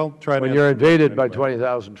 Well, try to when you're invaded by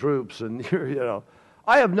 20,000 troops, and you're, you know.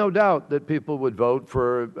 I have no doubt that people would vote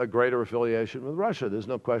for a greater affiliation with Russia. There's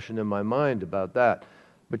no question in my mind about that.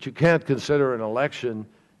 But you can't consider an election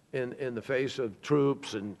in the face of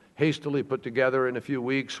troops and hastily put together in a few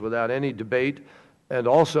weeks without any debate, and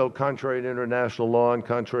also contrary to international law and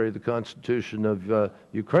contrary to the Constitution of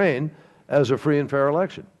Ukraine, as a free and fair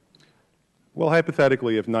election. Well,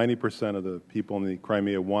 hypothetically, if 90% of the people in the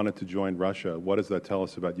Crimea wanted to join Russia, what does that tell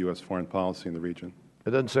us about U.S. foreign policy in the region? It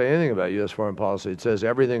doesn't say anything about U.S. foreign policy. It says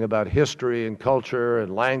everything about history and culture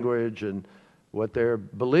and language and what they're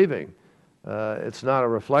believing. It's not a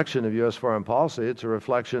reflection of U.S. foreign policy. It's a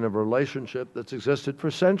reflection of a relationship that's existed for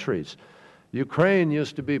centuries. Ukraine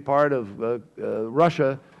used to be part of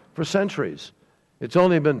Russia for centuries. It's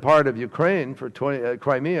only been part of Ukraine for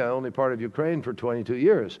Crimea, only part of Ukraine for 22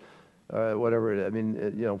 years, whatever it is. I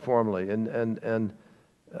mean, you know, formally, and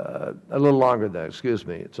a little longer than that. Excuse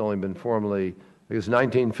me. It's only been formally. Because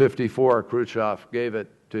 1954, Khrushchev gave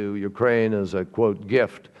it to Ukraine as a, quote,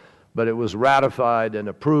 gift, but it was ratified and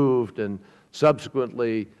approved, and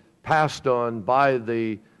subsequently passed on by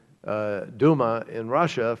the Duma in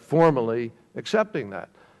Russia, formally accepting that.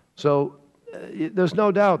 So there's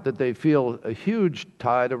no doubt that they feel a huge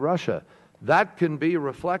tie to Russia. That can be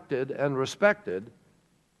reflected and respected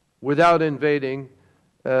without invading,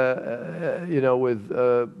 with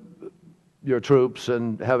your troops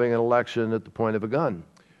and having an election at the point of a gun.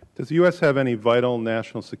 Does the U.S. have any vital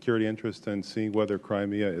national security interest in seeing whether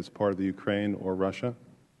Crimea is part of the Ukraine or Russia?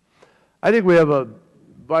 I think we have a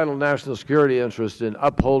vital national security interest in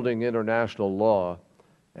upholding international law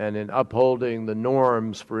and in upholding the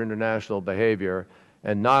norms for international behavior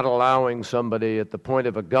and not allowing somebody at the point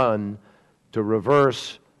of a gun to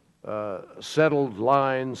reverse settled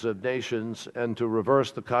lines of nations and to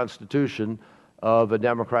reverse the Constitution of a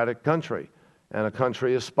democratic country and a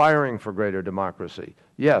country aspiring for greater democracy.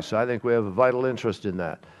 Yes, I think we have a vital interest in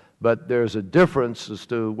that. But there's a difference as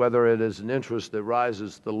to whether it is an interest that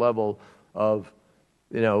rises to the level of,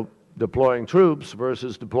 deploying troops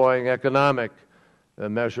versus deploying economic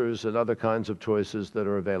measures and other kinds of choices that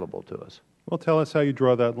are available to us. Well, tell us how you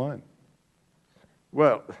draw that line.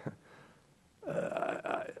 Well,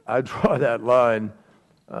 I draw that line.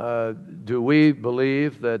 Do we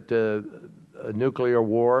believe that a nuclear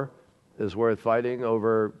war is worth fighting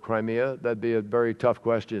over Crimea? That'd be a very tough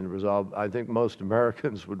question to resolve. I think most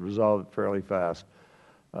Americans would resolve it fairly fast.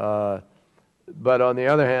 But on the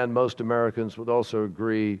other hand, most Americans would also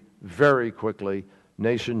agree very quickly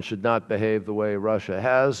nations should not behave the way Russia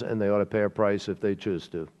has, and they ought to pay a price if they choose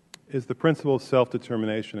to. Is the principle of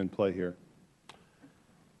self-determination in play here?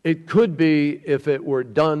 It could be if it were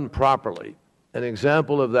done properly. An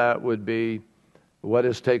example of that would be what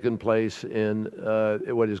has taken place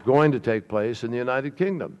what is going to take place in the United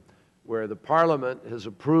Kingdom, where the Parliament has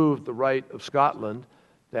approved the right of Scotland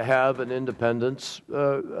to have an independence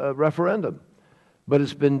referendum. But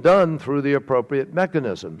it's been done through the appropriate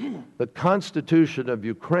mechanism. The Constitution of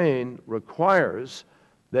Ukraine requires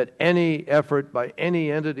that any effort by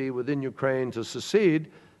any entity within Ukraine to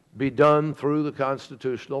secede be done through the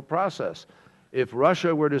constitutional process. If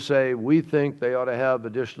Russia were to say, we think they ought to have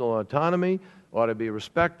additional autonomy, ought to be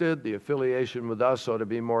respected, the affiliation with us ought to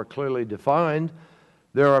be more clearly defined,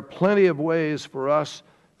 there are plenty of ways for us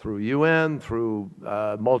through UN, through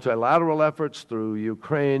multilateral efforts, through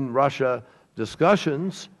Ukraine-Russia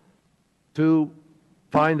discussions to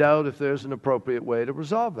find out if there's an appropriate way to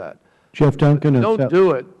resolve that. Jeff Duncan. You don't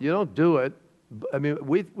do it. I mean,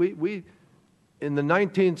 we in the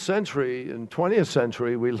 19th century and 20th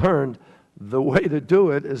century, we learned the way to do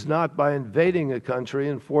it is not by invading a country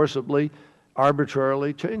and forcibly,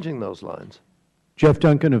 arbitrarily changing those lines. Jeff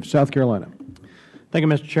Duncan of South Carolina. Thank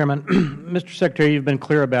you, Mr. Chairman. Mr. Secretary, you've been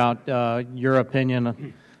clear about your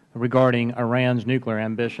opinion regarding Iran's nuclear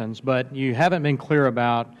ambitions, but you haven't been clear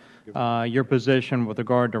about your position with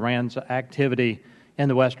regard to Iran's activity in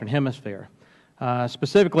the Western Hemisphere.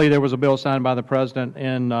 Specifically, there was a bill signed by the President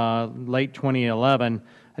in late 2011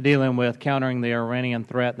 dealing with countering the Iranian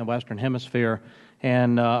threat in the Western Hemisphere,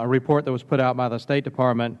 and a report that was put out by the State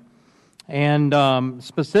Department. And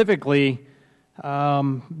specifically,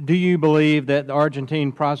 do you believe that the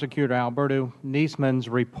Argentine prosecutor Alberto Niesman's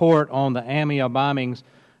report on the AMIA bombings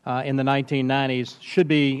in the 1990s should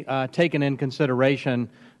be taken in consideration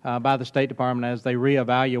by the State Department as they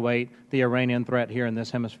reevaluate the Iranian threat here in this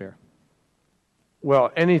hemisphere?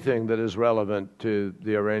 Well, anything that is relevant to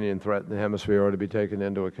the Iranian threat in the hemisphere ought to be taken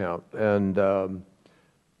into account. And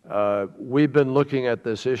we've been looking at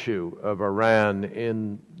this issue of Iran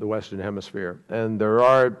in the Western Hemisphere, and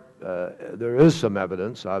there is some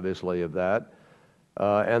evidence, obviously, of that.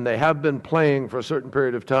 And they have been playing for a certain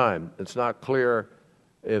period of time. It's not clear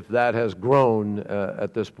if that has grown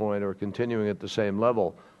at this point or continuing at the same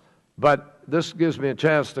level. But this gives me a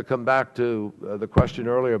chance to come back to the question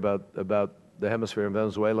earlier about the hemisphere in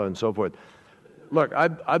Venezuela and so forth. Look,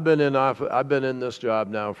 I've been in this job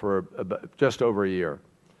now for just over a year.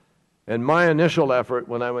 And my initial effort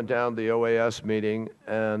when I went down to the OAS meeting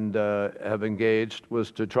and have engaged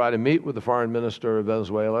was to try to meet with the foreign minister of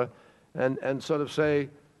Venezuela and sort of say,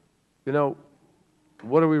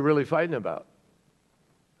 what are we really fighting about?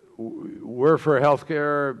 We're for health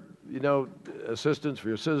care, assistance for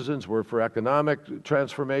your citizens. We're for economic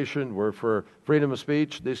transformation. We're for freedom of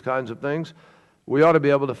speech, these kinds of things. We ought to be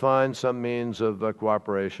able to find some means of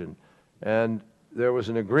cooperation. And there was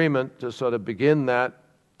an agreement to sort of begin that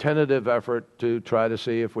tentative effort to try to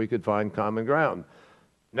see if we could find common ground.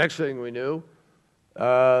 Next thing we knew,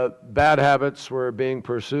 bad habits were being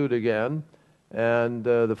pursued again, and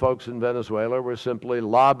the folks in Venezuela were simply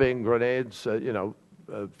lobbing grenades,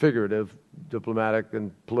 figurative diplomatic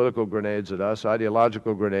and political grenades at us,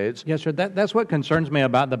 ideological grenades. Yes, sir. That's what concerns me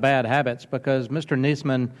about the bad habits, because Mr.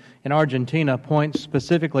 Niesman in Argentina points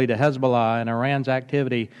specifically to Hezbollah and Iran's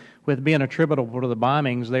activity with being attributable to the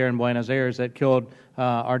bombings there in Buenos Aires that killed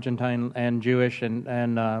Argentine and Jewish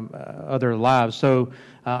and other lives. So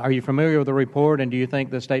are you familiar with the report, and do you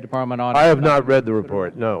think the State Department ought to... I have not read the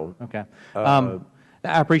report, no. Okay.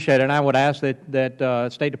 I appreciate it, and I would ask that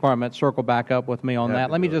State Department circle back up with me on that.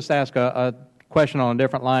 Let me just ask a question on a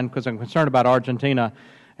different line, because I'm concerned about Argentina,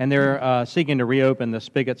 and they're seeking to reopen the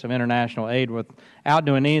spigots of international aid without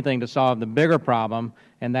doing anything to solve the bigger problem,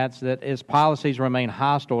 and that's that its policies remain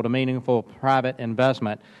hostile to meaningful private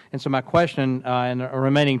investment. And so my question in the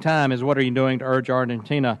remaining time is, what are you doing to urge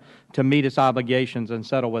Argentina to meet its obligations and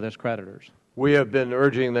settle with its creditors? We have been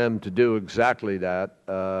urging them to do exactly that,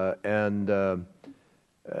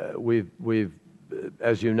 we've,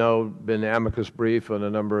 as you know, been amicus brief on a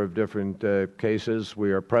number of different cases.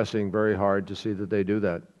 We are pressing very hard to see that they do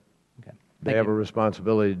that. Okay. They have a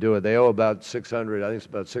responsibility to do it. They owe about I think it's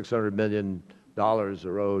about $600 million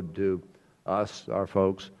are owed to us, our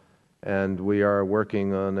folks, and we are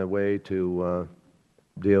working on a way to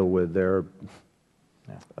deal with their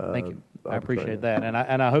Thank you. I appreciate that,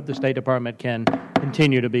 and I hope the State Department can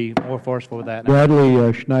continue to be more forceful with that.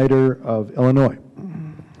 Bradley Schneider of Illinois.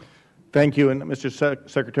 Thank you, and Mr.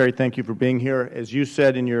 Secretary, thank you for being here. As you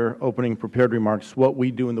said in your opening prepared remarks, what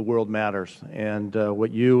we do in the world matters, and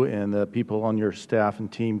what you and the people on your staff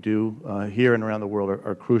and team do here and around the world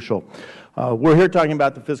are crucial. We're here talking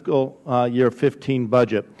about the fiscal year 15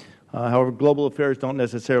 budget. However, global affairs don't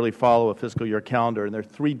necessarily follow a fiscal year calendar, and there are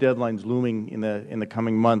three deadlines looming in the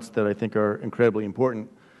coming months that I think are incredibly important.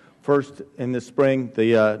 First, in the spring,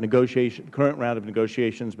 the current round of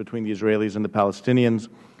negotiations between the Israelis and the Palestinians.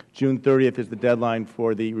 June 30th is the deadline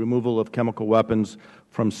for the removal of chemical weapons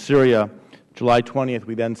from Syria. July 20th,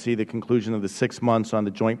 we then see the conclusion of the 6 months on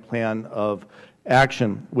the joint plan of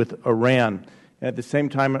action with Iran. And at the same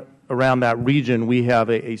time, around that region, we have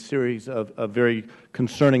a series of very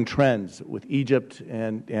concerning trends with Egypt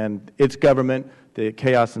and its government, the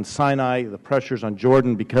chaos in Sinai, the pressures on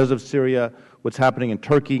Jordan because of Syria, what's happening in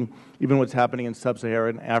Turkey, even what's happening in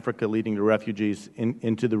sub-Saharan Africa, leading to refugees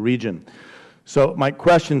into the region. So my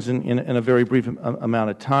questions in a very brief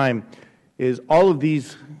amount of time is, all of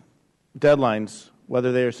these deadlines,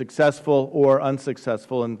 whether they are successful or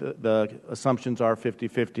unsuccessful, and the assumptions are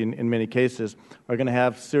 50-50 in many cases, are going to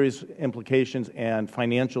have serious implications and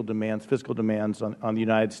financial demands, fiscal demands on the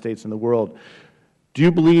United States and the world. Do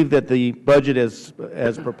you believe that the budget as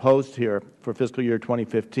proposed here for fiscal year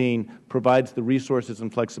 2015 provides the resources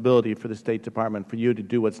and flexibility for the State Department for you to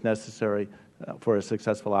do what's necessary for a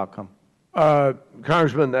successful outcome?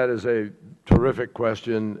 Congressman, that is a terrific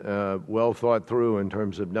question, well thought through in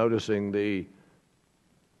terms of noticing the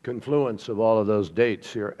confluence of all of those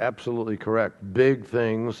dates. You're absolutely correct. Big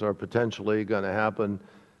things are potentially going to happen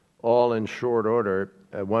all in short order,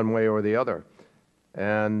 one way or the other.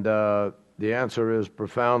 And the answer is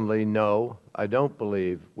profoundly no. I don't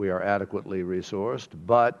believe we are adequately resourced,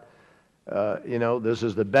 but this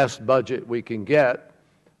is the best budget we can get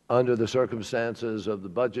under the circumstances of the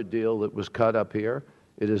budget deal that was cut up here.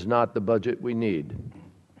 It is not the budget we need.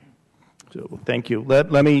 So, thank you.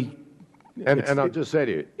 Let me... And I'll just say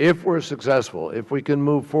to you, if we're successful, if we can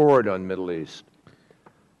move forward on Middle East,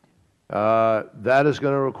 that is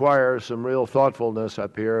going to require some real thoughtfulness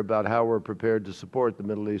up here about how we're prepared to support the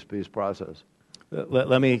Middle East peace process.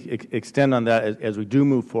 Let me extend on that as we do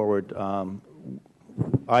move forward.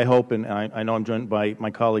 I hope, and I know I'm joined by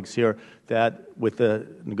my colleagues here, that with the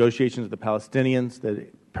negotiations with the Palestinians, that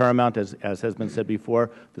paramount, as has been said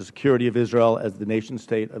before, the security of Israel as the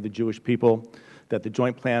nation-state of the Jewish people, that the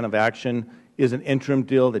joint plan of action is an interim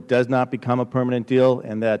deal that does not become a permanent deal,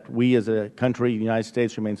 and that we as a country, the United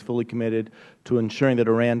States, remains fully committed to ensuring that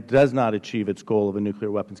Iran does not achieve its goal of a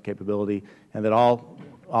nuclear weapons capability, and that all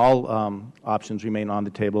options remain on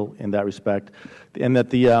the table in that respect, and that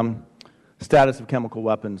the status of chemical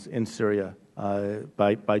weapons in Syria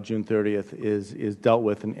by June 30th is dealt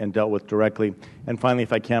with and dealt with directly. And finally,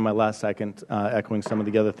 if I can, my last second, echoing some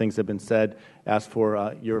of the other things that have been said, ask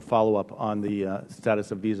for your follow-up on the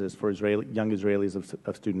status of visas for young Israelis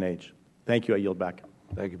of student age. Thank you. I yield back.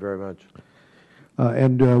 Thank you very much.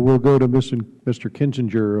 And we'll go to Mr.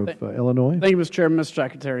 Kinzinger of Illinois. Thank you, Mr. Chairman. Mr.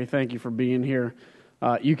 Secretary, thank you for being here.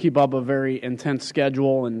 You keep up a very intense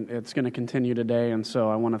schedule, and it's going to continue today, and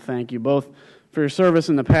so I want to thank you both for your service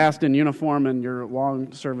in the past in uniform and your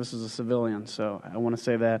long service as a civilian, so I want to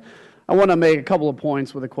say that. I want to make a couple of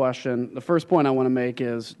points with a question. The first point I want to make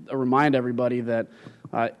is remind everybody that,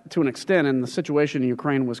 to an extent, and the situation in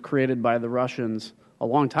Ukraine was created by the Russians a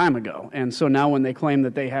long time ago. And so now when they claim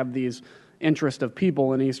that they have these interest of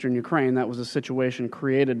people in eastern Ukraine, that was a situation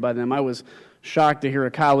created by them. I was shocked to hear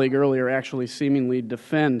a colleague earlier actually seemingly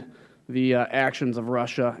defend the actions of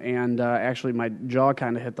Russia, and actually my jaw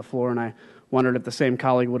kind of hit the floor, and I wondered if the same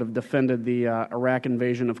colleague would have defended the Iraq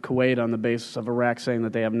invasion of Kuwait on the basis of Iraq saying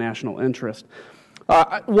that they have national interest.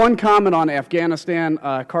 One comment on Afghanistan.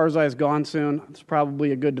 Karzai is gone soon. It's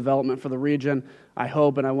probably a good development for the region. I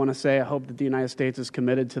hope, and I want to say, I hope that the United States is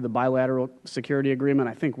committed to the bilateral security agreement.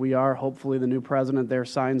 I think we are. Hopefully the new president there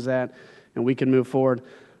signs that, and we can move forward.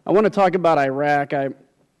 I want to talk about Iraq. I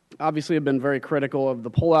obviously have been very critical of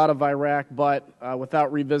the pullout of Iraq, but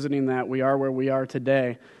without revisiting that, we are where we are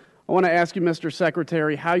today. I want to ask you, Mr.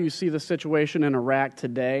 Secretary, how you see the situation in Iraq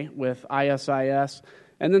today with ISIS,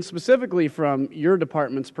 and then specifically from your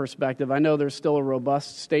department's perspective. I know there's still a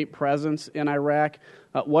robust state presence in Iraq.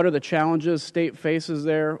 What are the challenges state faces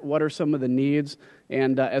there? What are some of the needs?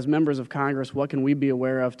 And as members of Congress, what can we be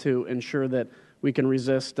aware of to ensure that we can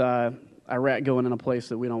resist Iraq going in a place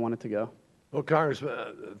that we don't want it to go? Well,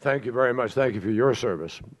 Congressman, thank you very much. Thank you for your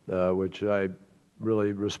service, which I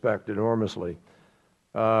really respect enormously.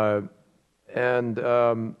 I'm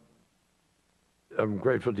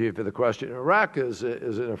grateful to you for the question. Iraq is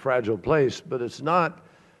in a fragile place, but it's not.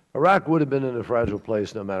 Iraq would have been in a fragile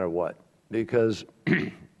place no matter what, because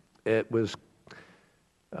it was,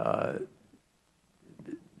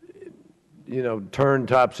 turned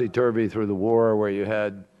topsy-turvy through the war, where you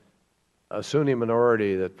had a Sunni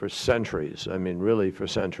minority that for centuries, I mean really for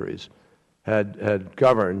centuries, had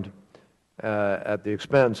governed at the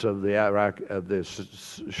expense of the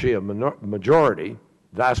Shia majority,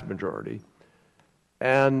 vast majority.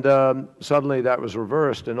 And suddenly that was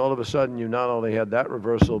reversed, and all of a sudden you not only had that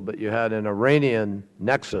reversal, but you had an Iranian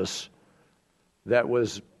nexus that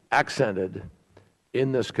was accented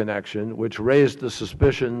in this connection, which raised the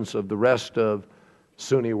suspicions of the rest of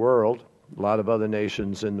Sunni world, a lot of other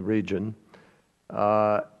nations in the region,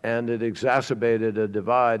 and it exacerbated a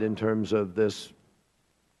divide in terms of this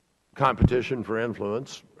competition for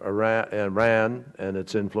influence, Iran and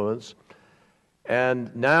its influence.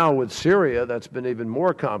 And now with Syria, that's been even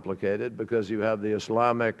more complicated, because you have the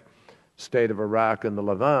Islamic State of Iraq and the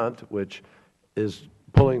Levant, which is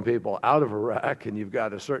pulling people out of Iraq, and you've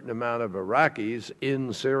got a certain amount of Iraqis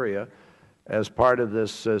in Syria as part of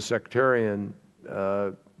this sectarian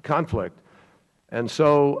conflict. And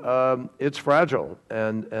so it's fragile,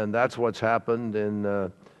 and that's what's happened in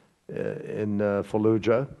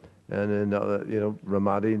Fallujah and in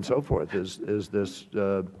Ramadi and so forth, is this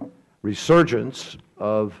resurgence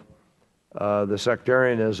of the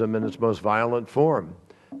sectarianism in its most violent form.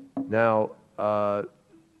 Now,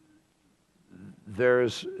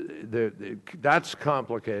 that's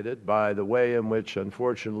complicated by the way in which,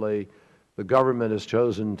 unfortunately, the government has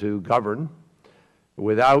chosen to govern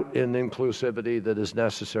without an inclusivity that is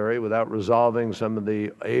necessary, without resolving some of the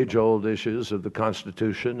age-old issues of the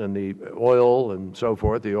Constitution and the oil and so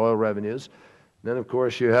forth, the oil revenues. Then, of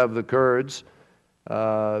course, you have the Kurds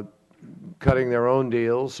cutting their own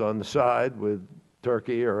deals on the side with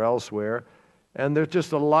Turkey or elsewhere. And there's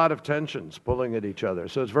just a lot of tensions pulling at each other.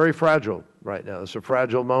 So it's very fragile right now. It's a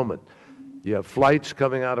fragile moment. You have flights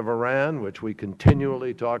coming out of Iran, which we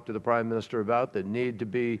continually talk to the Prime Minister about,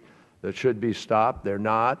 that should be stopped. They're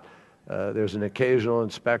not. There's an occasional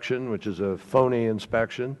inspection, which is a phony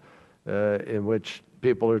inspection, in which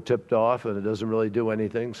people are tipped off and it doesn't really do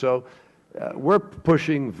anything. So we're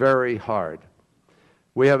pushing very hard.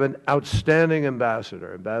 We have an outstanding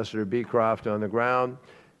ambassador, Ambassador Beecroft, on the ground.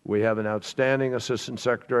 We have an outstanding Assistant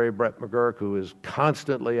Secretary, Brett McGurk, who is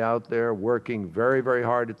constantly out there working very, very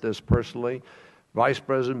hard at this personally. Vice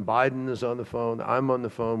President Biden is on the phone. I'm on the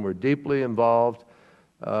phone. We're deeply involved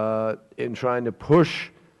in trying to push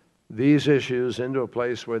these issues into a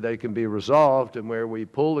place where they can be resolved and where we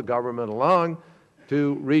pull the government along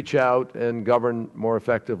to reach out and govern more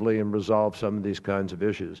effectively and resolve some of these kinds of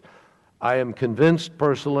issues. I am convinced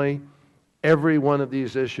personally every one of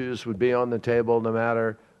these issues would be on the table, no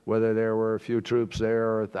matter whether there were a few troops there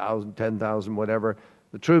or 1,000, 10,000, whatever.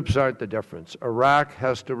 The troops aren't the difference. Iraq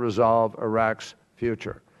has to resolve Iraq's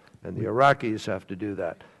future, and the Iraqis have to do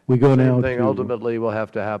that. We go now Same thing to, ultimately will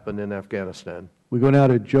have to happen in Afghanistan. We go now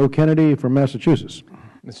to Joe Kennedy from Massachusetts.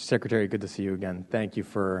 Mr. Secretary, good to see you again. Thank you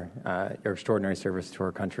for your extraordinary service to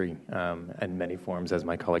our country in many forms, as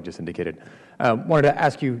my colleague just indicated. Wanted to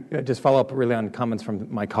ask you, just follow up really on comments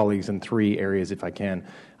from my colleagues in 3 areas, if I can.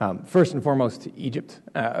 First and foremost, Egypt.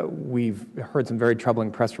 We've heard some very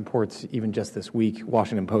troubling press reports, even just this week.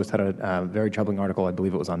 Washington Post had a very troubling article, I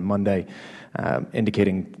believe it was on Monday,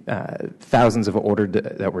 indicating thousands of ordered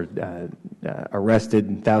that were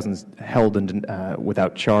arrested, thousands held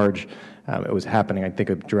without charge. It was happening, I think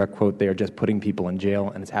a direct quote, they are just putting people in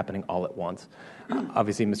jail, and it's happening all at once.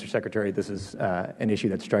 Obviously, Mr. Secretary, this is an issue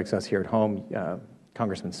that strikes us here at home.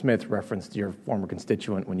 Congressman Smith referenced your former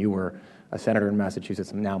constituent when you were a senator in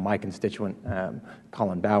Massachusetts, and now my constituent,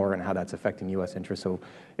 Colin Bauer, and how that's affecting U.S. interests. So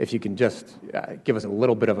if you can just give us a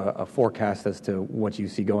little bit of a forecast as to what you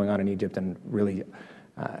see going on in Egypt and really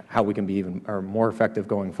how we can be even or more effective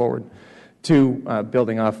going forward. 2,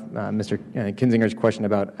 building off Mr. Kinzinger's question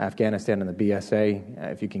about Afghanistan and the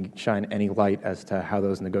BSA, if you can shine any light as to how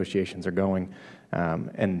those negotiations are going,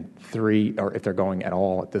 and 3, or if they're going at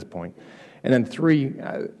all at this point. And then 3,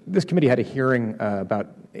 this committee had a hearing about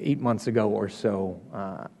 8 months ago or so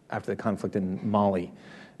after the conflict in Mali.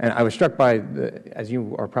 And I was struck by, as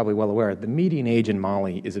you are probably well aware, the median age in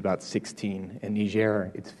Mali is about 16. In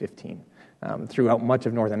Niger, it's 15. Throughout much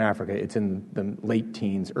of northern Africa, it's in the late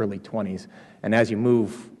teens, early 20s. And as you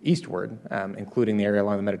move eastward, including the area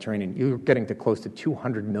along the Mediterranean, you're getting to close to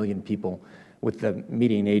 200 million people with the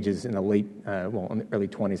median ages in the in the early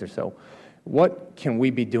 20s or so. What can we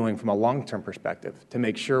be doing from a long-term perspective to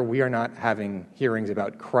make sure we are not having hearings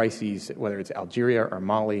about crises, whether it's Algeria or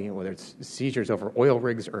Mali, whether it's seizures over oil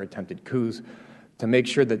rigs or attempted coups, to make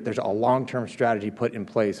sure that there's a long-term strategy put in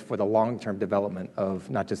place for the long-term development of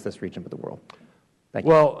not just this region but the world? Thank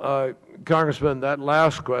you. Well, Congressman, that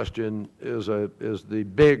last question is the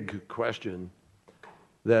big question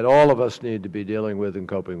that all of us need to be dealing with and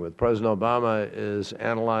coping with. President Obama is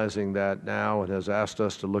analyzing that now and has asked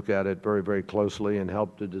us to look at it very, very closely and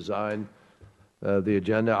help to design the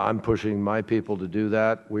agenda. I'm pushing my people to do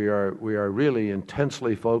that. We are really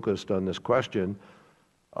intensely focused on this question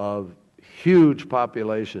of huge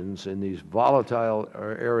populations in these volatile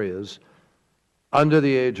areas under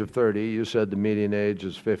the age of 30. You said the median age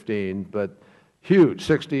is 15, but huge,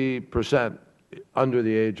 60% under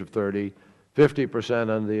the age of 30, 50%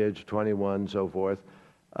 under the age of 21, so forth,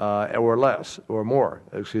 or less, or more,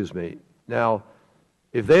 excuse me. Now,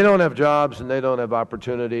 if they don't have jobs and they don't have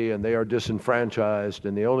opportunity and they are disenfranchised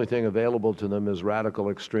and the only thing available to them is radical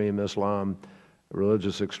extreme Islam,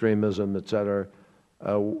 religious extremism, et cetera,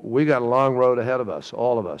 we got a long road ahead of us,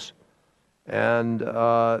 all of us. And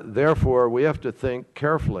therefore, we have to think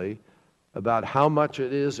carefully about how much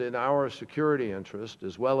it is in our security interest,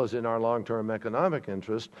 as well as in our long-term economic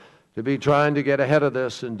interest, to be trying to get ahead of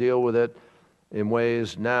this and deal with it in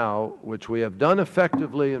ways now, which we have done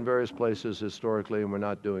effectively in various places historically, and we're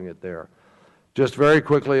not doing it there. Just very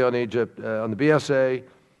quickly on Egypt, on the BSA,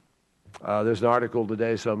 there's an article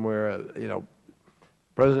today somewhere,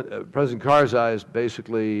 President Karzai has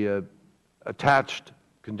basically attached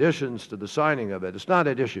conditions to the signing of it. It's not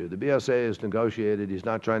at issue. The BSA is negotiated. He's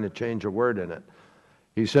not trying to change a word in it.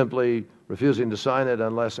 He's simply refusing to sign it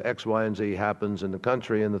unless X, Y, and Z happens in the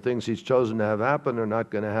country, and the things he's chosen to have happen are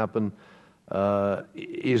not going to happen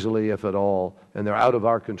easily, if at all, and they're out of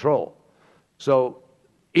our control. So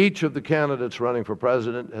each of the candidates running for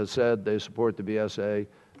president has said they support the BSA.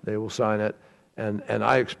 They will sign it. And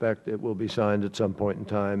I expect it will be signed at some point in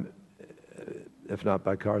time, if not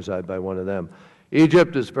by Karzai, by one of them.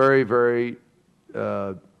 Egypt is very, very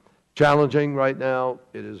challenging right now.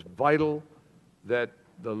 It is vital that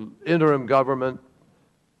the interim government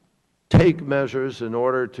take measures in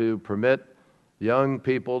order to permit young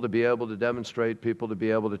people to be able to demonstrate, people to be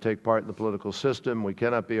able to take part in the political system. We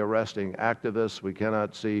cannot be arresting activists. We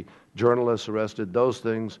cannot see journalists arrested. Those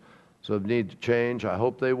things sort of need to change. I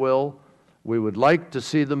hope they will. We would like to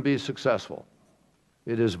see them be successful.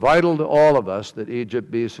 It is vital to all of us that Egypt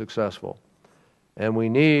be successful. And we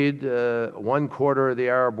need 1/4 of the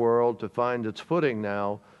Arab world to find its footing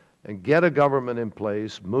now and get a government in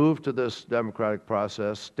place, move to this democratic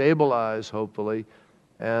process, stabilize, hopefully,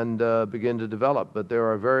 and begin to develop. But there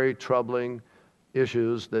are very troubling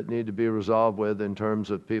issues that need to be resolved with in terms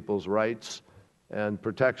of people's rights and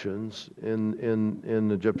protections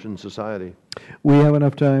in Egyptian society. We have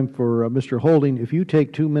enough time for Mr. Holding. If you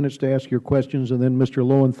take 2 minutes to ask your questions, and then Mr.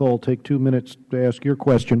 Lowenthal take 2 minutes to ask your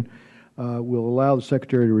question, we'll allow the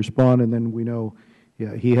Secretary to respond, and then we know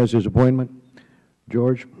he has his appointment.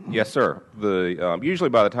 George? Yes, sir. Usually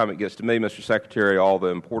by the time it gets to me, Mr. Secretary, all the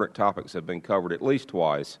important topics have been covered at least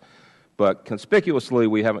twice. But conspicuously,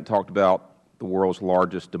 we haven't talked about the world's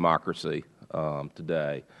largest democracy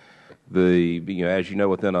today. As you know,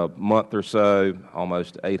 within a month or so,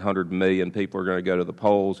 almost 800 million people are going to go to the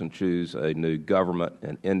polls and choose a new government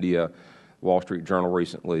in India. Wall Street Journal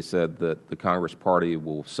recently said that the Congress Party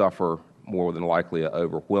will suffer more than likely an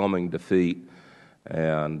overwhelming defeat,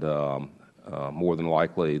 and more than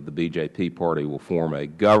likely the BJP party will form a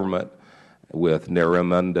government with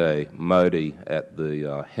Narendra Modi at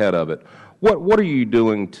the head of it. What are you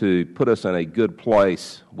doing to put us in a good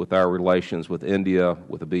place with our relations with India,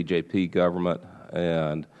 with the BJP government,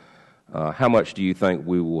 and how much do you think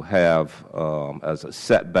we will have as a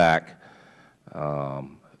setback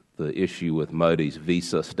the issue with Modi's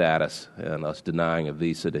visa status and us denying a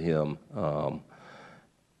visa to him?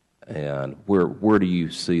 And where do you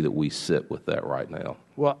see that we sit with that right now?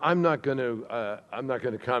 Well, I'm not going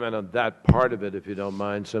to comment on that part of it, if you don't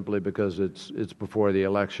mind, simply because it's before the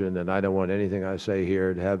election, and I don't want anything I say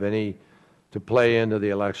here to play into the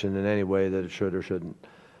election in any way that it should or shouldn't.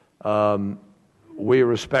 We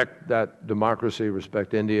respect that democracy,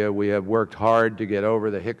 respect India. We have worked hard to get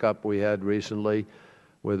over the hiccup we had recently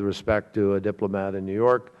with respect to a diplomat in New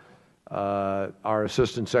York. Our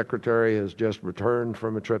Assistant Secretary has just returned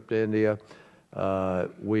from a trip to India.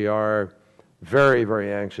 We are very,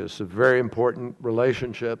 very anxious, a very important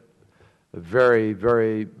relationship, a very,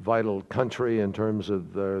 very vital country in terms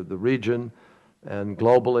of the region and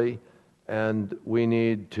globally, and we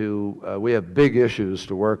have big issues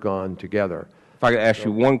to work on together. If I could ask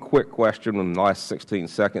you one quick question in the last 16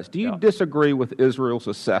 seconds. Do you disagree with Israel's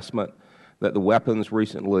assessment that the weapons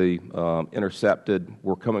recently intercepted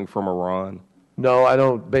were coming from Iran? No, I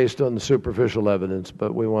don't, based on the superficial evidence,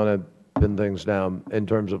 but we want to pin things down in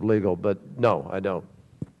terms of legal. But no, I don't.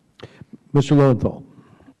 Mr. Lowenthal.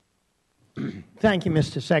 Thank you,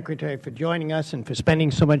 Mr. Secretary, for joining us and for spending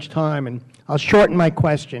so much time. And I'll shorten my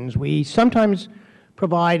questions. We sometimes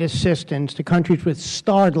provide assistance to countries with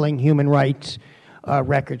startling human rights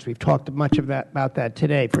records. We've talked much about that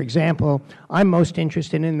today. For example, I'm most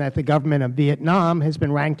interested in that the government of Vietnam has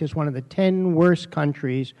been ranked as one of the 10 worst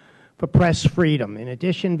countries for press freedom. In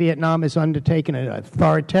addition, Vietnam has undertaken an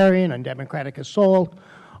authoritarian, undemocratic assault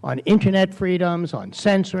on Internet freedoms, on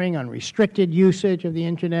censoring, on restricted usage of the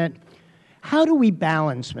Internet. How do we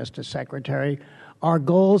balance, Mr. Secretary, our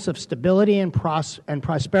goals of stability and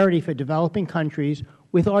prosperity for developing countries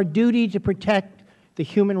with our duty to protect the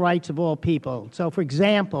human rights of all people? So, for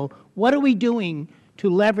example, what are we doing to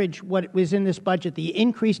leverage what was in this budget, the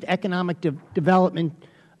increased economic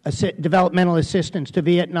developmental assistance to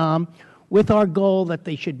Vietnam, with our goal that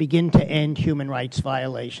they should begin to end human rights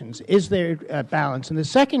violations? Is there a balance? And the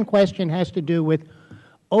second question has to do with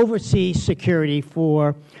overseas security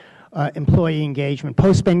for employee engagement.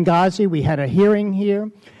 Post-Benghazi, we had a hearing here.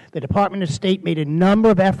 The Department of State made a number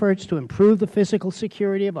of efforts to improve the physical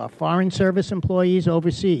security of our Foreign Service employees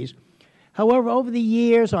overseas. However, over the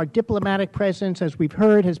years, our diplomatic presence, as we've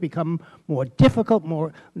heard, has become more difficult.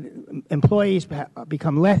 More employees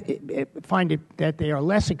find that they are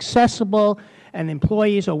less accessible, and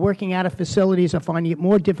employees are working out of facilities are finding it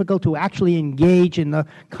more difficult to actually engage in the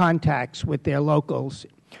contacts with their locals.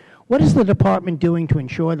 What is the Department doing to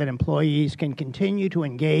ensure that employees can continue to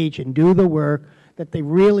engage and do the work that they've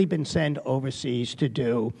really been sent overseas to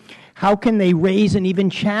do? How can they raise and even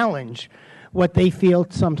challenge what they feel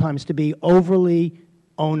sometimes to be overly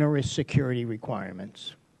onerous security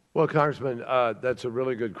requirements? Well, Congressman, that's a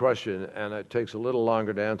really good question, and it takes a little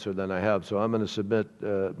longer to answer than I have, so I'm going to submit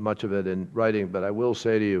much of it in writing. But I will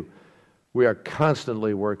say to you, we are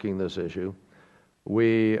constantly working this issue.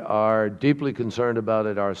 We are deeply concerned about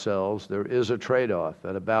it ourselves. There is a trade-off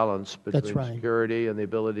and a balance between security and the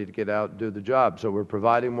ability to get out and do the job. So we're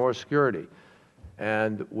providing more security.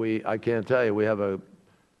 And I can't tell you, we have a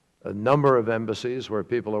number of embassies where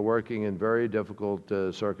people are working in very difficult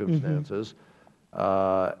circumstances.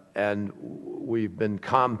 And we've been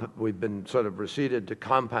sort of receded to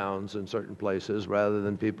compounds in certain places rather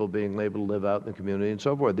than people being able to live out in the community and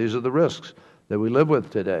so forth. These are the risks that we live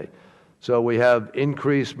with today. So we have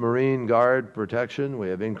increased Marine Guard protection. We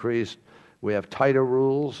have tighter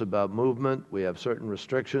rules about movement. We have certain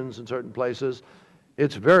restrictions in certain places.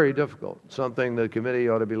 It's very difficult, something the committee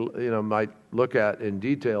ought to be, might look at in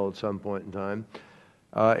detail at some point in time.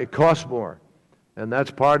 It costs more, and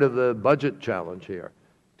that's part of the budget challenge here,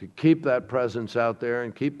 to keep that presence out there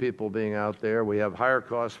and keep people being out there. We have higher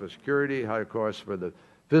costs for security, higher costs for the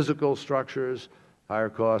physical structures, higher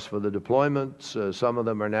costs for the deployments. Some of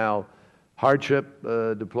them are now hardship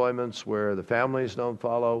deployments where the families don't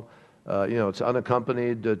follow. It's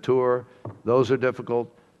unaccompanied tour. Those are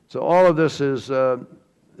difficult. So all of this is,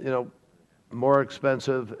 more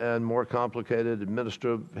expensive and more complicated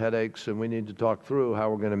administrative headaches, and we need to talk through how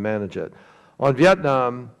we're going to manage it. On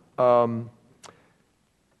Vietnam,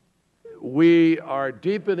 we are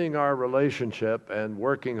deepening our relationship and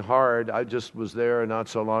working hard. I just was there not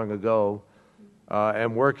so long ago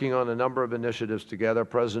and working on a number of initiatives together.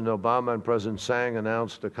 President Obama and President Tsang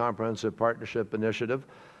announced a comprehensive partnership initiative.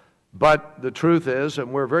 But the truth is,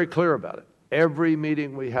 and we're very clear about it, every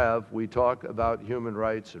meeting we have, we talk about human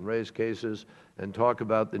rights and raise cases and talk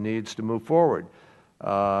about the needs to move forward.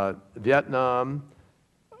 Vietnam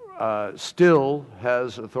still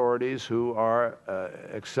has authorities who are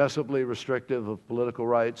excessively restrictive of political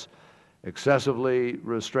rights, excessively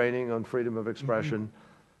restraining on freedom of expression,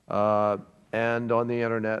 and on the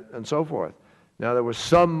Internet, and so forth. Now, there was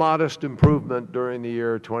some modest improvement during the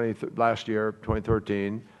year last year,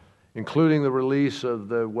 2013, including the release of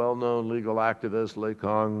the well-known legal activist Lê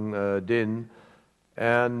Quang Dinh,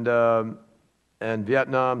 and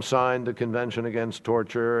Vietnam signed the Convention Against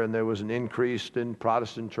Torture, and there was an increase in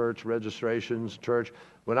Protestant church registrations.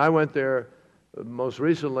 When I went there most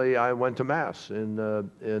recently, I went to Mass in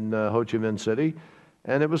Ho Chi Minh City,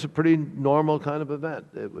 and it was a pretty normal kind of event.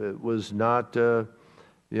 It was not,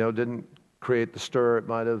 didn't create the stir it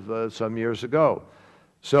might have some years ago.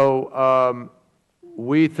 So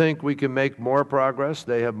we think we can make more progress.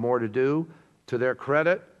 They have more to do. To their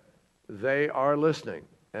credit, they are listening,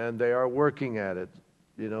 and they are working at it.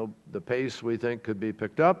 The pace we think could be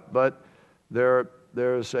picked up, but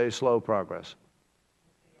there's a slow progress.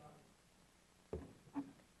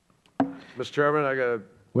 Mr. Chairman, I got to...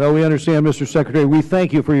 Well, we understand, Mr. Secretary. We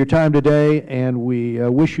thank you for your time today, and we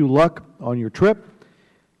wish you luck on your trip.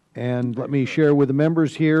 And let me share with the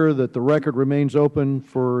members here that the record remains open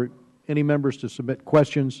for any members to submit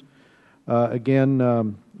questions.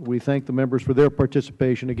 Again, we thank the members for their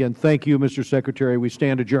participation. Again, thank you, Mr. Secretary. We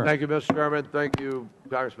stand adjourned. Thank you, Mr. Chairman. Thank you,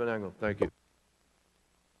 Congressman Engel. Thank you.